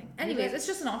 like the thing. Anyways, it's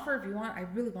just an offer if you want. I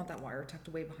really want that wire tucked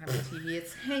away behind my TV.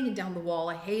 It's hanging down the wall.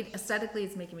 I hate aesthetically.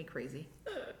 It's making me crazy.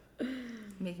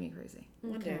 Making me crazy.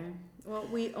 Okay. Well,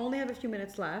 we only have a few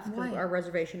minutes left Why? because our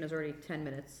reservation is already 10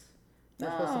 minutes. We're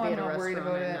supposed to Oh, be I'm at a not worried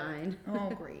restaurant about at it. 9.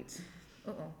 Oh, great.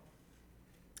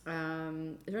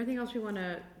 Is there anything else we want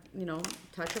to,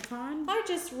 touch upon?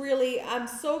 I'm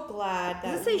so glad that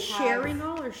Does it say we have- sharing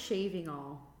all or shaving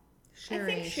all?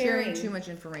 Sharing sharing. too much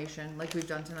information, like we've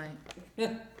done tonight.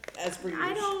 as per I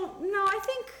usual. don't know. I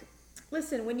think,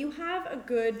 listen, when you have a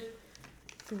good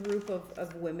group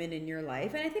of women in your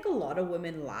life, and I think a lot of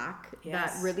women lack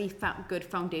Yes. that really good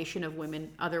foundation of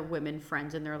other women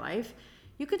friends in their life,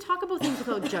 you can talk about things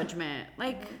without judgment.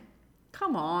 Like,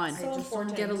 come on. So I just don't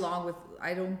get important. along with.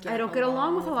 I don't get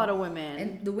along with a lot of women.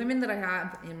 And the women that I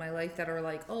have in my life that are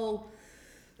like, oh,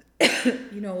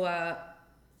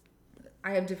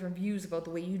 I have different views about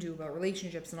the way you do about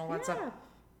relationships and all that stuff.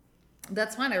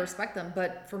 That's fine. I respect them.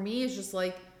 But for me, it's just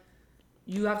like,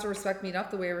 you have to respect me enough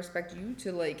the way I respect you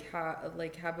to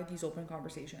have these open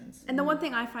conversations. And the one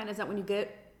thing I find is that when you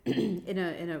get in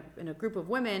a group of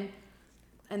women,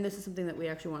 and this is something that we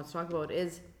actually want to talk about,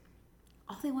 is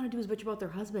all they want to do is bitch about their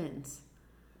husbands.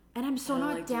 And I'm so I don't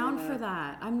not like doing down that. for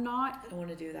that. I'm not. I want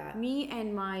to do that. Me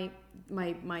and my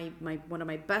one of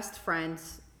my best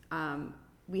friends,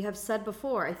 we have said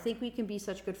before, I think we can be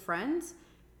such good friends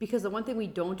because the one thing we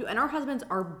don't do, and our husbands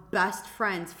are best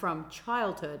friends from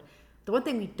childhood. The one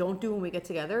thing we don't do when we get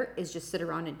together is just sit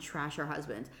around and trash our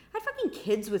husbands. I had fucking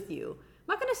kids with you.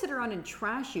 I'm not gonna sit around and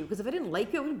trash you because if I didn't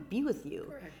like you, I wouldn't be with you.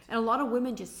 Correct. And a lot of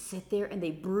women just sit there and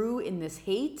they brew in this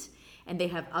hate, and they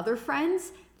have other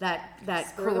friends that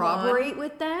Spur them corroborate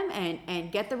with them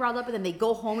and get them riled up, and then they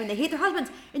go home and they hate their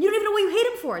husbands, and you don't even know what you hate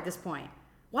them for at this point.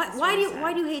 Why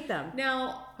do you hate them?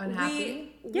 Now,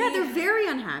 Unhappy? Yeah, they're very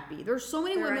unhappy. There's so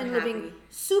many They're women living unhappy.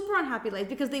 super unhappy lives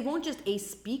because they won't just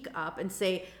speak up and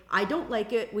say, I don't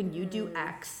like it when you do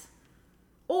X.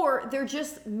 Or they're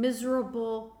just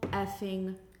miserable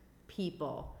effing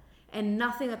people. And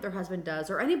nothing that their husband does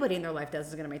or anybody in their life does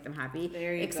is going to make them happy.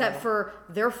 There you except go. for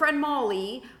their friend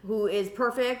Molly, who is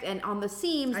perfect and on the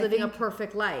seams I living a think-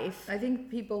 perfect life. I think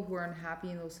people who are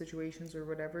unhappy in those situations or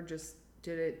whatever just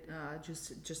did it,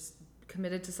 just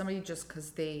committed to somebody just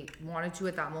because they wanted to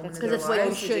at that moment in Because their it's what you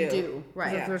lives. supposed to should do. do. Is Right.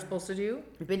 that Yeah. what they're supposed to do?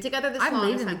 We've been together this I'm long.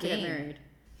 late It's in the time to get game. married.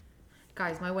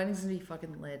 Guys, my wedding's gonna be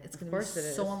fucking lit. It's gonna be course it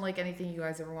is. so unlike anything you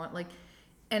guys ever want. Like,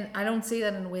 and I don't say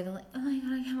that in a way that like, oh my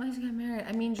god, I can't wait to get married.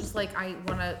 I mean, just like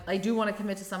I do want to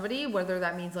commit to somebody, whether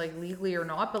that means like legally or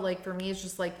not. But like for me, it's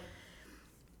just like,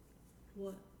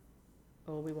 what?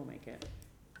 Oh, we won't make it.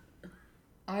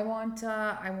 I want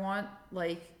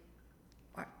like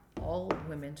all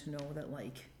women to know that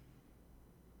like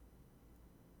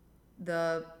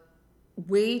the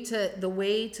way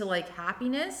to like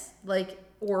happiness, like,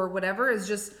 or whatever, is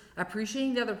just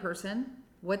appreciating the other person,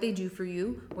 what they do for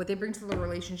you, what they bring to the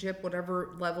relationship,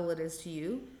 whatever level it is to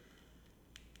you.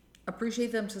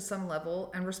 Appreciate them to some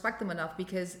level and respect them enough,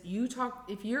 because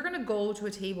if you're gonna go to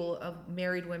a table of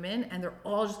married women and they're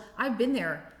all just, I've been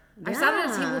there. I've sat at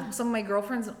a table Yeah. with some of my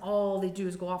girlfriends and all they do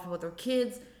is go off about their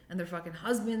kids and their fucking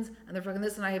husbands and their fucking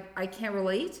this, and I can't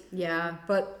relate. Yeah.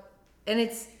 But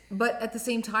at the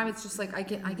same time, it's just like I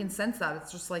can sense that.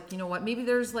 It's just like, you know what, maybe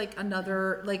there's like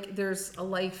another, like there's a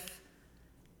life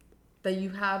that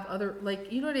you have other,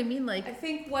 like, you know what I mean? Like, I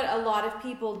think what a lot of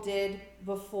people did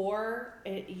before,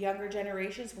 younger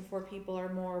generations, before people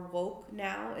are more woke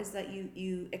now, is that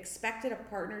you expected a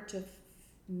partner to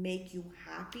make you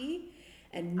happy,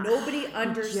 and nobody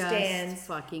understands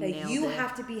fucking that nailed you it.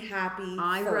 have to be happy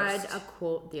I first. read a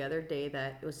quote the other day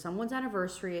that it was someone's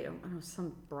anniversary. I don't know,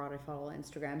 some broad I follow on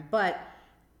Instagram, but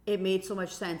it made so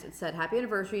much sense. It said, "Happy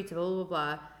anniversary to blah, blah,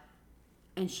 blah."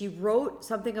 And she wrote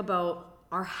something about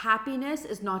our happiness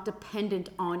is not dependent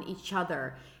on each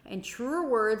other. And truer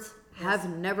words have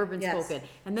never been spoken.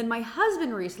 And then my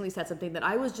husband recently said something that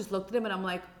I was just looked at him and I'm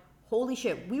like, holy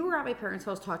shit. We were at my parents'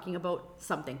 house talking about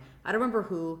something. I don't remember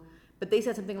who, but they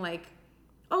said something like,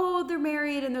 oh, they're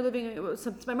married and they're living.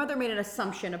 My mother made an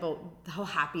assumption about how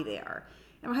happy they are.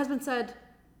 And my husband said,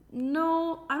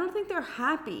 no, I don't think they're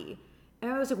happy.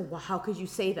 And I was like, well, how could you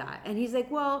say that? And he's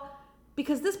like, well,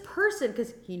 because this person,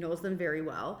 because he knows them very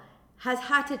well, has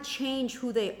had to change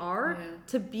who they are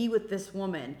to be with this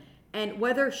woman. And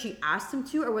whether she asked him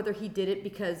to or whether he did it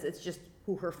because it's just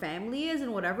who her family is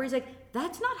and whatever, he's like,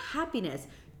 that's not happiness.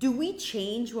 Do we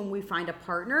change when we find a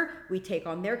partner? We take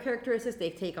on their characteristics,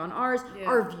 they take on ours.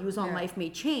 Our views on life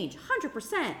may change,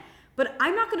 100%. But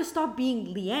I'm not going to stop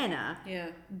being Leanna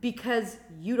because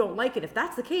you don't like it. If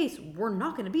that's the case, we're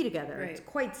not going to be together. Right. It's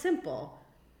quite simple.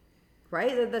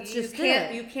 Right? That's just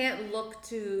it. You can't look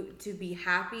to be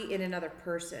happy in another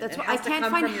person. That's why I can't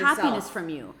find happiness from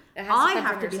you. I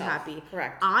have to be happy.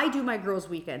 Correct. I do my girls'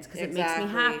 weekends because it makes me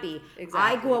happy.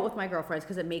 Exactly. I go out with my girlfriends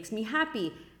because it makes me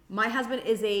happy. My husband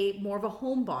is more of a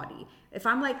homebody. If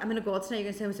I'm like, I'm going to go out tonight,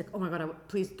 you're going to say, like, oh my God,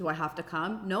 please, do I have to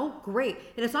come? No? Great.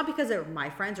 And it's not because they're my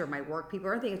friends or my work people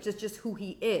or anything. It's just who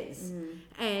he is.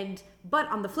 But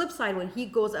on the flip side, when he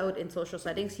goes out in social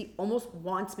settings, he almost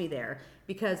wants me there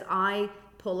because I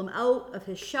pull him out of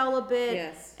his shell a bit.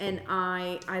 Yes. And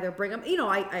I either bring him,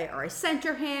 I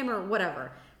center him or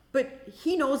whatever. But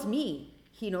he knows me.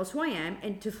 He knows who I am.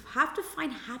 And to have to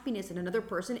find happiness in another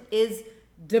person is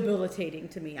debilitating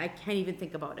to me. I can't even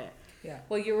think about it. Yeah.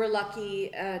 Well, you were lucky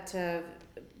to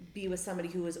be with somebody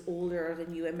who was older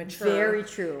than you and mature. Very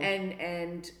true.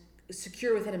 And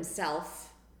secure within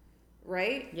himself,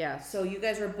 right? Yes. So you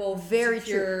guys were both very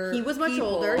secure true. He was much people.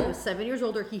 older. He was 7 years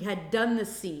older. He had done the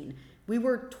scene. We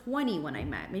were 20 when I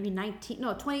met. Maybe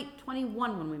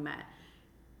 21 when we met.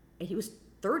 And he was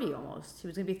 30 almost. He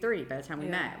was going to be 30 by the time we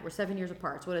met. We're 7 years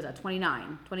apart. So what is that?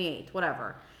 29, 28,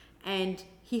 whatever. And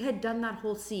he had done that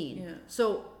whole scene. Yeah.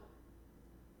 So,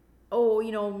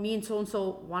 me and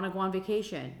so-and-so want to go on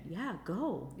vacation. Yeah,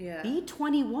 go. Yeah. Be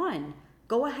 21.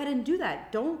 Go ahead and do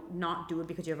that. Don't not do it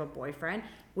because you have a boyfriend,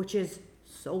 which is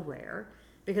so rare.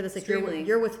 Because it's like,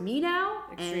 you're with me now,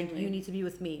 and you need to be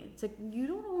with me. It's like, you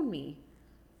don't own me.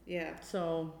 Yeah.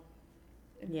 So,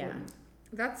 important.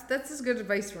 That's as good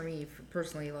advice for me,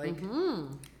 personally. Like,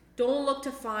 don't look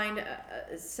to find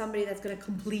somebody that's going to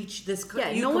complete this.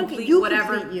 No one can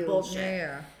complete you. Bullshit.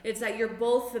 Yeah. It's that you're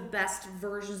both the best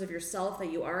versions of yourself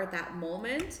that you are at that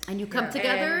moment, and you come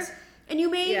together. And you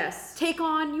may you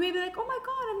may be like, oh my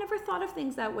God, I've never thought of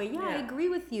things that way. Yeah, I agree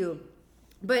with you.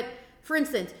 But for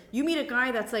instance, you meet a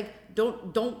guy that's like,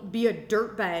 don't be a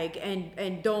dirtbag and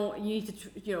you need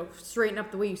to straighten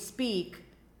up the way you speak.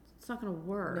 It's not gonna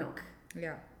work. No.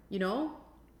 Yeah.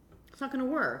 It's not gonna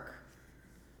work.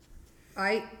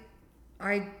 I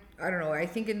don't know. I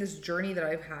think in this journey that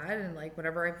I've had and like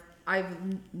whatever I've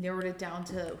narrowed it down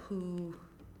to who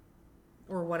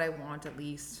or what I want at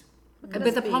least. But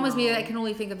the problem is me, I can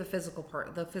only think of the physical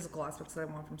aspects that I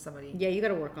want from somebody. Yeah, you got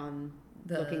to work on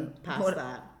looking past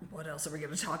that. What else are we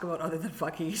going to talk about other than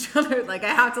fucking each other? Like, I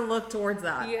have to look towards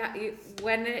that. Yeah,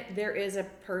 when there is a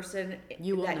person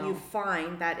you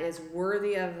find that is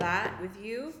worthy of that with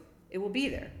you, it will be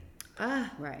there.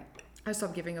 Right. I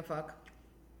stopped giving a fuck.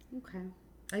 Okay.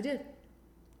 I did.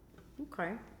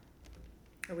 Okay.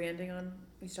 Are we ending on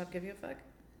you stopped giving a fuck?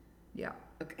 Yeah.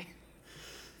 Okay.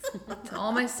 To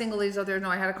all my single ladies out there, no,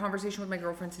 I had a conversation with my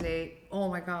girlfriend today. Oh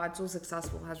my God, so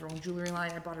successful. Has her own jewelry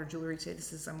line. I bought her jewelry today.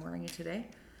 I'm wearing it today.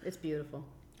 It's beautiful.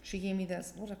 She gave me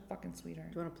this. What a fucking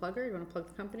sweetheart. Do you want to plug her? You want to plug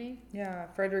the company? Yeah,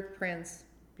 Frederick Prince.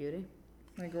 Beauty.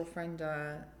 My girlfriend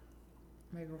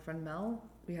Mel.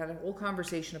 We had a whole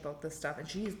conversation about this stuff, and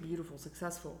she is beautiful,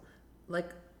 successful, like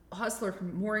a hustler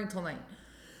from morning till night.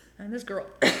 And this girl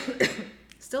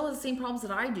still has the same problems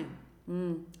that I do.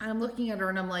 And I'm looking at her,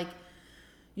 and I'm like,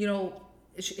 it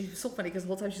was so funny because the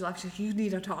whole time she's like, you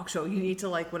need a talk show, you need to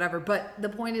like whatever. But the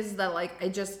point is that like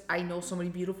I know so many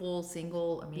beautiful,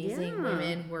 single, amazing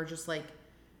women who are just like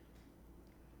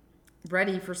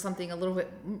ready for something a little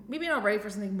bit, maybe not ready for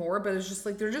something more, but it's just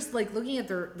like they're just like looking at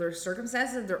their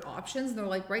circumstances, their options, and they're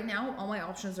like, right now all my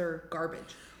options are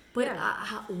garbage. But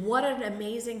what an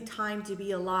amazing time to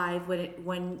be alive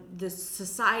when the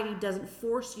society doesn't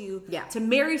force you to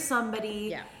marry somebody.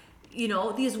 Yeah. You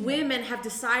know, these women have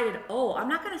decided, oh, I'm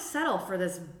not going to settle for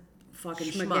this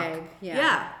fucking schmuck.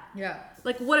 Yeah.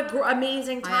 Like, what a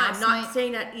amazing time. Not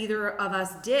saying that either of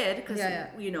us did, because,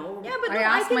 you know. Yeah, but no,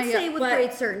 I can say with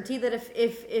great certainty that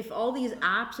if all these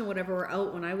apps and whatever were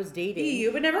out when I was dating,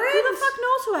 you would never who the fuck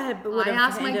knows who I had would have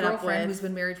asked my ended up girlfriend, with. who's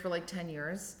been married for like 10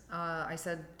 years, I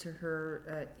said to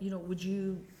her, you know, do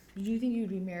you think you'd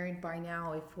be married by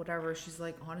now if whatever? She's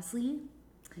like, honestly,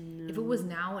 if it was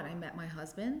now and I met my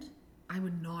husband, I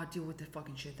would not deal with the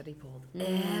fucking shit that he pulled.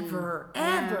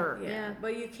 Ever. Yeah,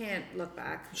 but you can't look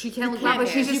back. She can't look back, but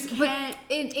she's just, but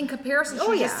in comparison,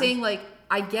 she's just saying, like,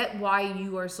 I get why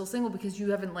you are still single, because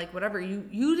you haven't, like, whatever,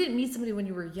 you didn't meet somebody when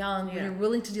you were young, when you're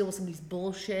willing to deal with somebody's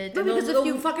bullshit. No, because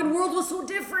the fucking world was so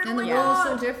different. And the world was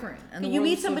so different. And you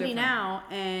meet somebody now,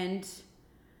 and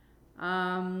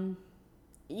and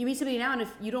if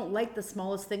you don't like the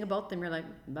smallest thing about them, you're like,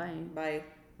 bye.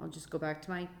 I'll just go back to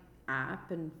my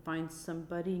app and find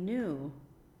somebody new.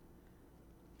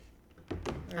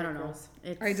 I don't know.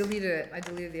 I deleted it. I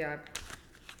deleted the app.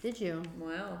 Did you?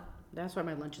 Wow. That's why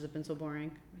my lunches have been so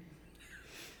boring.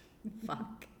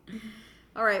 Fuck.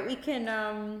 All right, we could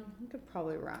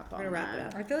probably wrap up. We're gonna wrap it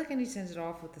up. I feel like I need to end it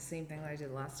off with the same thing that I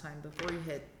did last time before you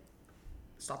hit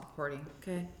stop recording.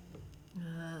 Okay.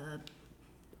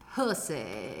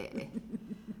 Pussy.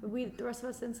 The rest of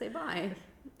us didn't say bye.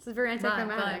 This is very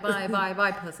anticlimactic.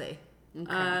 Bye, pussy.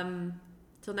 Okay.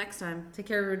 Till next time. Take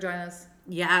care of your vaginas.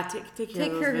 Yeah, take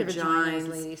care of your vaginas,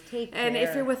 ladies. Take care. And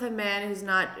if you're with a man who's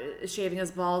not shaving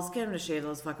his balls, get him to shave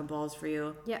those fucking balls for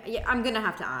you. Yeah, I'm gonna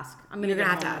have to ask. You're gonna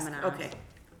have to ask. Okay.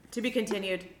 To be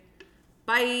continued.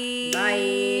 Bye.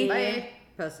 Bye.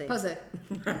 Pussy. Pussy.